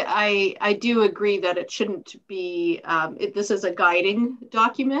think I do agree that it shouldn't be, this is a guiding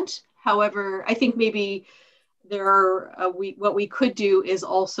document. However, I think maybe there are, what we could do is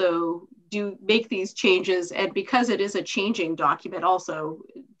also make these changes, and because it is a changing document, also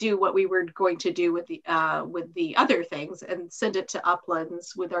do what we were going to do with the other things and send it to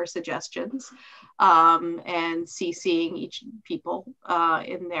Uplands with our suggestions, and CCing each people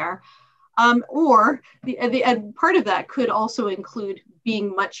in there. Or and part of that could also include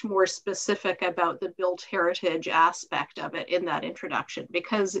being much more specific about the built heritage aspect of it in that introduction,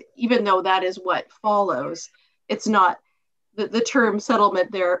 because even though that is what follows, it's not, the term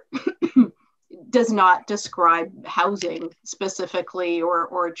settlement there does not describe housing specifically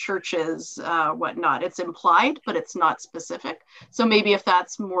or churches, whatnot. It's implied, but it's not specific. So maybe if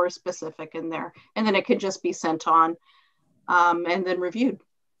that's more specific in there, and then it could just be sent on and then reviewed.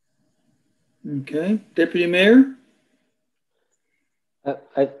 Okay, Deputy Mayor?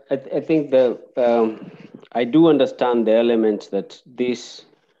 I think I do understand the element that this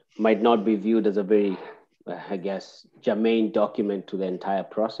might not be viewed as a very, I guess, germane document to the entire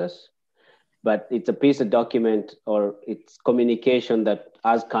process, but it's a piece of document, or it's communication that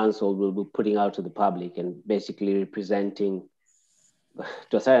as council will be putting out to the public and basically representing,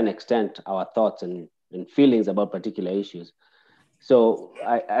 to a certain extent, our thoughts and feelings about particular issues. So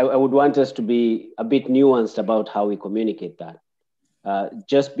I would want us to be a bit nuanced about how we communicate that.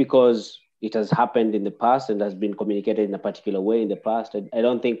 Just because it has happened in the past and has been communicated in a particular way in the past, I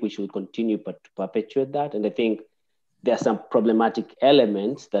don't think we should continue to perpetuate that. And I think there are some problematic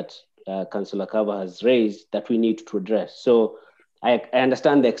elements that Councillor Carver has raised that we need to address. So I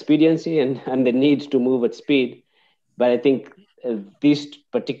understand the expediency and the need to move at speed, but I think this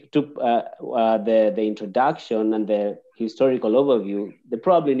particular, the introduction and the historical overview, they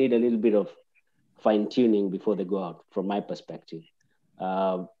probably need a little bit of fine tuning before they go out, from my perspective.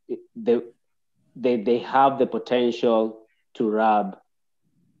 They have the potential to rub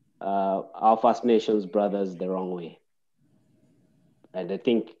our First Nations brothers the wrong way. And I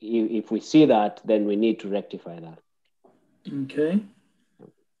think if we see that, then we need to rectify that. Okay.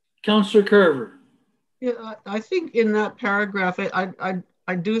 Councillor Carver. Yeah, I think in that paragraph,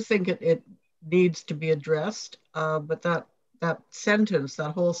 I do think it needs to be addressed, but that sentence,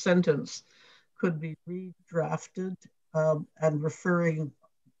 that whole sentence, could be redrafted and referring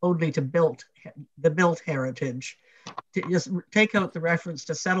only to the built heritage, to just take out the reference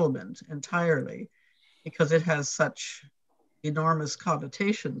to settlement entirely, because it has such enormous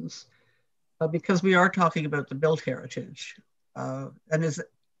connotations, because we are talking about the built heritage, and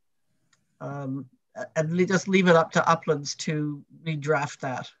just leave it up to Uplands to redraft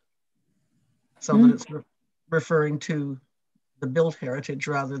that so that it's referring to the built heritage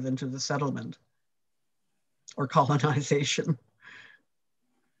rather than to the settlement or colonization.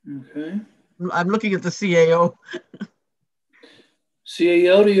 Okay. I'm looking at the CAO.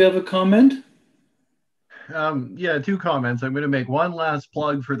 CAO, do you have a comment? Yeah, two comments. I'm going to make one last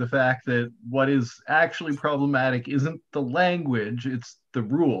plug for the fact that what is actually problematic isn't the language, it's the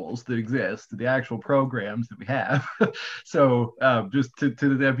rules that exist, the actual programs that we have. So just to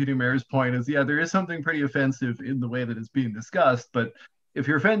the Deputy Mayor's point is, yeah, there is something pretty offensive in the way that it's being discussed, but if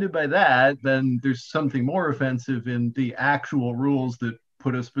you're offended by that, then there's something more offensive in the actual rules that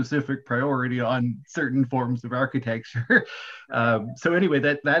put a specific priority on certain forms of architecture. So anyway,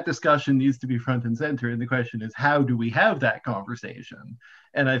 that discussion needs to be front and center. And the question is, how do we have that conversation?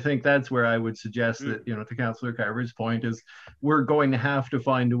 And I think that's where I would suggest that, you know, to Councillor Carver's point is, we're going to have to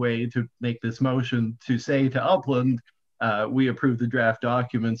find a way to make this motion to say to Upland, we approve the draft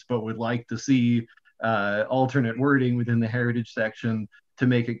documents, but would like to see alternate wording within the heritage section to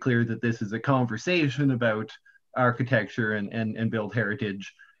make it clear that this is a conversation about architecture and built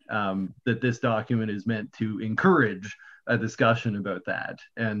heritage, that this document is meant to encourage a discussion about that,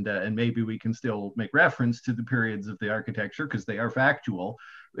 and maybe we can still make reference to the periods of the architecture because they are factual.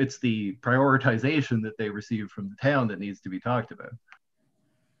 It's the prioritization that they receive from the town that needs to be talked about.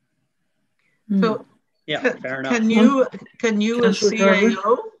 So yeah, fair enough. Can you as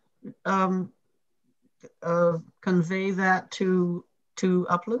CAO convey that to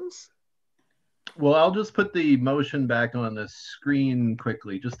Uplands? Well, I'll just put the motion back on the screen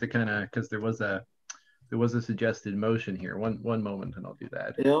quickly, just to kind of, because there was a suggested motion here. One moment, and I'll do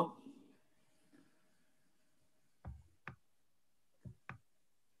that. Yeah.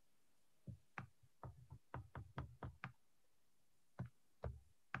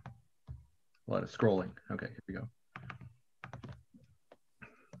 A lot of scrolling. Okay, here we go.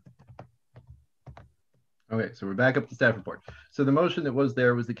 Okay, so we're back up to staff report. So the motion that was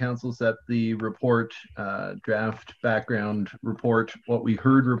there was the council set the report, draft background report, what we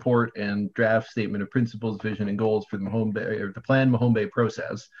heard report, and draft statement of principles, vision, and goals for the Mahone Bay, or the planned Mahone Bay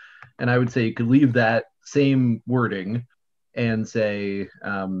process. And I would say you could leave that same wording and say,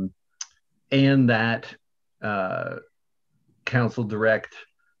 and that council direct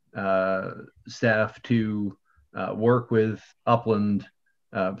staff to work with Upland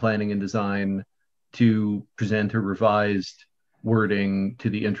Planning and Design to present a revised wording to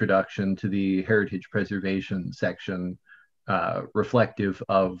the introduction to the heritage preservation section, reflective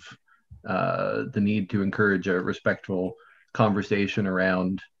of the need to encourage a respectful conversation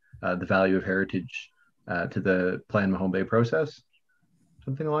around the value of heritage to the planned Mahone Bay process.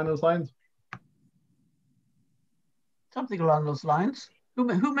 Something along those lines? Something along those lines.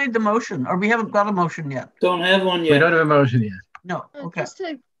 Who made the motion? Or we haven't got a motion yet? Don't have one yet. We don't have a motion yet. No, okay. Just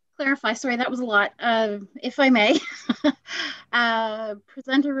to clarify, sorry, that was a lot. If I may,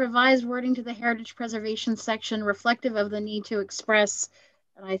 present a revised wording to the heritage preservation section reflective of the need to express,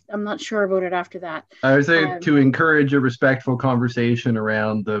 and I'm not sure about it after that. I would say to encourage a respectful conversation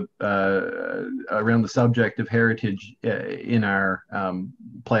around the subject of heritage in our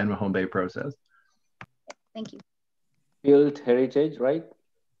planned Mahone Bay process. Thank you. Built heritage, right?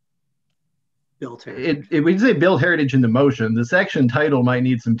 Built heritage. We say build heritage in the motion. The section title might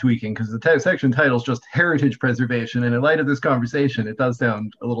need some tweaking because the section title is just heritage preservation. And in light of this conversation, it does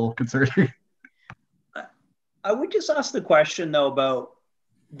sound a little concerning. I would just ask the question though about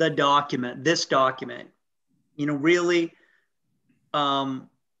the document, this document, you know, really,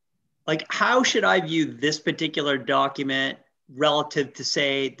 like how should I view this particular document relative to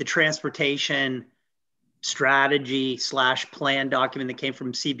say the transportation strategy / plan document that came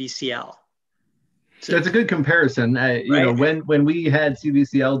from CBCL? So that's a good comparison. You know, when we had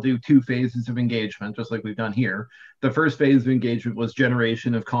CBCL do 2 phases of engagement, just like we've done here, the first phase of engagement was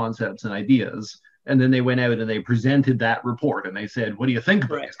generation of concepts and ideas. And then they went out and they presented that report and they said, what do you think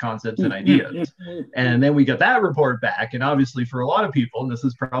about these concepts and ideas? And then we got that report back. And obviously for a lot of people, and this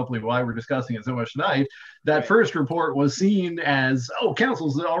is probably why we're discussing it so much tonight, that first report was seen as, oh,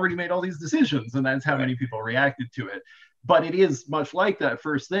 council's already made all these decisions. And that's how many people reacted to it. But it is much like that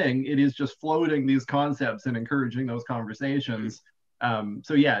first thing. It is just floating these concepts and encouraging those conversations.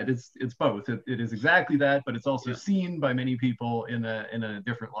 So yeah, it's both. It is exactly that, but it's also seen by many people in a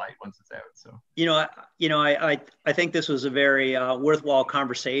different light once it's out. So I think this was a very worthwhile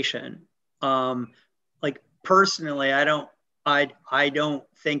conversation. Like personally, I don't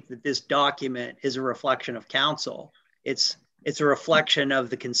think that this document is a reflection of council. It's a reflection of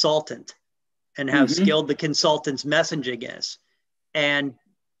the consultant and how skilled the consultant's messaging is, and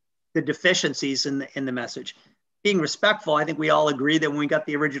the deficiencies in the message. Being respectful, I think we all agree that when we got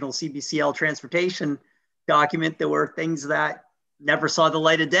the original CBCL transportation document, there were things that never saw the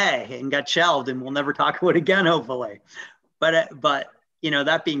light of day and got shelved, and we'll never talk about it again, hopefully. But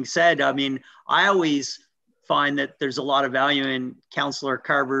that being said, I mean, I always find that there's a lot of value in Councillor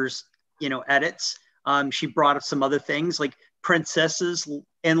Carver's, edits. She brought up some other things like Princess's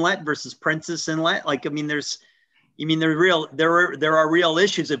Inlet versus Princess Inlet. Like, I mean, there are real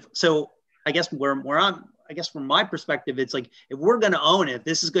issues. So I guess from my perspective, it's like, if we're going to own it,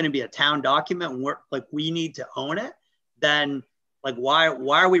 this is going to be a town document, and we need to own it, then like, why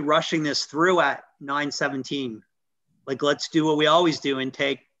are we rushing this through at 9/17? Like, let's do what we always do and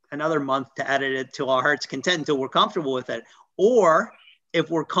take another month to edit it to our heart's content until we're comfortable with it. Or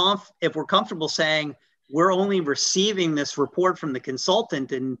if we're comfortable saying we're only receiving this report from the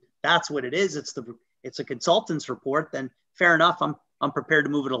consultant and that's what it is, it's a consultant's report, then fair enough, I'm prepared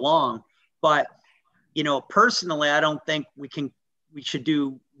to move it along. But personally, I don't think we should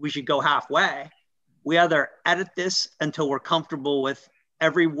go halfway. We either edit this until we're comfortable with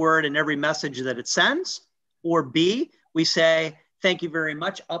every word and every message that it sends, or B, we say, thank you very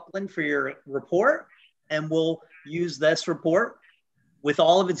much, Upland, for your report, and we'll use this report with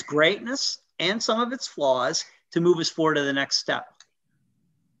all of its greatness and some of its flaws to move us forward to the next step.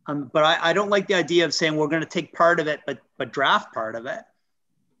 But I don't like the idea of saying we're going to take part of it, but draft part of it.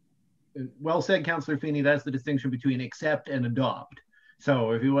 Well said, Councillor Feeney. That's the distinction between accept and adopt.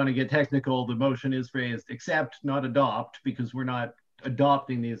 So if you want to get technical, the motion is phrased accept, not adopt, because we're not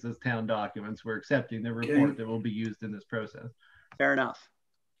adopting these as town documents. We're accepting the report that will be used in this process. Fair enough.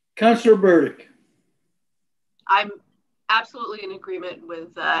 Councillor Burdick. I'm absolutely in agreement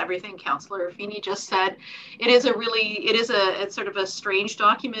with everything Councillor Feeney just said. It's sort of a strange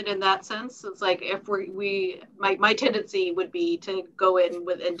document in that sense. It's like, if my tendency would be to go in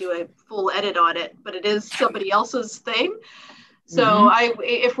and do a full edit on it, but it is somebody else's thing. So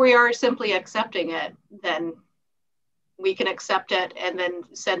if we are simply accepting it, then we can accept it and then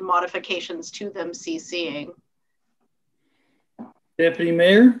send modifications to them CCing. Deputy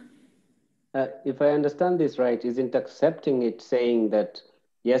Mayor? If I understand this right, isn't accepting it saying that,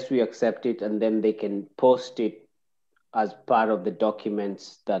 yes, we accept it, and then they can post it as part of the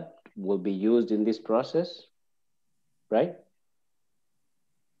documents that will be used in this process, right?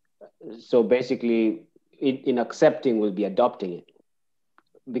 So basically, in accepting will be adopting it,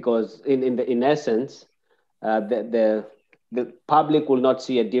 because in essence, the public will not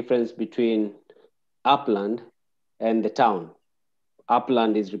see a difference between Upland and the town.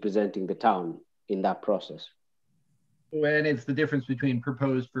 Upland is representing the town in that process. And it's the difference between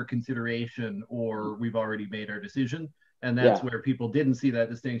proposed for consideration or we've already made our decision. And that's where people didn't see that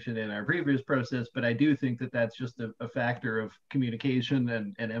distinction in our previous process. But I do think that that's just a factor of communication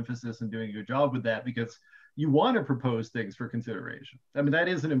and emphasis and doing a good job with that, because you want to propose things for consideration. I mean, that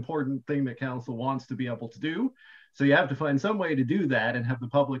is an important thing that council wants to be able to do. So you have to find some way to do that and have the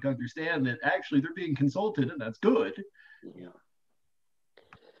public understand that actually they're being consulted, and that's good.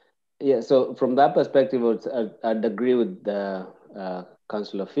 Yeah, so from that perspective, I'd agree with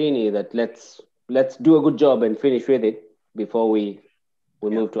Councillor Feeney that let's do a good job and finish with it before we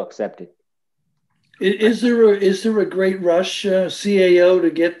move to accept it. Is there a great rush, CAO,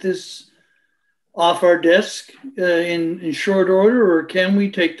 to get this off our desk in short order, or can we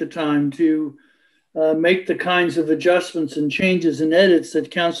take the time to make the kinds of adjustments and changes and edits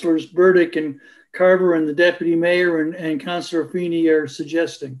that Councillors Burdick and Carver and the Deputy Mayor and Councillor Feeney are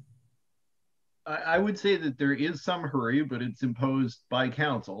suggesting? I would say that there is some hurry, but it's imposed by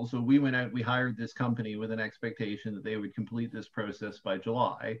council. So we went out, we hired this company with an expectation that they would complete this process by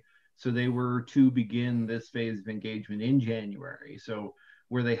July. So they were to begin this phase of engagement in January. So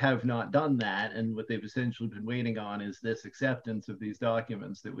where they have not done that, and what they've essentially been waiting on is this acceptance of these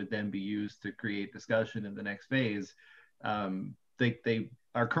documents that would then be used to create discussion in the next phase. They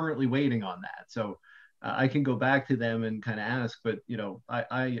are currently waiting on that. So I can go back to them and kind of ask, but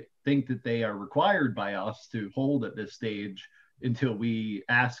I think that they are required by us to hold at this stage until we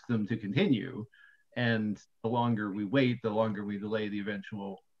ask them to continue. And the longer we wait, the longer we delay the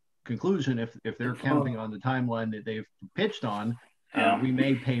eventual conclusion. If they're counting on the timeline that they've pitched on, we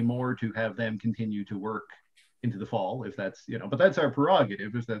may pay more to have them continue to work into the fall, if that's, but that's our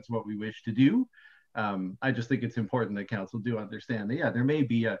prerogative, if that's what we wish to do. I just think it's important that council do understand that, there may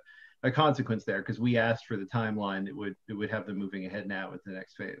be a consequence there, because we asked for the timeline that would have them moving ahead now with the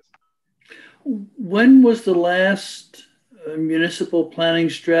next phase. When was the last municipal planning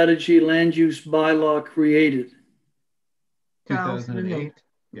strategy land use bylaw created? 2008.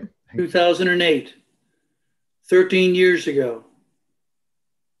 Yeah. 2008. 13 years ago.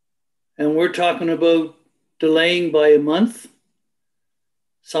 And we're talking about delaying by a month,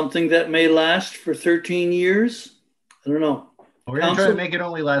 something that may last for 13 years. I don't know. We're going to try to make it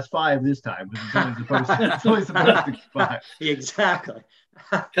only last 5 this time. It's only supposed to be 5. Exactly.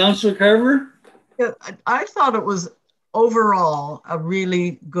 Councillor Carver? Yeah, I thought it was overall a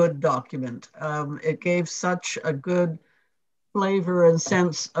really good document. It gave such a good flavor and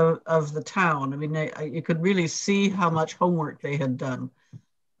sense of the town. I mean, you could really see how much homework they had done.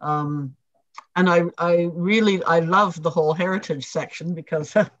 And I love the whole heritage section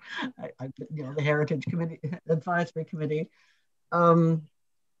because the Heritage Committee, Advisory Committee. I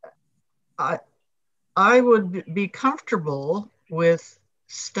would be comfortable with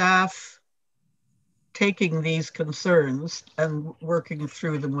staff taking these concerns and working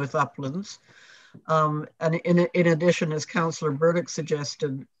through them with Uplands. And in addition, as Councillor Burdick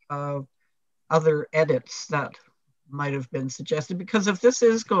suggested, other edits that might have been suggested, because if this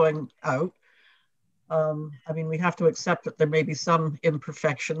is going out, I mean, we have to accept that there may be some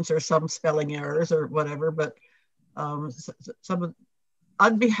imperfections or some spelling errors or whatever, but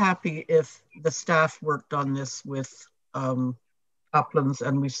I'd be happy if the staff worked on this with Uplands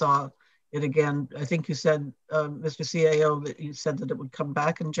and we saw it again. I think you said, Mr. CAO, that you said that it would come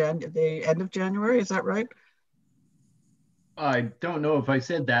back in the end of January, is that right? I don't know if I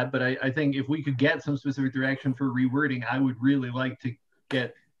said that, but I think if we could get some specific direction for rewording, I would really like to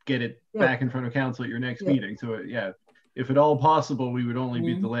get it back in front of council at your next meeting. So yeah, if at all possible, we would only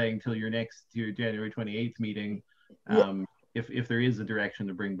be delaying till your January 28th meeting, if there is a direction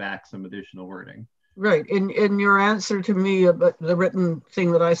to bring back some additional wording. Right. In your answer to me about the written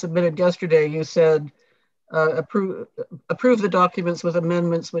thing that I submitted yesterday, you said approve the documents with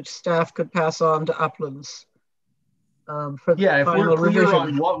amendments which staff could pass on to Uplands. For if we're clear revision.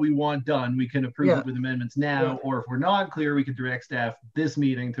 on what we want done, we can approve it with amendments now, or if we're not clear, we could direct staff this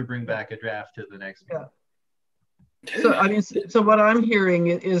meeting to bring back a draft to the next meeting. So I mean, so what I'm hearing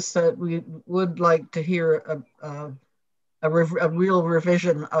is that we would like to hear a real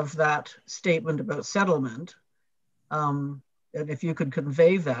revision of that statement about settlement, and if you could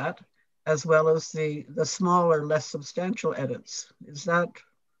convey that, as well as the smaller, less substantial edits. Is that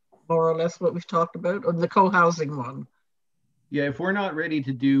more or less what we've talked about, or the co-housing one? Yeah, if we're not ready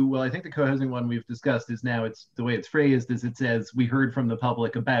to do, well, I think the co-housing one we've discussed is now, it's the way it's phrased is it says, we heard from the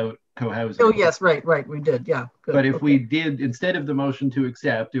public about co-housing. Oh, yes, right, we did, yeah. Good. But if we did, instead of the motion to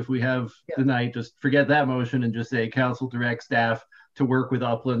accept, if we have tonight, just forget that motion and just say council direct staff to work with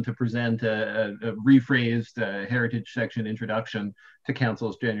Upland to present a rephrased heritage section introduction to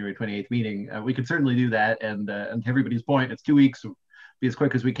council's January 28th meeting. We could certainly do that, and to everybody's point, it's 2 weeks. Be as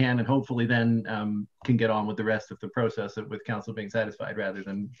quick as we can, and hopefully then can get on with the rest of the process with council being satisfied rather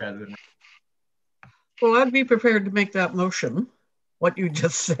than. Well, I'd be prepared to make that motion, what you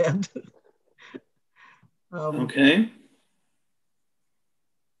just said. Okay.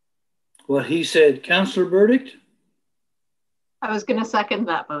 What he said. Councillor Burdick? I was going to second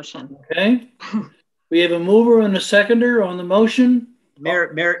that motion. Okay. We have a mover and a seconder on the motion.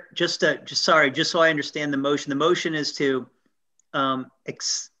 Mayor, just so I understand the motion. The motion is to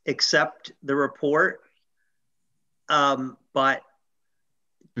accept the report, but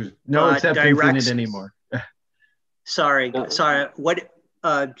there's no acceptance in it anymore. sorry. What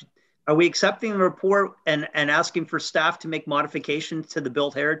are we accepting the report and asking for staff to make modifications to the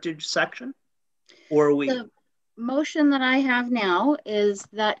built heritage section, or are we? The motion that I have now is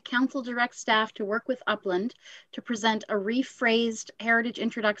that council directs staff to work with Upland to present a rephrased heritage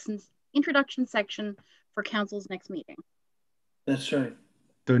introduction section for council's next meeting. That's right.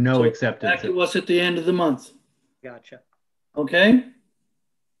 So no acceptance. Back to us at the end of the month. Gotcha. Okay.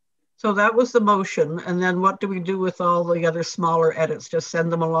 So that was the motion. And then what do we do with all the other smaller edits? Just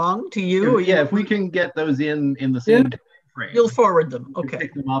send them along to you? If we can get those in the same time frame. You'll forward them. Okay.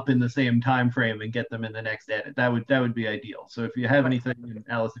 Pick them up in the same time frame and get them in the next edit. That would be ideal. So if you have anything, and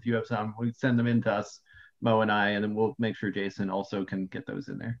Alice, if you have some, we send them in to us, Mo and I, and then we'll make sure Jason also can get those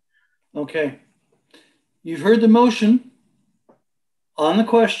in there. Okay. You've heard the motion. On the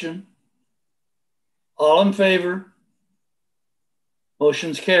question, all in favor,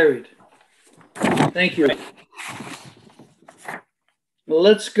 motion's carried. Thank you. Well,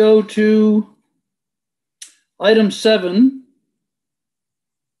 let's go to item 7.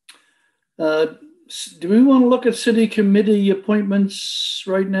 Do we want to look at city committee appointments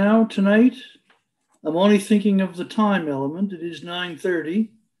right now, tonight? I'm only thinking of the time element. It is 9:30.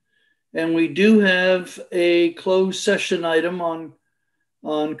 And we do have a closed session item on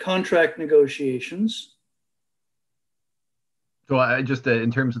contract negotiations. So I just,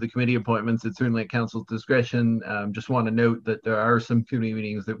 in terms of the committee appointments, it's certainly at council's discretion. Just want to note that there are some committee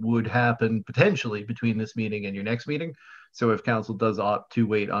meetings that would happen potentially between this meeting and your next meeting. So if council does opt to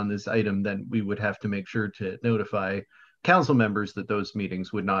wait on this item, then we would have to make sure to notify council members that those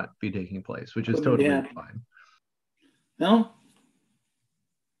meetings would not be taking place, which is totally fine. No?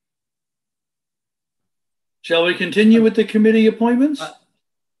 Shall we continue with the committee appointments? I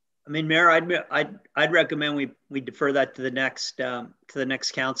mean, Mayor, I'd recommend we defer that to the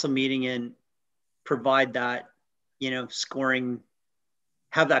next council meeting and provide that, scoring,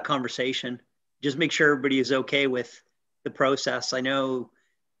 have that conversation. Just make sure everybody is okay with the process. I know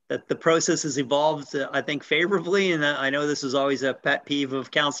that the process has evolved, I think, favorably, and I know this is always a pet peeve of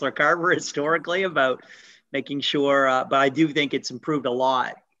Councillor Carver historically about making sure, but I do think it's improved a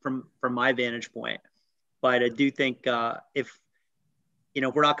lot from my vantage point. But I do think if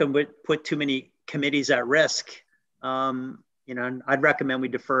we're not going to put too many committees at risk, I'd recommend we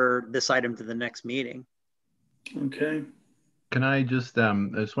defer this item to the next meeting. Okay. Can I just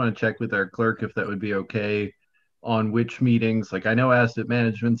want to check with our clerk if that would be okay on which meetings? Like, I know asset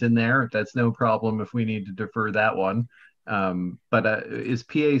management's in there. That's no problem if we need to defer that one. But is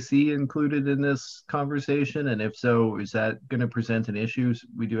PAC included in this conversation? And if so, is that going to present an issue?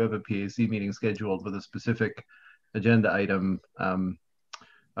 We do have a PAC meeting scheduled with a specific agenda item,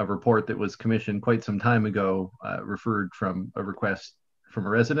 a report that was commissioned quite some time ago, referred from a request from a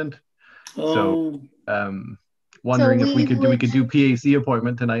resident. So wondering if we could do PAC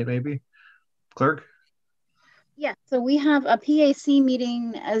appointment tonight, maybe, clerk? Yeah, so we have a PAC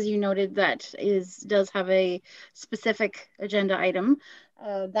meeting, as you noted, that does have a specific agenda item.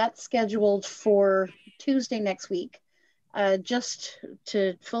 That's scheduled for Tuesday next week. Just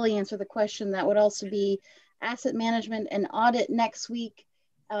to fully answer the question, that would also be asset management and audit next week.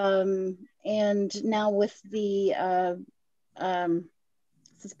 And now with the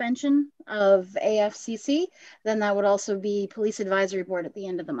suspension of AFCC, then that would also be Police Advisory Board at the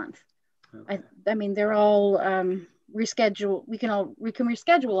end of the month. Okay. I mean, they're all reschedule. We can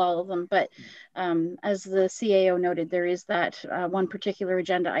reschedule all of them, but as the CAO noted, there is that one particular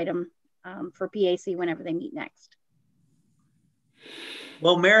agenda item for PAC whenever they meet next.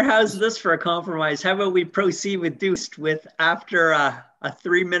 Well, Mayor, how's this for a compromise? How about we proceed with after a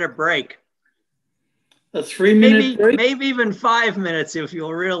 3-minute break? A 3-minute break? Maybe even 5 minutes if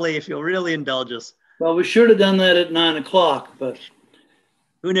you'll really indulge us. Well, we should have done that at 9 o'clock, but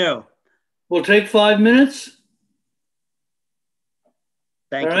who knew? We'll take 5 minutes.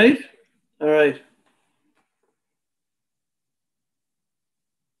 Thank you. All right. All right.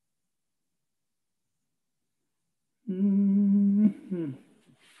 Mm-hmm.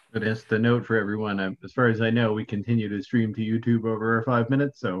 But as the note for everyone, as far as I know, we continue to stream to YouTube over our 5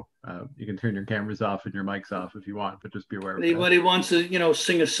 minutes, so you can turn your cameras off and your mics off if you want, but just be aware of that. Anybody wants to,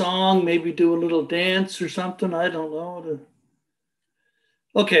 sing a song, maybe do a little dance or something? I don't know.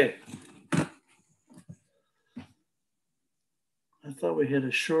 Okay. I thought we had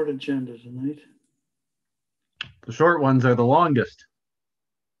a short agenda tonight. The short ones are the longest.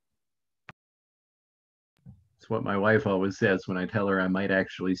 It's what my wife always says when I tell her I might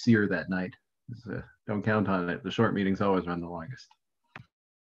actually see her that night. Don't count on it. The short meetings always run the longest.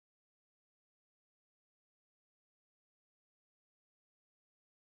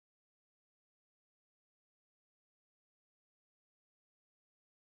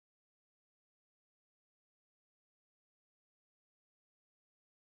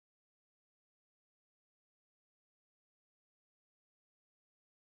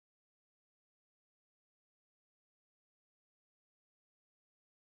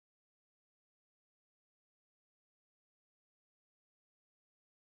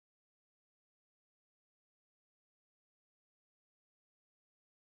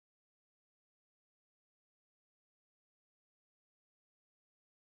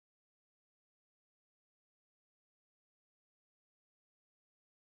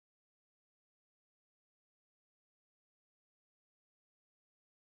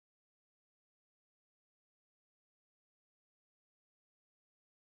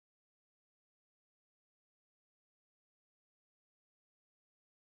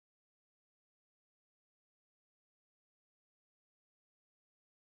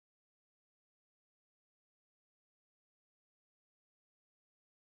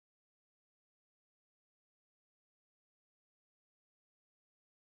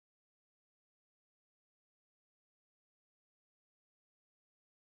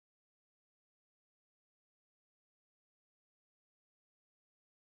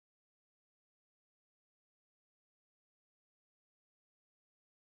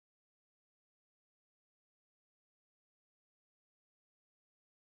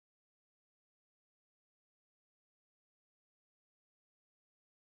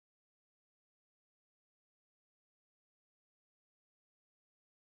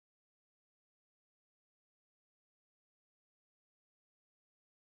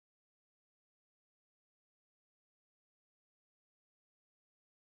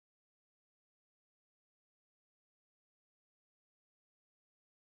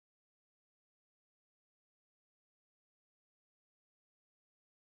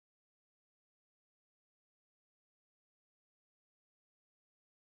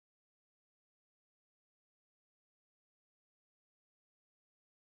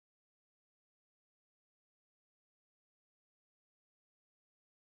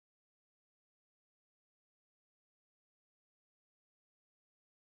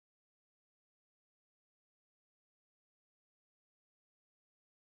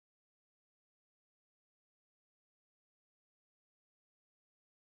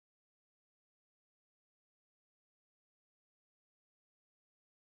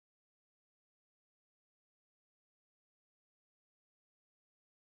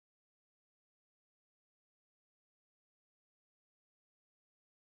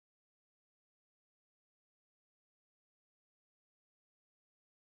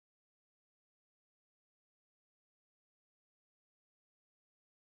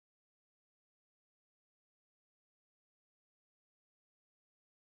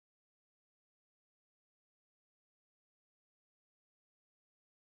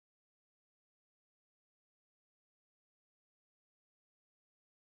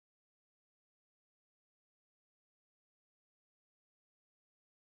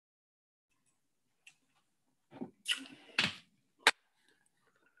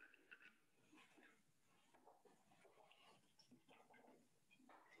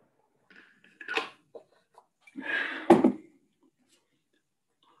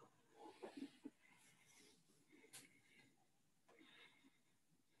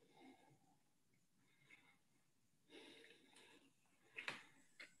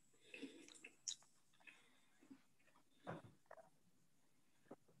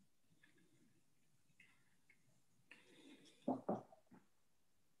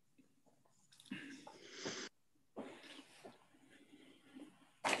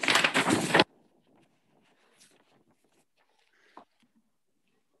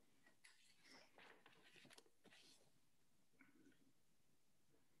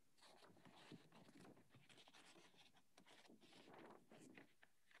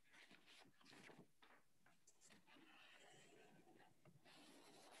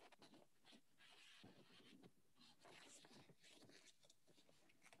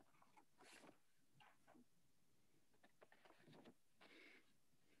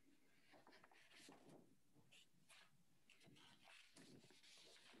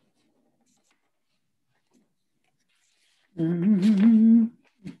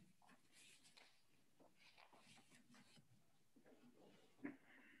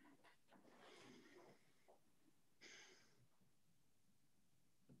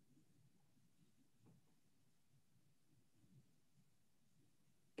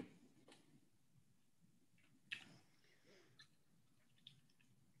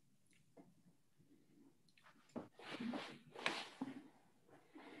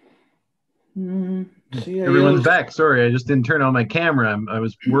 Everyone's back. Sorry, I just didn't turn on my camera. I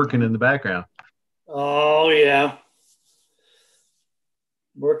was working in the background. Oh, yeah.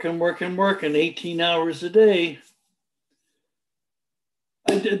 Working, 18 hours a day.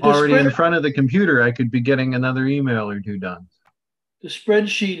 Already in front of the computer, I could be getting another email or two done. The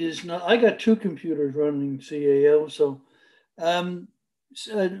spreadsheet is not, I got 2 computers running CAO. So,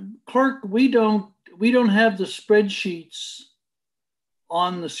 Clerk, we don't have the spreadsheets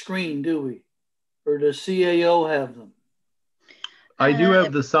on the screen, do we? Or does CAO have them? I do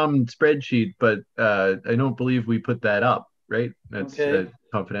have the sum spreadsheet, but I don't believe we put that up, right? That's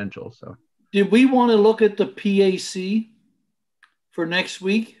confidential. So, did we want to look at the PAC for next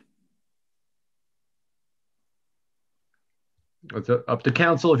week? It's up to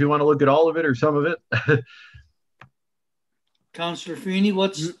council if you want to look at all of it or some of it. Councillor Feeney,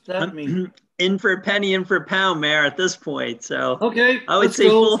 what's that mean? In for a penny, in for a pound, Mayor, at this point. So okay, I would say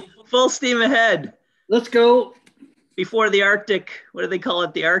full steam ahead. Let's go. Before the Arctic, what do they call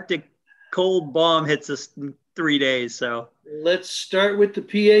it? The Arctic cold bomb hits us in 3 days. So let's start with the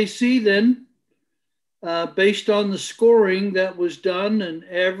PAC then. Based on the scoring that was done and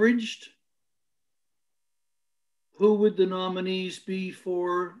averaged, who would the nominees be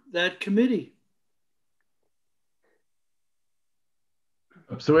for that committee?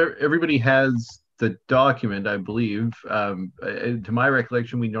 So everybody has the document, I believe. To my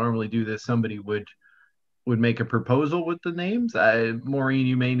recollection, we normally do this. Somebody would make a proposal with the names. Maureen,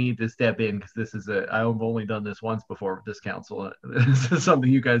 you may need to step in because this is I've only done this once before with this council. This is something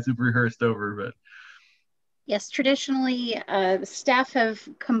you guys have rehearsed over, but. Yes, traditionally, staff have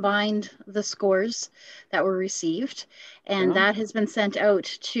combined the scores that were received, and that has been sent out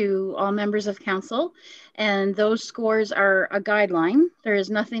to all members of council. And those scores are a guideline. There is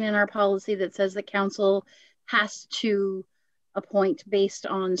nothing in our policy that says that council has to appoint based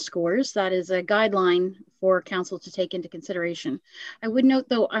on scores. That is a guideline for council to take into consideration. I would note,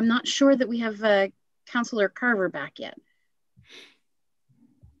 though, I'm not sure that we have Councillor Carver back yet.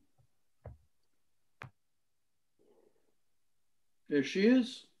 There she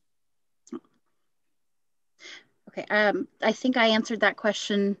is. Okay, I think I answered that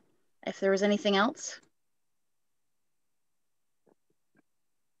question. If there was anything else.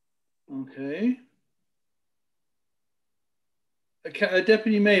 Okay.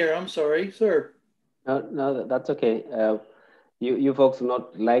 Deputy Mayor, I'm sorry, sir. No, that's okay. You folks will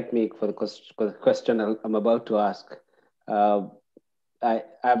not like me for the question I'm about to ask.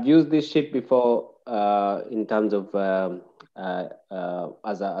 I've used this sheet before in terms of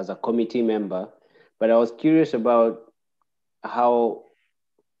as a committee member, but I was curious about how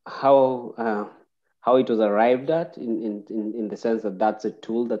it was arrived at in the sense that that's a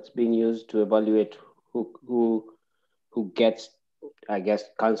tool that's being used to evaluate who gets, I guess,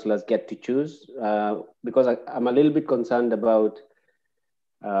 councillors get to choose, because I'm a little bit concerned about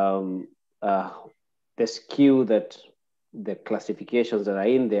the skew that the classifications that are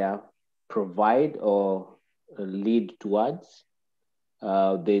in there provide or lead towards.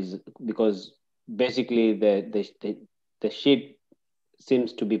 Because basically the sheet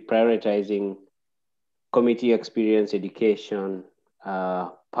seems to be prioritizing committee experience, education,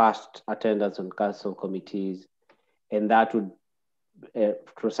 past attendance on council committees, and that would, to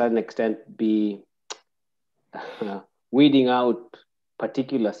a certain extent, be weeding out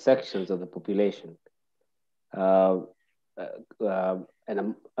particular sections of the population. And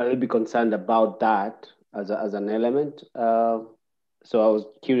I'm a little bit concerned about that as an element. So I was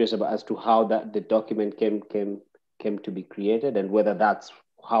curious as to how the document came to be created and whether that's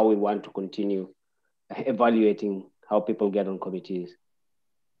how we want to continue evaluating how people get on committees.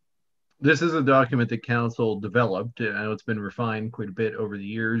 This is a document that council developed. I know it's been refined quite a bit over the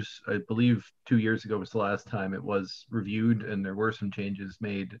years. I believe 2 years ago was the last time it was reviewed, and there were some changes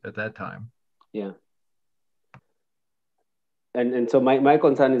made at that time. Yeah. And so my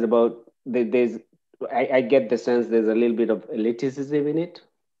concern is about I get the sense there's a little bit of elitism in it,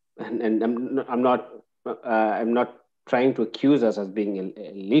 and I'm not trying to accuse us as being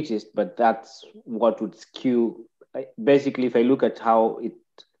elitist, but that's what would skew. Basically, if I look at how it,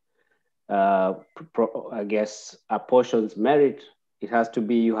 I guess, apportions merit, it has to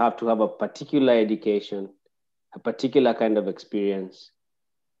be you have to have a particular education a particular kind of experience,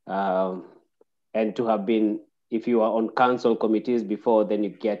 and to have been, if you are on council committees before, then you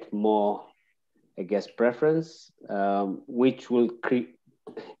get more, I guess, preference, which will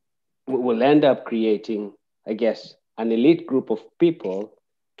end up creating, I guess, an elite group of people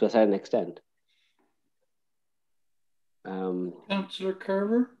to a certain extent. Councillor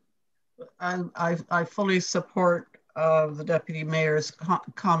Carver? I fully support the Deputy Mayor's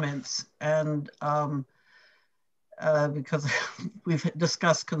comments, and because we've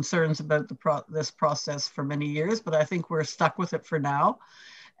discussed concerns about this process for many years, but I think we're stuck with it for now.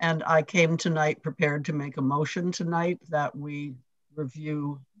 And I came tonight prepared to make a motion tonight that we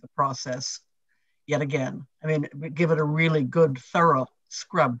review the process yet again. I mean, give it a really good, thorough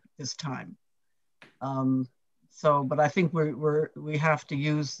scrub this time. But I think we have to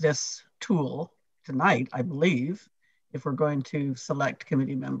use this tool tonight, I believe, if we're going to select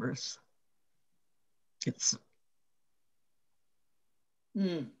committee members. It's.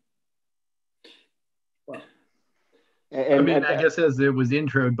 Well, I guess as it was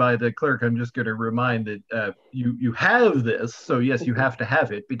introed by the clerk, I'm just going to remind that you have this. So yes, you have to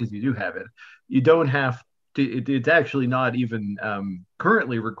have it because you do have it. You don't have to. It's actually not even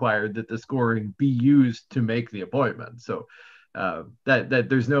currently required that the scoring be used to make the appointment. So that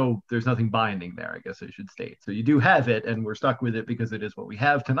there's nothing binding there, I guess I should state. So you do have it, and we're stuck with it because it is what we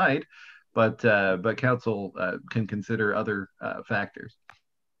have tonight. But council can consider other factors.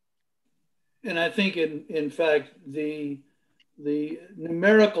 And I think, in fact, the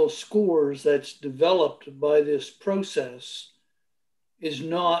numerical scores that's developed by this process is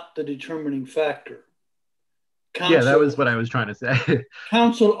not the determining factor. Council, that was what I was trying to say.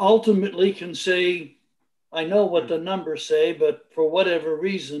 Council ultimately can say, I know what the numbers say, but for whatever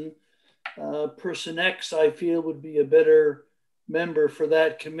reason, person X, I feel, would be a better member for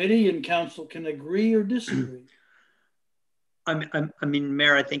that committee, and council can agree or disagree. I mean,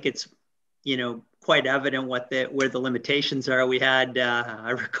 Mayor, I think it's, quite evident where the limitations are. We had,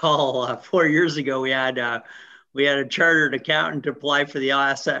 I recall 4 years ago, we had a chartered accountant apply for the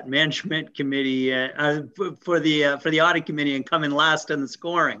asset management committee for the audit committee and come in last in the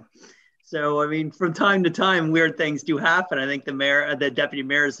scoring. So, I mean, from time to time, weird things do happen. I think the deputy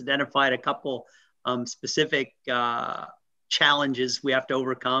mayor has identified a couple specific challenges we have to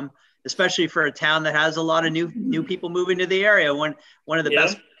overcome, especially for a town that has a lot of new people moving to the area. One of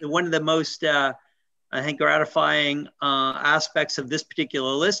the most I think gratifying aspects of this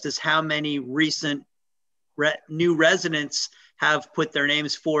particular list is how many recent new residents have put their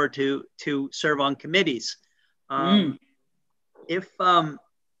names forward to serve on committees. If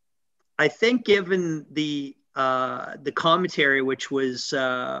I think, given the commentary, which was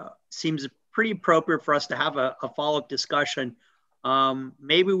seems pretty appropriate for us to have a follow-up discussion,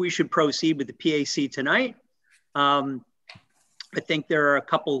 maybe we should proceed with the PAC tonight. I think there are a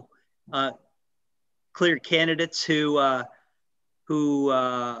couple clear candidates who have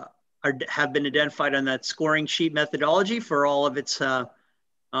been identified on that scoring sheet methodology for all of its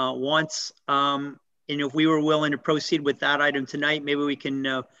wants. And if we were willing to proceed with that item tonight, maybe we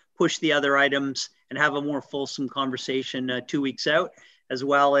can push the other items and have a more fulsome conversation 2 weeks out, as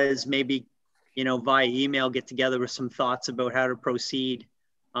well as maybe, via email, get together with some thoughts about how to proceed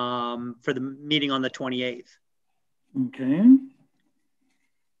for the meeting on the 28th. Okay.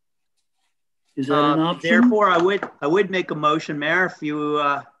 Is that an option? Therefore, I would make a motion, Mayor, if you,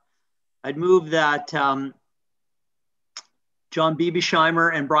 I'd move that John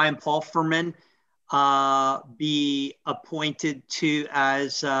Biebischheimer and Brian Pulverman be appointed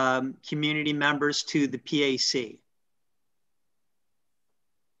as community members to the PAC.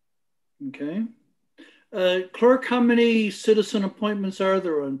 Okay. Clerk, how many citizen appointments are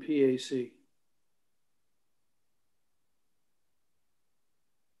there on PAC?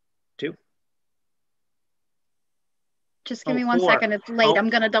 2. Just give me 1 second. It's late. I'm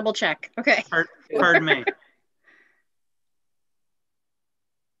going to double check. Okay. Pardon me.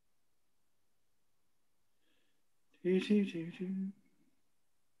 We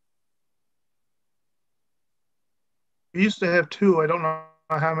used to have 2. I don't know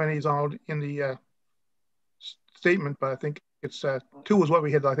how many is all in the statement, but I think it's 2 was what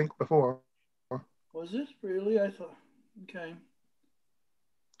we had, I think, before. Was it really? I thought, okay.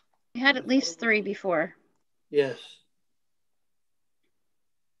 We had at least 3 before. Yes.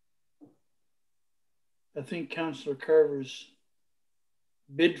 I think Councillor Carver's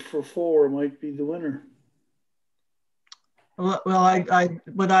bid for 4 might be the winner. Well,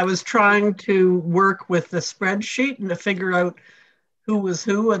 when I was trying to work with the spreadsheet and to figure out who was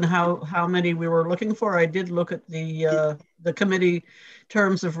who and how many we were looking for, I did look at the committee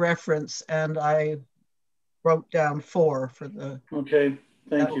terms of reference, and I wrote down 4 for the Okay,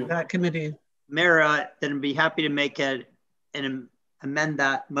 thank you. That committee. Mayor, then I'd be happy to make an amend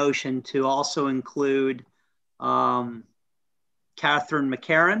that motion to also include Catherine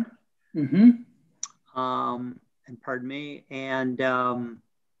McCarron. Mm-hmm. And pardon me, and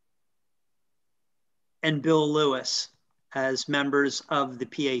Bill Lewis as members of the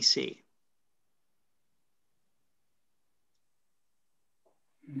PAC.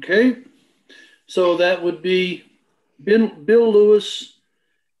 Okay, so that would be Bill Lewis,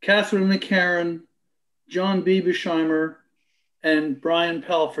 Catherine McCarron, John Biebesheimer, and Brian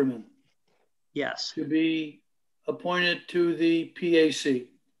Palferman. Yes. To be appointed to the PAC.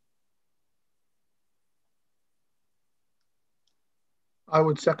 I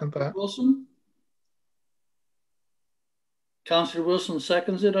would second that. Wilson? Councillor Wilson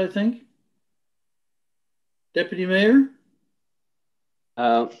seconds it, I think. Deputy Mayor?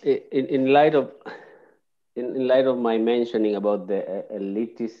 In light of my mentioning about the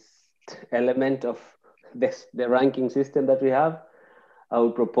elitist element of this, the ranking system that we have, I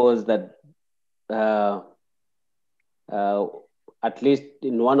would propose that at least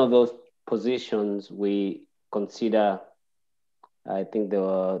in one of those positions we consider, I think there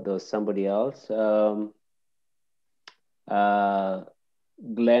was somebody else,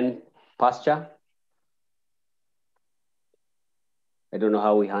 Glenn Pasture. I don't know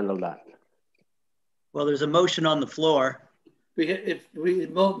how we handle that. Well, there's a motion on the floor.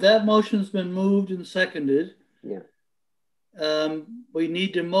 That motion's been moved and seconded. Yeah. We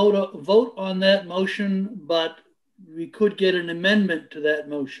need to vote on that motion, but we could get an amendment to that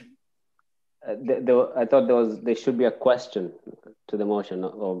motion. I thought there should be a question to the motion.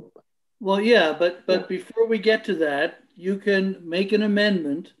 Well, yeah, but before we get to that, you can make an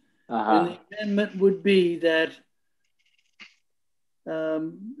amendment, and the amendment would be that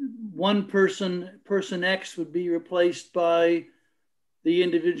one person X would be replaced by the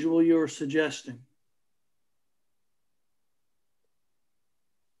individual you're suggesting.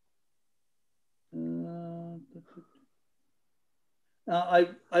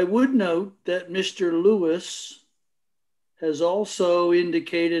 I would note that Mr. Lewis has also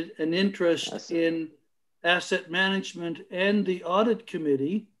indicated an interest in asset management and the audit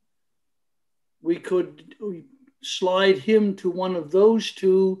committee. We could slide him to one of those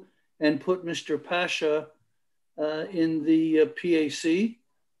two and put Mr. Pasha in the PAC.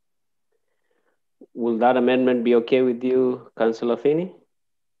 Will that amendment be okay with you, Councillor Feeney?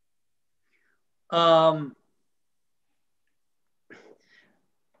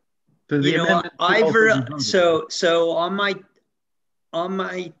 You know, so on my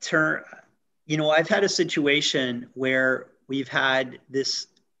turn, you know, I've had a situation where we've had this.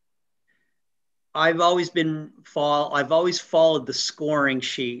 I've always followed the scoring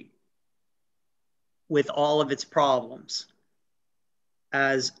sheet with all of its problems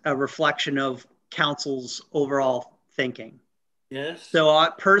as a reflection of council's overall thinking. Yes. So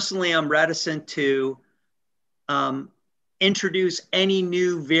I'm reticent to introduce any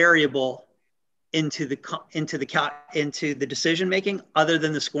new variable into the decision making other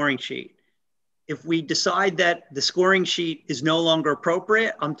than the scoring sheet. If we decide that the scoring sheet is no longer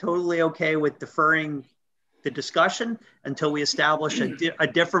appropriate, I'm totally okay with deferring the discussion until we establish a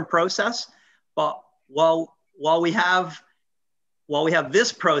different process. But while we have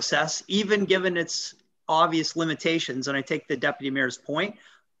this process, even given its obvious limitations, and I take the deputy mayor's point,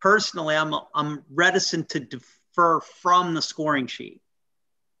 personally, I'm reticent to defer from the scoring sheet.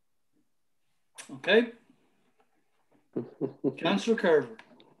 Okay. Councillor Carver.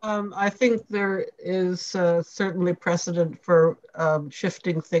 I think there is certainly precedent for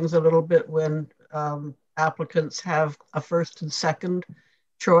shifting things a little bit when applicants have a first and second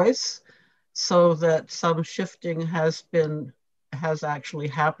choice, so that some shifting has actually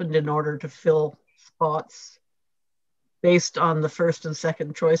happened in order to fill spots based on the first and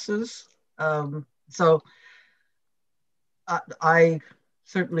second choices. So I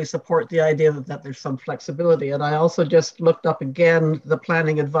certainly support the idea that there's some flexibility. And I also just looked up again the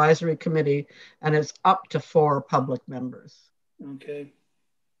Planning Advisory Committee, and it's up to 4 public members. Okay.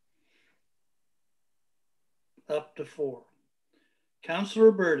 Up to 4.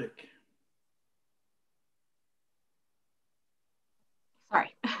 Councillor Burdick.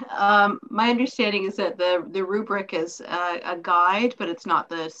 Sorry. My understanding is that the rubric is a guide, but it's not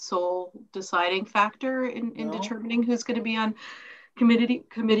the sole deciding factor in determining who's going to be on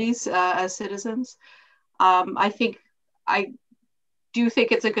committees as citizens. I do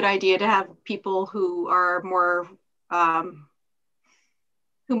think it's a good idea to have people who are more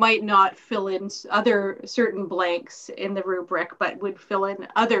who might not fill in other certain blanks in the rubric, but would fill in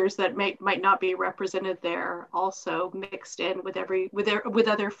others that might not be represented there, also mixed in with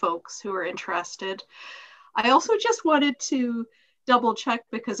other folks who are interested. I also just wanted to double check,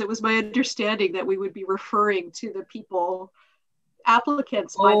 because it was my understanding that we would be referring to the people,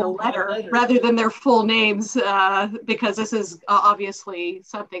 applicants, by the letter rather than their full names, because this is obviously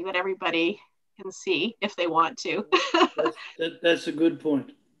something that everybody can see if they want to. That's a good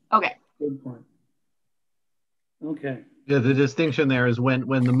point. Okay. Good point. Okay. Yeah, the distinction there is when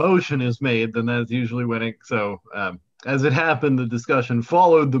the motion is made, then that's usually when it, so as it happened, the discussion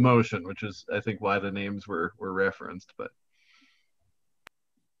followed the motion, which is, I think, why the names were referenced. But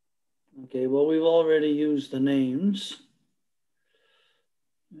okay, well, we've already used the names.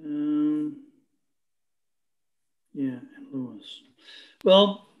 Yeah, and Lewis.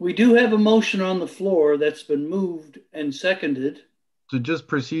 Well, we do have a motion on the floor that's been moved and seconded. So just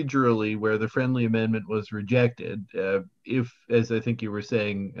procedurally, where the friendly amendment was rejected, if, as I think you were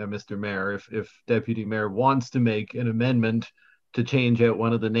saying, Mr. Mayor, if Deputy Mayor wants to make an amendment to change out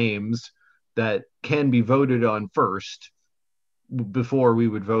one of the names, that can be voted on first before we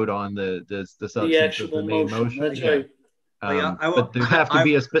would vote on the substance of the main motion. That's right. But there have to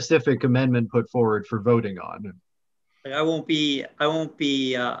be a specific amendment put forward for voting on. I won't be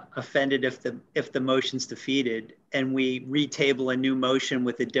offended if the motion's defeated and we retable a new motion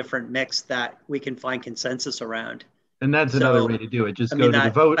with a different mix that we can find consensus around. And that's another way to do it. Just go to the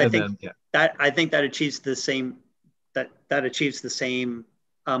vote, and then I think that achieves the same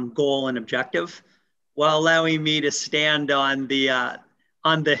goal and objective, while allowing me to stand on the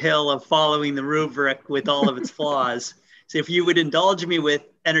hill of following the rubric with all of its flaws. So if you would indulge me with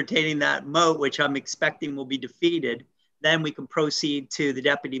entertaining that mote, which I'm expecting will be defeated, then we can proceed to the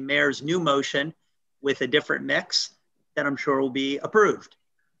Deputy Mayor's new motion with a different mix that I'm sure will be approved.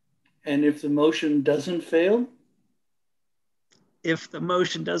 And if the motion doesn't fail? If the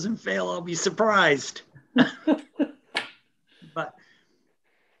motion doesn't fail, I'll be surprised. But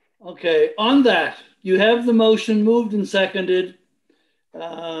okay, on that, you have the motion moved and seconded.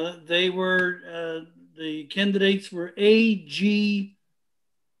 The candidates were A, G,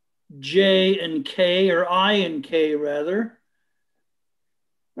 J, and K, or I and K rather,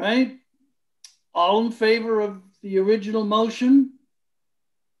 right? All in favor of the original motion?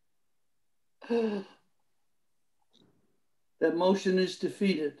 That motion is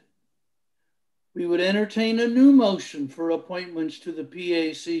defeated. We would entertain a new motion for appointments to the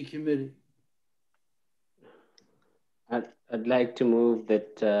PAC committee. I'd like to move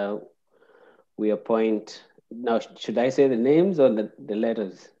that we appoint, now should I say the names or the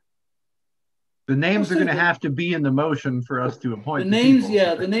letters? The names are going to have to be in the motion for us to appoint. The names,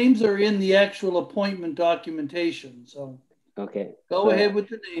 yeah, the names are in the actual appointment documentation. So, okay, go ahead with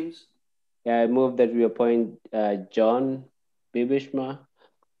the names. Yeah, I move that we appoint John Biebeshimer.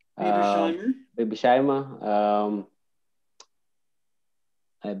 I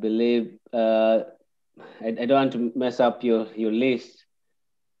believe I don't want to mess up your list.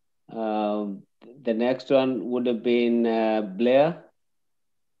 The next one would have been Blair.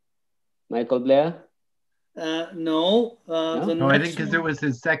 Michael Blair? No. No, I think because it was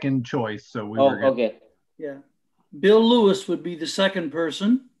his second choice. So we were good. Okay. Yeah. Bill Lewis would be the second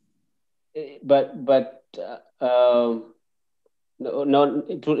person. But no,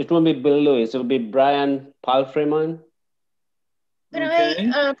 it won't be Bill Lewis. It will be Brian Palfreyman. Could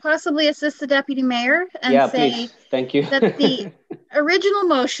I possibly assist the Deputy Mayor and say please. Thank you. that the original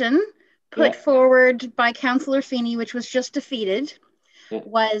motion put forward by Councillor Feeney, which was just defeated,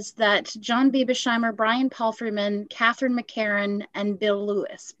 was that John Biebeshimer, Brian Palfreyman, Catherine McCarron, and Bill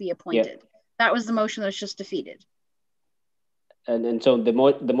Lewis be appointed. That was the motion that was just defeated. And so the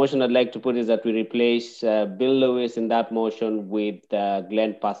motion I'd like to put is that we replace Bill Lewis in that motion with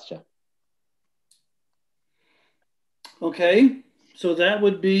Glenn Pasture. Okay, so that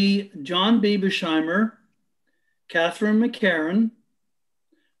would be John Biebeshimer, Catherine McCarron,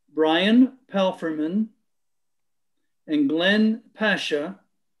 Brian Palfreyman, and Glenn Pasha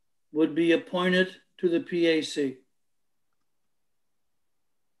would be appointed to the PAC.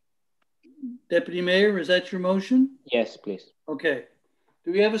 Deputy Mayor, is that your motion? Yes, please. Okay.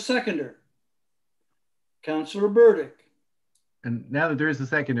 Do we have a seconder? Councillor Burdick. And now that there is a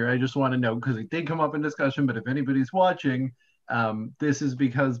seconder, I just want to know, because it did come up in discussion, but if anybody's watching, this is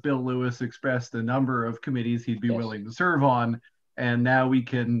because Bill Lewis expressed a number of committees he'd be willing to serve on. And now we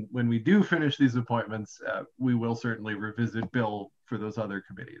can, when we do finish these appointments, we will certainly revisit Bill for those other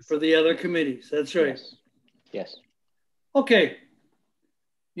committees. For the other committees, that's right. Yes. Okay.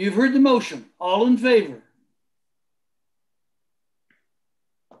 You've heard the motion. All in favor?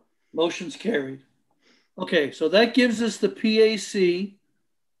 Motion's carried. Okay, so that gives us the PAC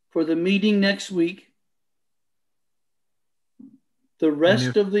for the meeting next week. The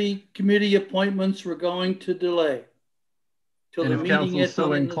rest of the committee appointments we're going to delay. And if council's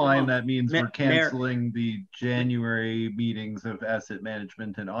so inclined, that means we're canceling the January meetings of Asset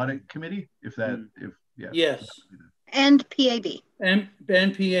Management and Audit Committee. If that, yeah. Yes. And PAB. And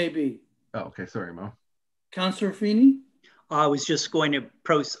PAB. Oh, okay. Sorry, Mo. Councillor Feeney? I was just going to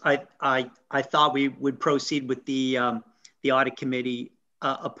I thought we would proceed with the Audit Committee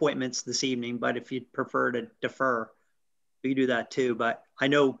appointments this evening, but if you'd prefer to defer, we can do that too. But I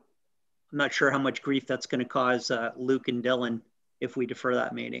know, I'm not sure how much grief that's going to cause Luke and Dylan if we defer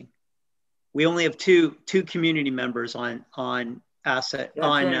that meeting. We only have two community members on the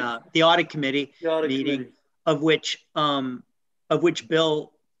Audit Committee meeting, of which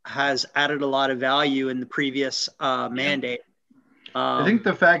Bill has added a lot of value in the previous mandate. I think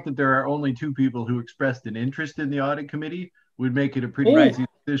the fact that there are only 2 people who expressed an interest in the Audit Committee would make it a pretty easy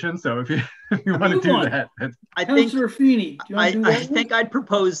decision. So if you want to do that, I think Councillor Feeney, do you want to do that? I think I'd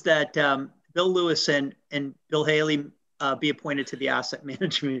propose that Bill Lewis and Bill Haley be appointed to the Asset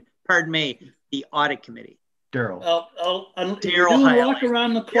Management. Pardon me, the Audit Committee. Daryl. Daryl Haley. Walk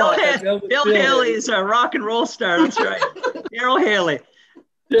around the clock. Bill Haley is a rock and roll star. That's right. Daryl Haley.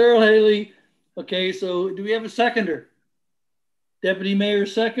 Daryl Haley. Okay, so do we have a seconder? Deputy Mayor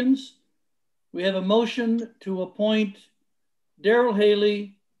seconds. We have a motion to appoint Daryl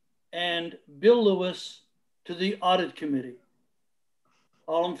Haley and Bill Lewis to the Audit Committee.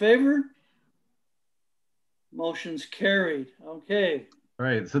 All in favor? Motion's carried. Okay. All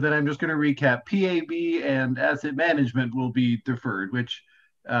right, so then I'm just going to recap. PAB and Asset Management will be deferred, which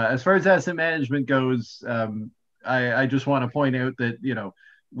as far as Asset Management goes, I just want to point out that, you know,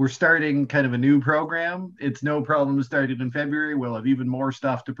 we're starting kind of a new program. It's no problem to start it in February. We'll have even more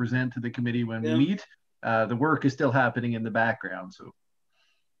stuff to present to the committee when we meet. The work is still happening in the background. So,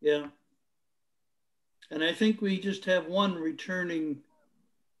 yeah. And I think we just have one returning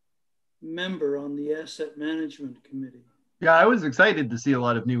member on the Asset Management Committee. Yeah, I was excited to see a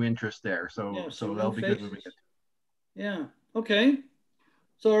lot of new interest there. So, yeah, so that'll be good when we get. Yeah. Okay.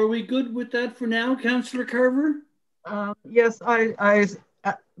 So are we good with that for now, Councillor Carver? Yes, I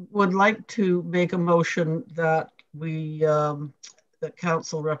would like to make a motion that that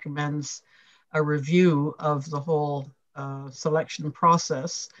council recommends a review of the whole selection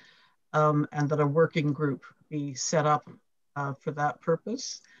process, and that a working group be set up for that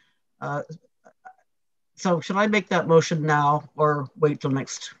purpose. So should I make that motion now or wait till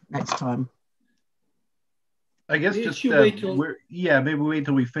next time? I guess just maybe wait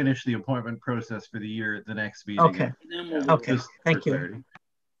till we finish the appointment process for the year at the next meeting. Okay. Okay. Thank you. Clarity.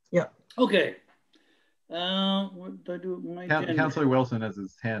 Yeah. Okay. What do I do with my agenda? Councillor Wilson has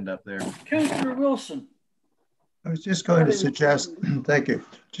his hand up there. Councillor Wilson. I was just going to suggest, thank you,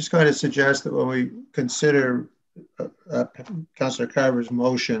 just going to suggest that when we consider Councillor Carver's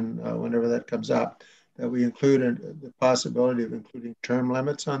motion, whenever that comes up, that we include the possibility of including term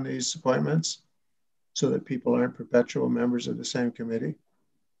limits on these appointments so that people aren't perpetual members of the same committee.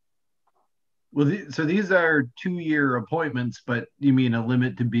 Well, so these are 2-year appointments, but you mean a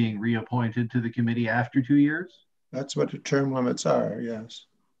limit to being reappointed to the committee after 2 years? That's what the term limits are, yes.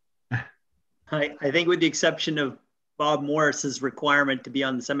 I think with the exception of Bob Morris's requirement to be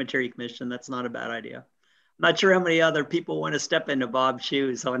on the Cemetery Commission, that's not a bad idea. I'm not sure how many other people want to step into Bob's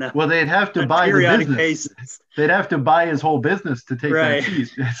shoes on a they'd have to buy the business. Basis. They'd have to buy his whole business to take that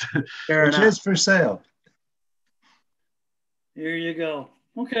seat. Which is for sale. Here you go.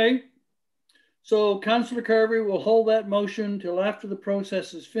 Okay. So Councillor Carver will hold that motion till after the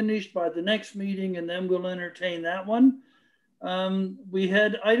process is finished by the next meeting, and then we'll entertain that one. We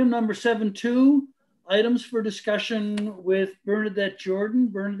had item number 7.2, items for discussion with Bernadette Jordan.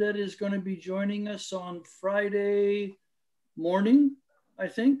 Bernadette is going to be joining us on Friday morning, I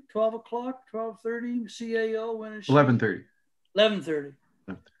think, 12 o'clock, 12:30, CAO. When is she? 11:30. 11:30.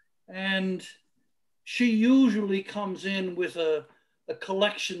 And she usually comes in with a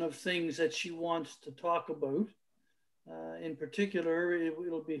collection of things that she wants to talk about. In particular,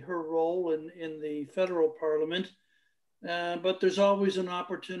 it'll be her role in the federal parliament. But there's always an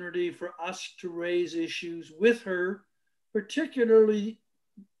opportunity for us to raise issues with her, particularly,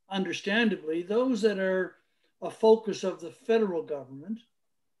 understandably, those that are a focus of the federal government.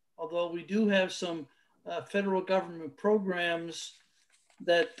 Although we do have some federal government programs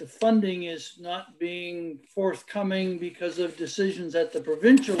that the funding is not being forthcoming because of decisions at the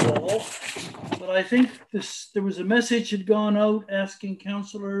provincial level. But I think there was a message had gone out asking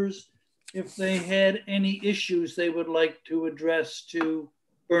councillors if they had any issues they would like to address to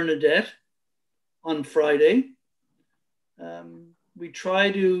Bernadette on Friday. We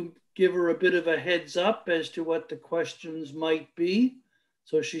try to give her a bit of a heads up as to what the questions might be,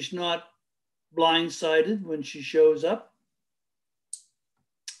 so she's not blindsided when she shows up.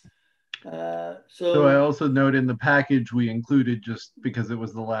 So I also note in the package we included, just because it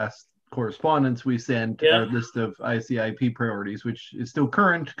was the last correspondence we sent, our list of ICIP priorities, which is still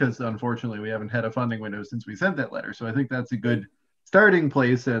current because unfortunately we haven't had a funding window since we sent that letter. So I think that's a good starting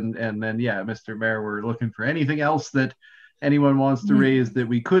place. And then, yeah, Mr. Mayor, we're looking for anything else that anyone wants to raise that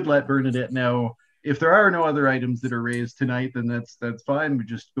we could let Bernadette know. If there are no other items that are raised tonight, then that's fine. We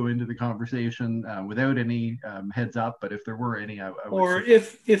just go into the conversation without any heads up. But if there were any, I would or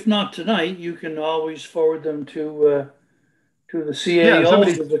if not tonight, you can always forward them to the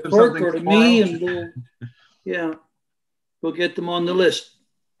CAO, to the clerk, or to me, and we'll get them on the list.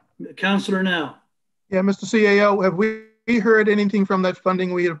 Councillor Now. Yeah, Mr. CAO, have we heard anything from that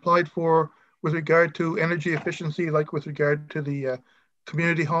funding we had applied for with regard to energy efficiency, like with regard to the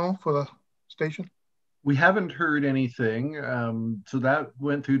community hall for the station? We haven't heard anything. So that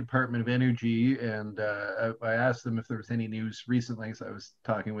went through Department of Energy, and I asked them if there was any news recently. So I was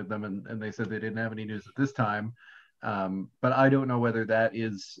talking with them, and they said they didn't have any news at this time. But I don't know whether that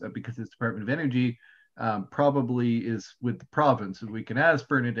is because it's Department of Energy, probably is with the province. And we can ask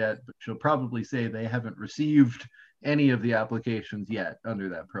Bernadette, but she'll probably say they haven't received any of the applications yet under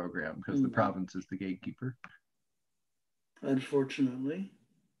that program because the province is the gatekeeper. Unfortunately.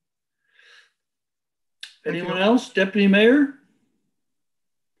 Anyone else? Deputy Mayor?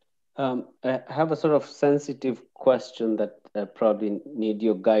 I have a sort of sensitive question that I probably need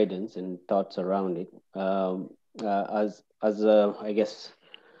your guidance and thoughts around it. As I guess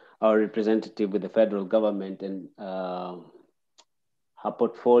our representative with the federal government, and her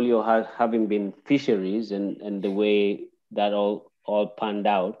portfolio having been fisheries and the way that all panned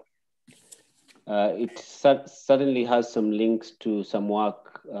out, it certainly has some links to some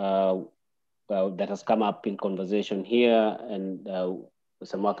work that has come up in conversation here, and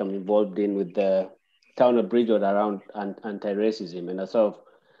some work I'm involved in with the town of Bridgewater around anti-racism. And I sort of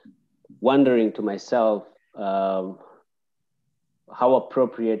wondering to myself how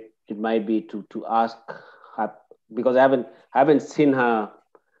appropriate it might be to ask her, because I haven't seen her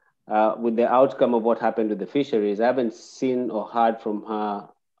with the outcome of what happened with the fisheries. I haven't seen or heard from her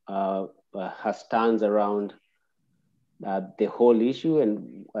her stance around the whole issue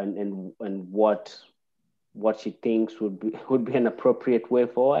and what she thinks would be an appropriate way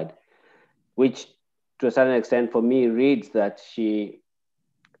forward, which to a certain extent for me reads that she's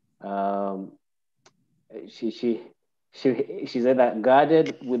either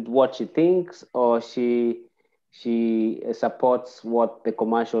guarded with what she thinks, or she supports what the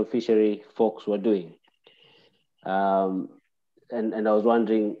commercial fishery folks were doing. And I was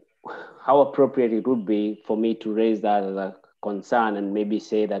wondering how appropriate it would be for me to raise that as a concern, and maybe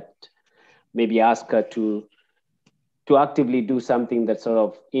ask her to actively do something that sort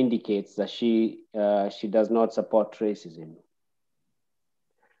of indicates that she does not support racism.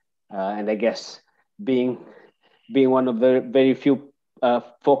 And I guess being one of the very few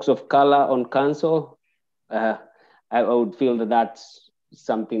folks of color on council, I would feel that that's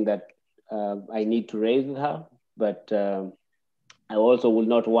something that I need to raise with her, but I also would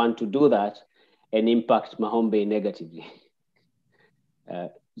not want to do that and impact Mahone Bay negatively.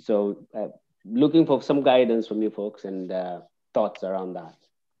 So looking for some guidance from you folks and thoughts around that.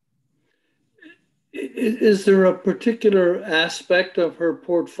 Is there a particular aspect of her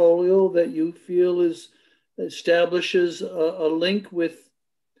portfolio that you feel establishes a link with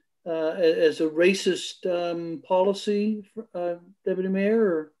as a racist policy, Deputy Mayor?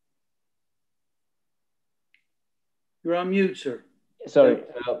 Or? You're on mute, sir. Sorry.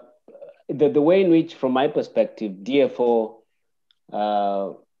 The way in which, from my perspective, DFO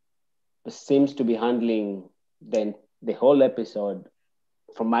seems to be handling the whole episode,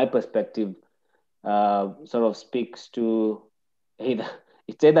 from my perspective, sort of speaks to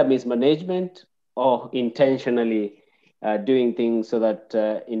either mismanagement or intentionally doing things so that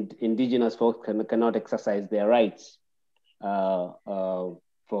indigenous folks cannot exercise their rights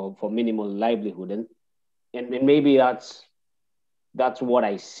for minimal livelihood. And maybe that's what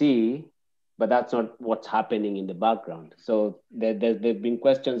I see, but that's not what's happening in the background. So there've been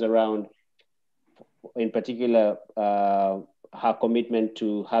questions around, in particular, her commitment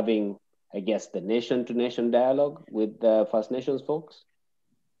to having, I guess, the nation-to-nation dialogue with the First Nations folks,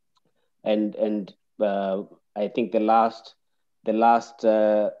 and I think the last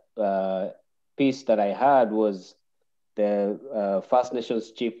piece that I heard was the First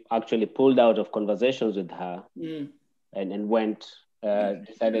Nations chief actually pulled out of conversations with her and went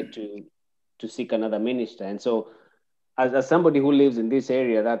decided to seek another minister. And so as somebody who lives in this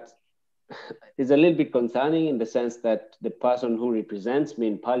area, that is a little bit concerning in the sense that the person who represents me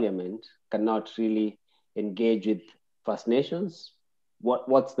in parliament cannot really engage with First Nations.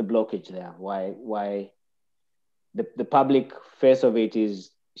 What's the blockage there? Why the public face of it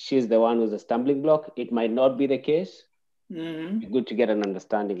is she's the one who's a stumbling block. It might not be the case. Mm-hmm. It's good to get an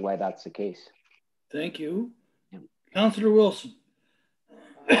understanding why that's the case. Thank you. Yeah. Councillor Wilson.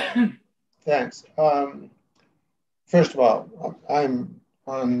 Thanks. First of all, I'm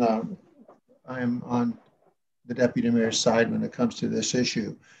on the deputy mayor's side when it comes to this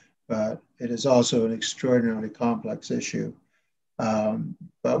issue, but it is also an extraordinarily complex issue.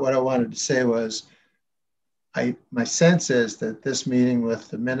 But what I wanted to say was, my sense is that this meeting with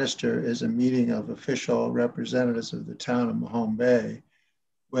the minister is a meeting of official representatives of the town of Mahone Bay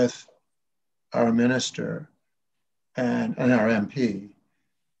with our minister and our MP.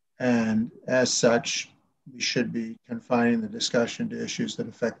 And as such, we should be confining the discussion to issues that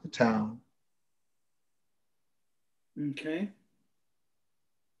affect the town. Okay.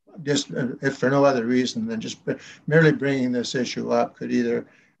 Just if for no other reason than just merely bringing this issue up could either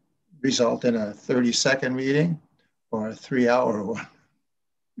result in a 30-second meeting or a 3-hour one.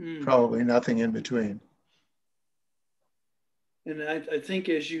 Probably nothing in between. And I think,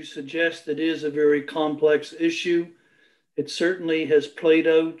 as you suggest, it is a very complex issue. It certainly has played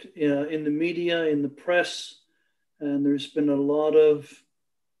out in the media, in the press, and there's been a lot of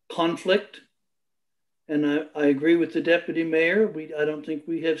conflict. And I agree with the deputy mayor. I don't think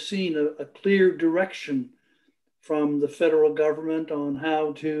we have seen a clear direction from the federal government on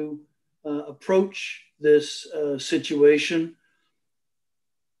how to approach this situation.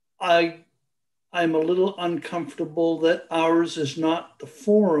 I'm a little uncomfortable that ours is not the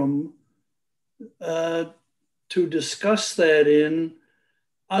forum to discuss that in,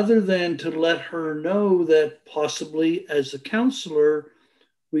 other than to let her know that possibly as a councillor,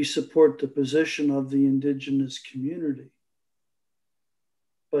 we support the position of the Indigenous community.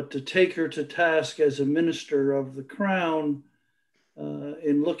 But to take her to task as a minister of the Crown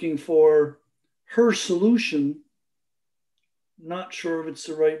in looking for her solution, not sure if it's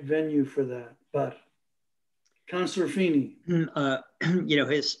the right venue for that. But Councillor Feeney. I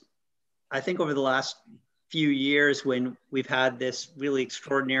think over the last few years when we've had this really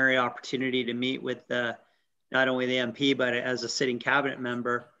extraordinary opportunity to meet with not only the MP, but as a sitting cabinet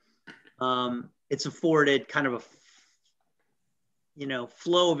member, it's afforded kind of a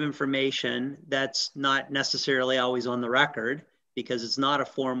flow of information that's not necessarily always on the record because it's not a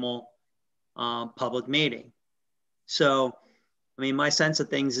formal public meeting. So, I mean, my sense of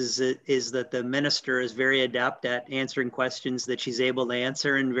things is that the minister is very adept at answering questions that she's able to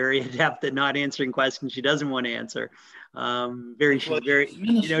answer and very adept at not answering questions she doesn't want to answer.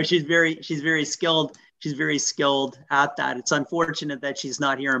 She's very skilled. She's very skilled at that. It's unfortunate that she's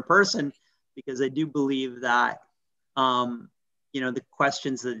not here in person because I do believe that, the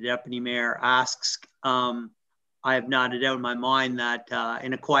questions that the deputy mayor asks, I have not a doubt in my mind that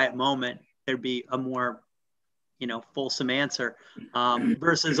in a quiet moment, there'd be a more, fulsome answer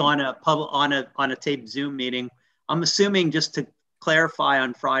versus on a taped Zoom meeting. I'm assuming, just to clarify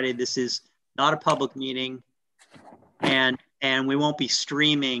on Friday, this is not a public meeting and we won't be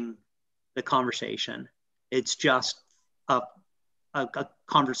streaming the conversation. It's just a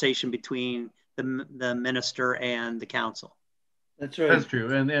conversation between the minister and the council. That's right. That's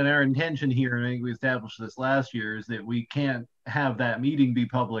true. And our intention here, and I think we established this last year, is that we can't have that meeting be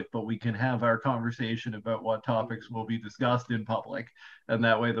public, but we can have our conversation about what topics will be discussed in public. And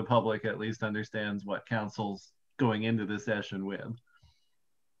that way the public at least understands what council's going into the session with.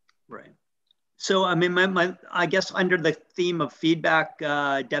 Right. So, I mean, I guess under the theme of feedback,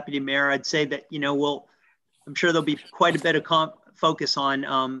 Deputy Mayor, I'd say that, I'm sure there'll be quite a bit of focus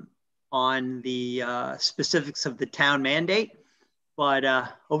on the specifics of the town mandate. But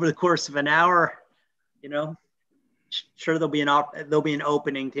over the course of an hour, sure there'll be an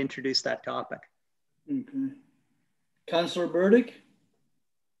opening to introduce that topic. Okay. Councillor Burdick?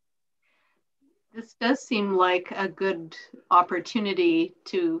 This does seem like a good opportunity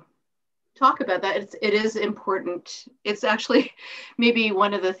to talk about that. It is important. It's actually maybe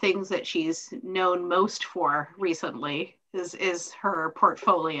one of the things that she's known most for recently is her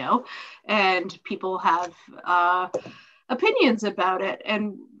portfolio, and people have opinions about it,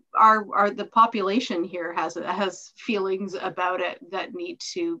 and the population here has feelings about it that need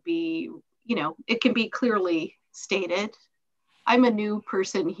to be, it can be clearly stated. I'm a new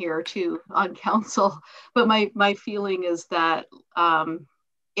person here too on council, but my feeling is that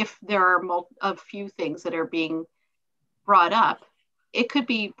if there are a few things that are being brought up, it could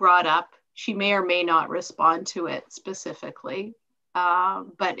be brought up. She may or may not respond to it specifically,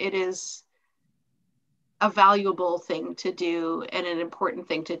 but it is a valuable thing to do and an important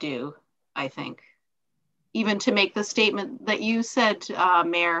thing to do, I think. Even to make the statement that you said,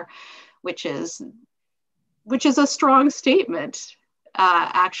 Mayor, which is a strong statement,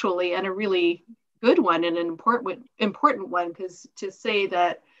 actually, and a really good one and an important one, because to say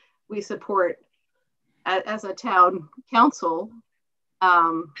that we support, as a town council,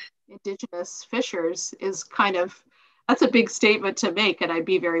 Indigenous fishers is that's a big statement to make, and I'd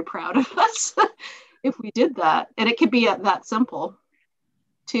be very proud of us if we did that. And it could be that simple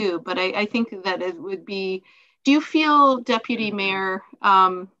too, but I think that it would be, do you feel, Deputy Mayor,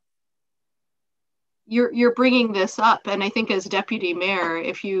 you're bringing this up, and I think as Deputy Mayor,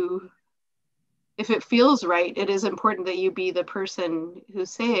 if it feels right, it is important that you be the person who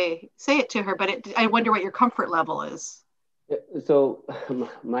say it to her, but I wonder what your comfort level is. So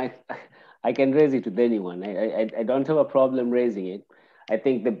I can raise it with anyone. I don't have a problem raising it. I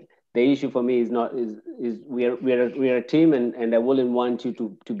think the issue for me is we're a team, and I wouldn't want you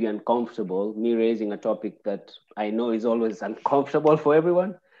to be uncomfortable, me raising a topic that I know is always uncomfortable for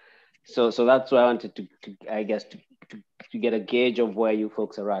everyone. So that's why I wanted to get a gauge of where you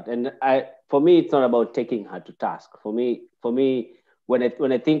folks are at. And for me, it's not about taking her to task. For me, when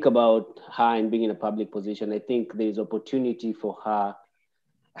I think about her and being in a public position, I think there's opportunity for her.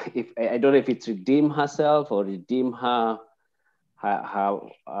 I don't know if it's redeem herself or redeem her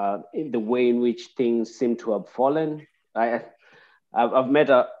in the way in which things seem to have fallen. I've met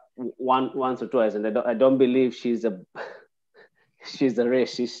her once or twice, and I don't believe she's a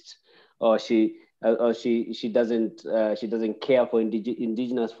racist, or she doesn't care for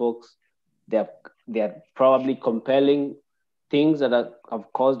indigenous folks. They're probably compelling things that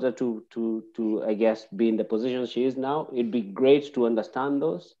have caused her to I guess be in the position she is now. It'd be great to understand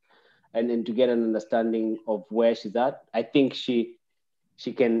those, and then to get an understanding of where she's at. I think she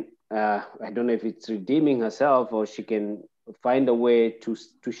can, I don't know if it's redeeming herself, or she can find a way to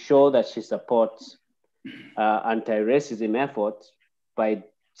show that she supports anti-racism efforts by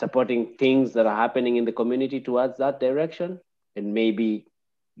supporting things that are happening in the community towards that direction. And maybe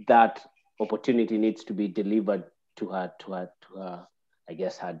that opportunity needs to be delivered to her, I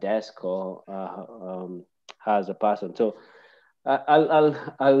guess, her desk, or her as a person. So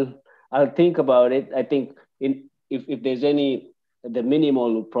I'll think about it. I think if there's the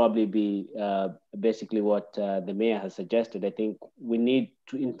minimal would probably be basically what the mayor has suggested. I think we need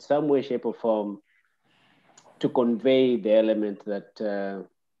to, in some way, shape, or form, to convey the element that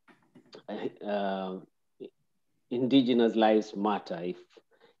Indigenous lives matter,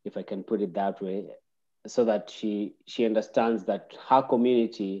 if I can put it that way, so that she understands that her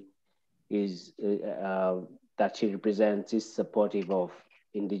community is that she represents is supportive of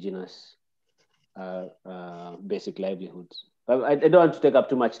Indigenous basic livelihoods. I don't want to take up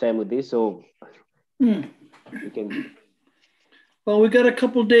too much time with this, so we can. Well, we got a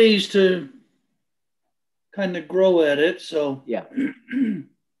couple days to kind of grow at it, so yeah.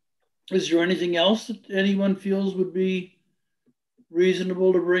 Is there anything else that anyone feels would be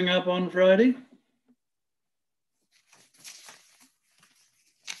reasonable to bring up on Friday?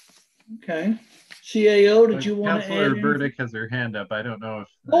 Okay. CAO, did you want to add anything? Councilor Burdick has her hand up. I don't know if.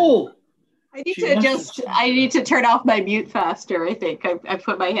 Oh. I need to turn off my mute faster. I think I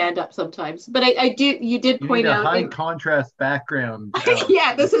put my hand up sometimes, but you did point out a high contrast background.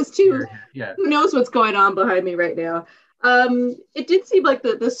 Yeah, this is too. Yeah. Who knows what's going on behind me right now? It did seem like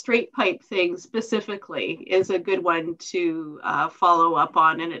the straight pipe thing specifically is a good one to follow up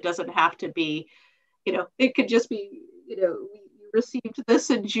on, and it doesn't have to be, it could just be, we received this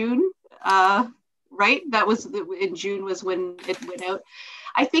in June, right? That was in June was when it went out.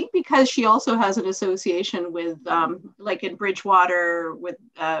 I think because she also has an association with, like in Bridgewater, with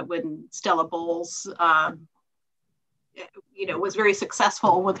when Stella Bowles, was very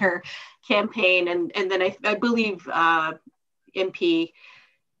successful with her campaign, and then I believe MP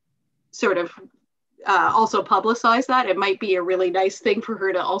sort of also publicized that. It might be a really nice thing for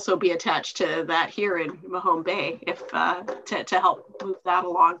her to also be attached to that here in Mahone Bay, if to help move that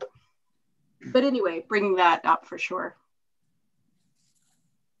along. But anyway, bringing that up for sure.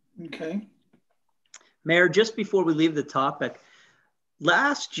 Okay. Mayor, just before we leave the topic,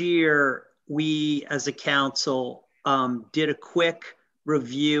 last year we as a council did a quick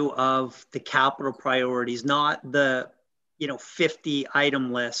review of the capital priorities, not the 50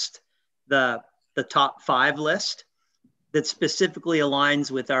 item list, the top 5 list that specifically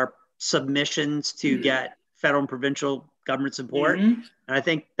aligns with our submissions to get federal and provincial government support. And I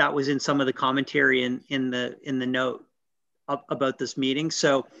think that was in some of the commentary in the note about this meeting.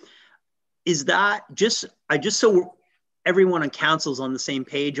 So is that just so everyone on council's on the same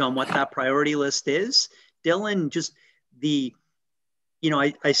page on what that priority list is, Dylan, just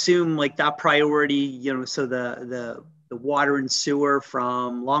I assume like that priority, so the water and sewer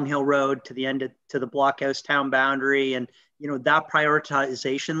from Long Hill Road to the end to the Blockhouse town boundary, and that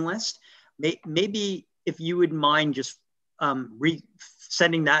prioritization list. Maybe if you would mind just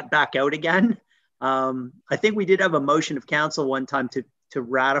sending that back out again. I think we did have a motion of council one time to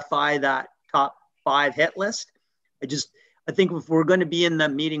ratify that top 5 hit list. I think if we're going to be in the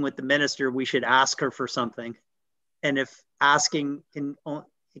meeting with the minister, we should ask her for something. And if asking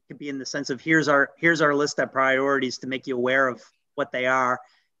it could be in the sense of here's our list of priorities to make you aware of what they are.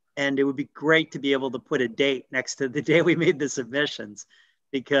 And it would be great to be able to put a date next to the day we made the submissions,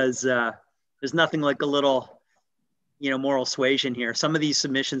 because there's nothing like a little, moral suasion here. Some of these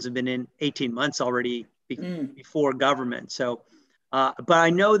submissions have been in 18 months already before government. So, but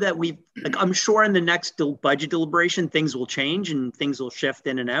I know that I'm sure in the next budget deliberation, things will change and things will shift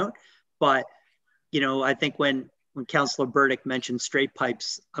in and out. But, I think when Councillor Burdick mentioned straight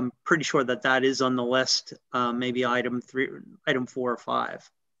pipes, I'm pretty sure that is on the list, maybe item 4 or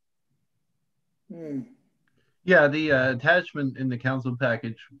 5. Yeah, the attachment in the council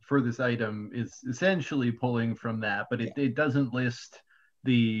package for this item is essentially pulling from that, but it doesn't list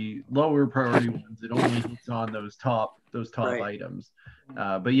the lower priority ones. It only hits on those top right. items.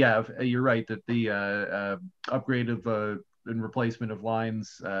 But yeah, you're right that the upgrade of and replacement of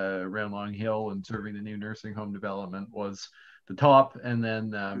lines around Long Hill and serving the new nursing home development was the top, and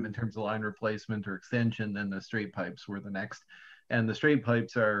then in terms of line replacement or extension, then the straight pipes were the next. And the straight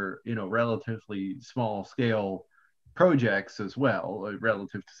pipes are, relatively small scale projects as well,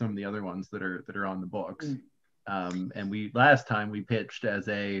 relative to some of the other ones that are on the books. And last time we pitched as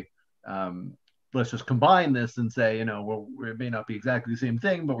a, let's just combine this and say, well, it may not be exactly the same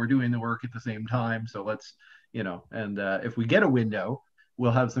thing, but we're doing the work at the same time. So let's, and if we get a window,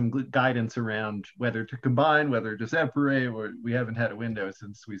 we'll have some guidance around whether to combine, whether to separate. We haven't had a window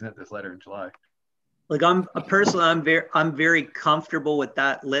since we sent this letter in July. Like I'm very comfortable with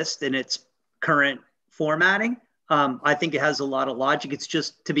that list in its current formatting. I think it has a lot of logic. It's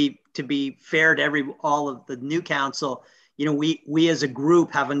just to be fair to all of the new council, we as a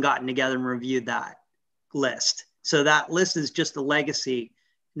group haven't gotten together and reviewed that list. So that list is just a legacy,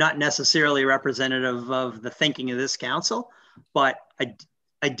 not necessarily representative of the thinking of this council. But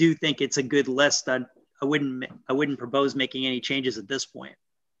I do think it's a good list. I wouldn't propose making any changes at this point.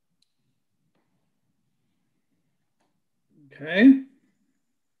 Okay.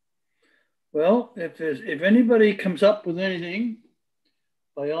 Well, if anybody comes up with anything,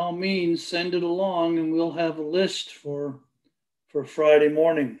 by all means, send it along and we'll have a list for Friday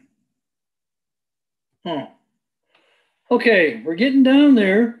morning. Okay, we're getting down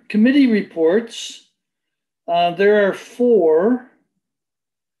there. Committee reports. There are 4.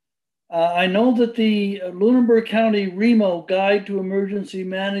 I know that the Lunenburg County REMO Guide to Emergency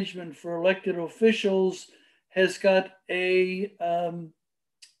Management for Elected Officials has got a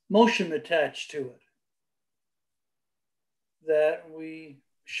motion attached to it that we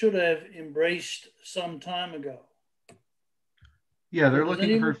should have embraced some time ago. Yeah, they're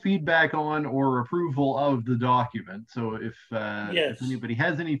looking for feedback on or approval of the document. So if anybody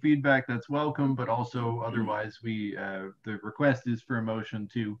has any feedback, that's welcome, but also otherwise the request is for a motion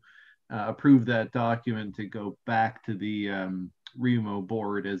to approve that document to go back to the REMO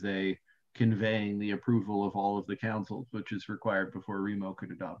board as a conveying the approval of all of the councils, which is required before REMO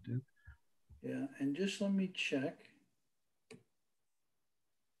could adopt it. Yeah, and just let me check.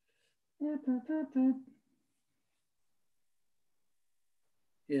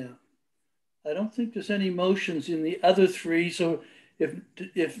 Yeah, I don't think there's any motions in the other 3. So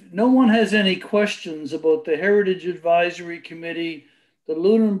if no one has any questions about the Heritage Advisory Committee, the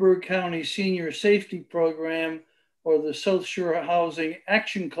Lunenburg County Senior Safety Program, or the South Shore Housing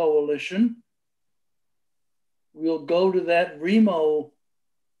Action Coalition, we'll go to that REMO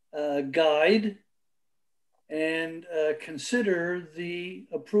guide and consider the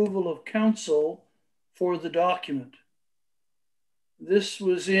approval of council for the document. This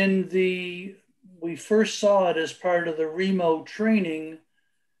was we first saw it as part of the REMO training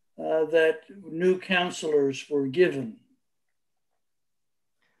that new councilors were given.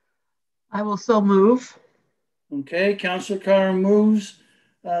 I will so move. Okay, Councillor Carr moves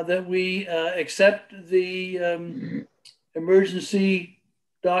that we accept the emergency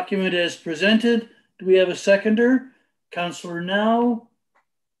document as presented. Do we have a seconder? Councillor Now.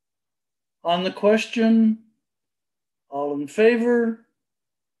 On the question, all in favor?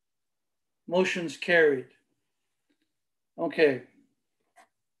 Motion's carried. Okay.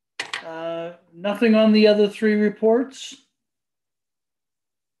 Nothing on the other three reports?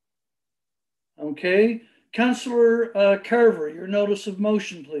 Okay. Councillor Carver, your notice of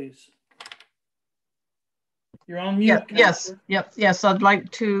motion, please. You're on mute. Yeah, yes. I'd like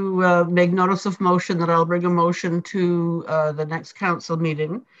to make notice of motion that I'll bring a motion to the next council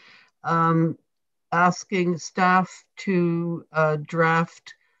meeting, asking staff to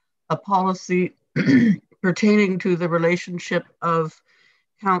draft a policy pertaining to the relationship of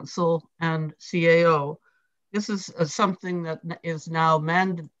council and CAO. This is something that is now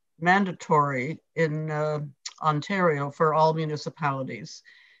mandatory in Ontario for all municipalities.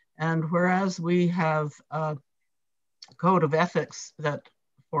 And whereas we have a code of ethics that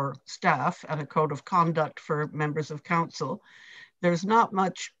for staff and a code of conduct for members of council, there's not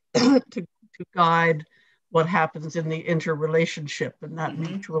much to guide what happens in the interrelationship and that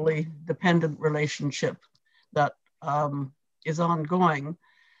mutually dependent relationship that is ongoing.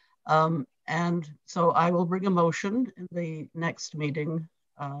 And so I will bring a motion in the next meeting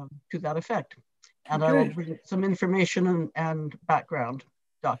to that effect. And I will bring some information and background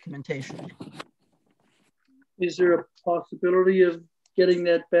documentation. Is there a possibility of getting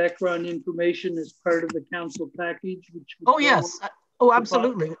that background information as part of the council package? Oh, yes. Oh,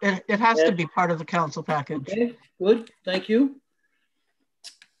 absolutely. It has to be part of the council package. Okay, good. Thank you.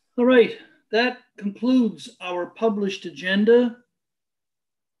 All right. That concludes our published agenda.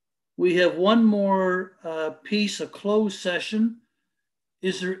 We have one more piece, a closed session.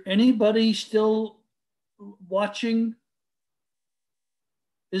 Is there anybody still watching?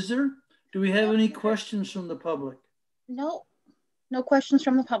 Is there? Do we have any questions from the public? No, no questions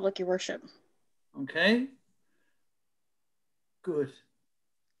from the public, Your Worship. Okay. Good.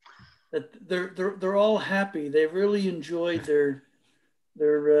 That they're all happy. They really enjoyed their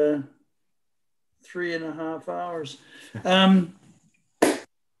 3.5 hours.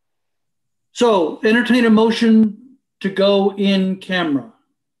 So entertain a motion to go in camera.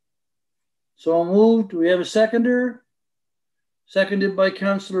 So moved. Do we have a seconder? Seconded by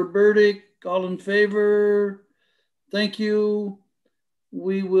Councillor Burdick. All in favor? Thank you.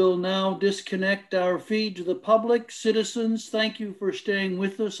 We will now disconnect our feed to the public. Citizens, thank you for staying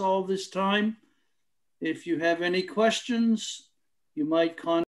with us all this time. If you have any questions, you might contact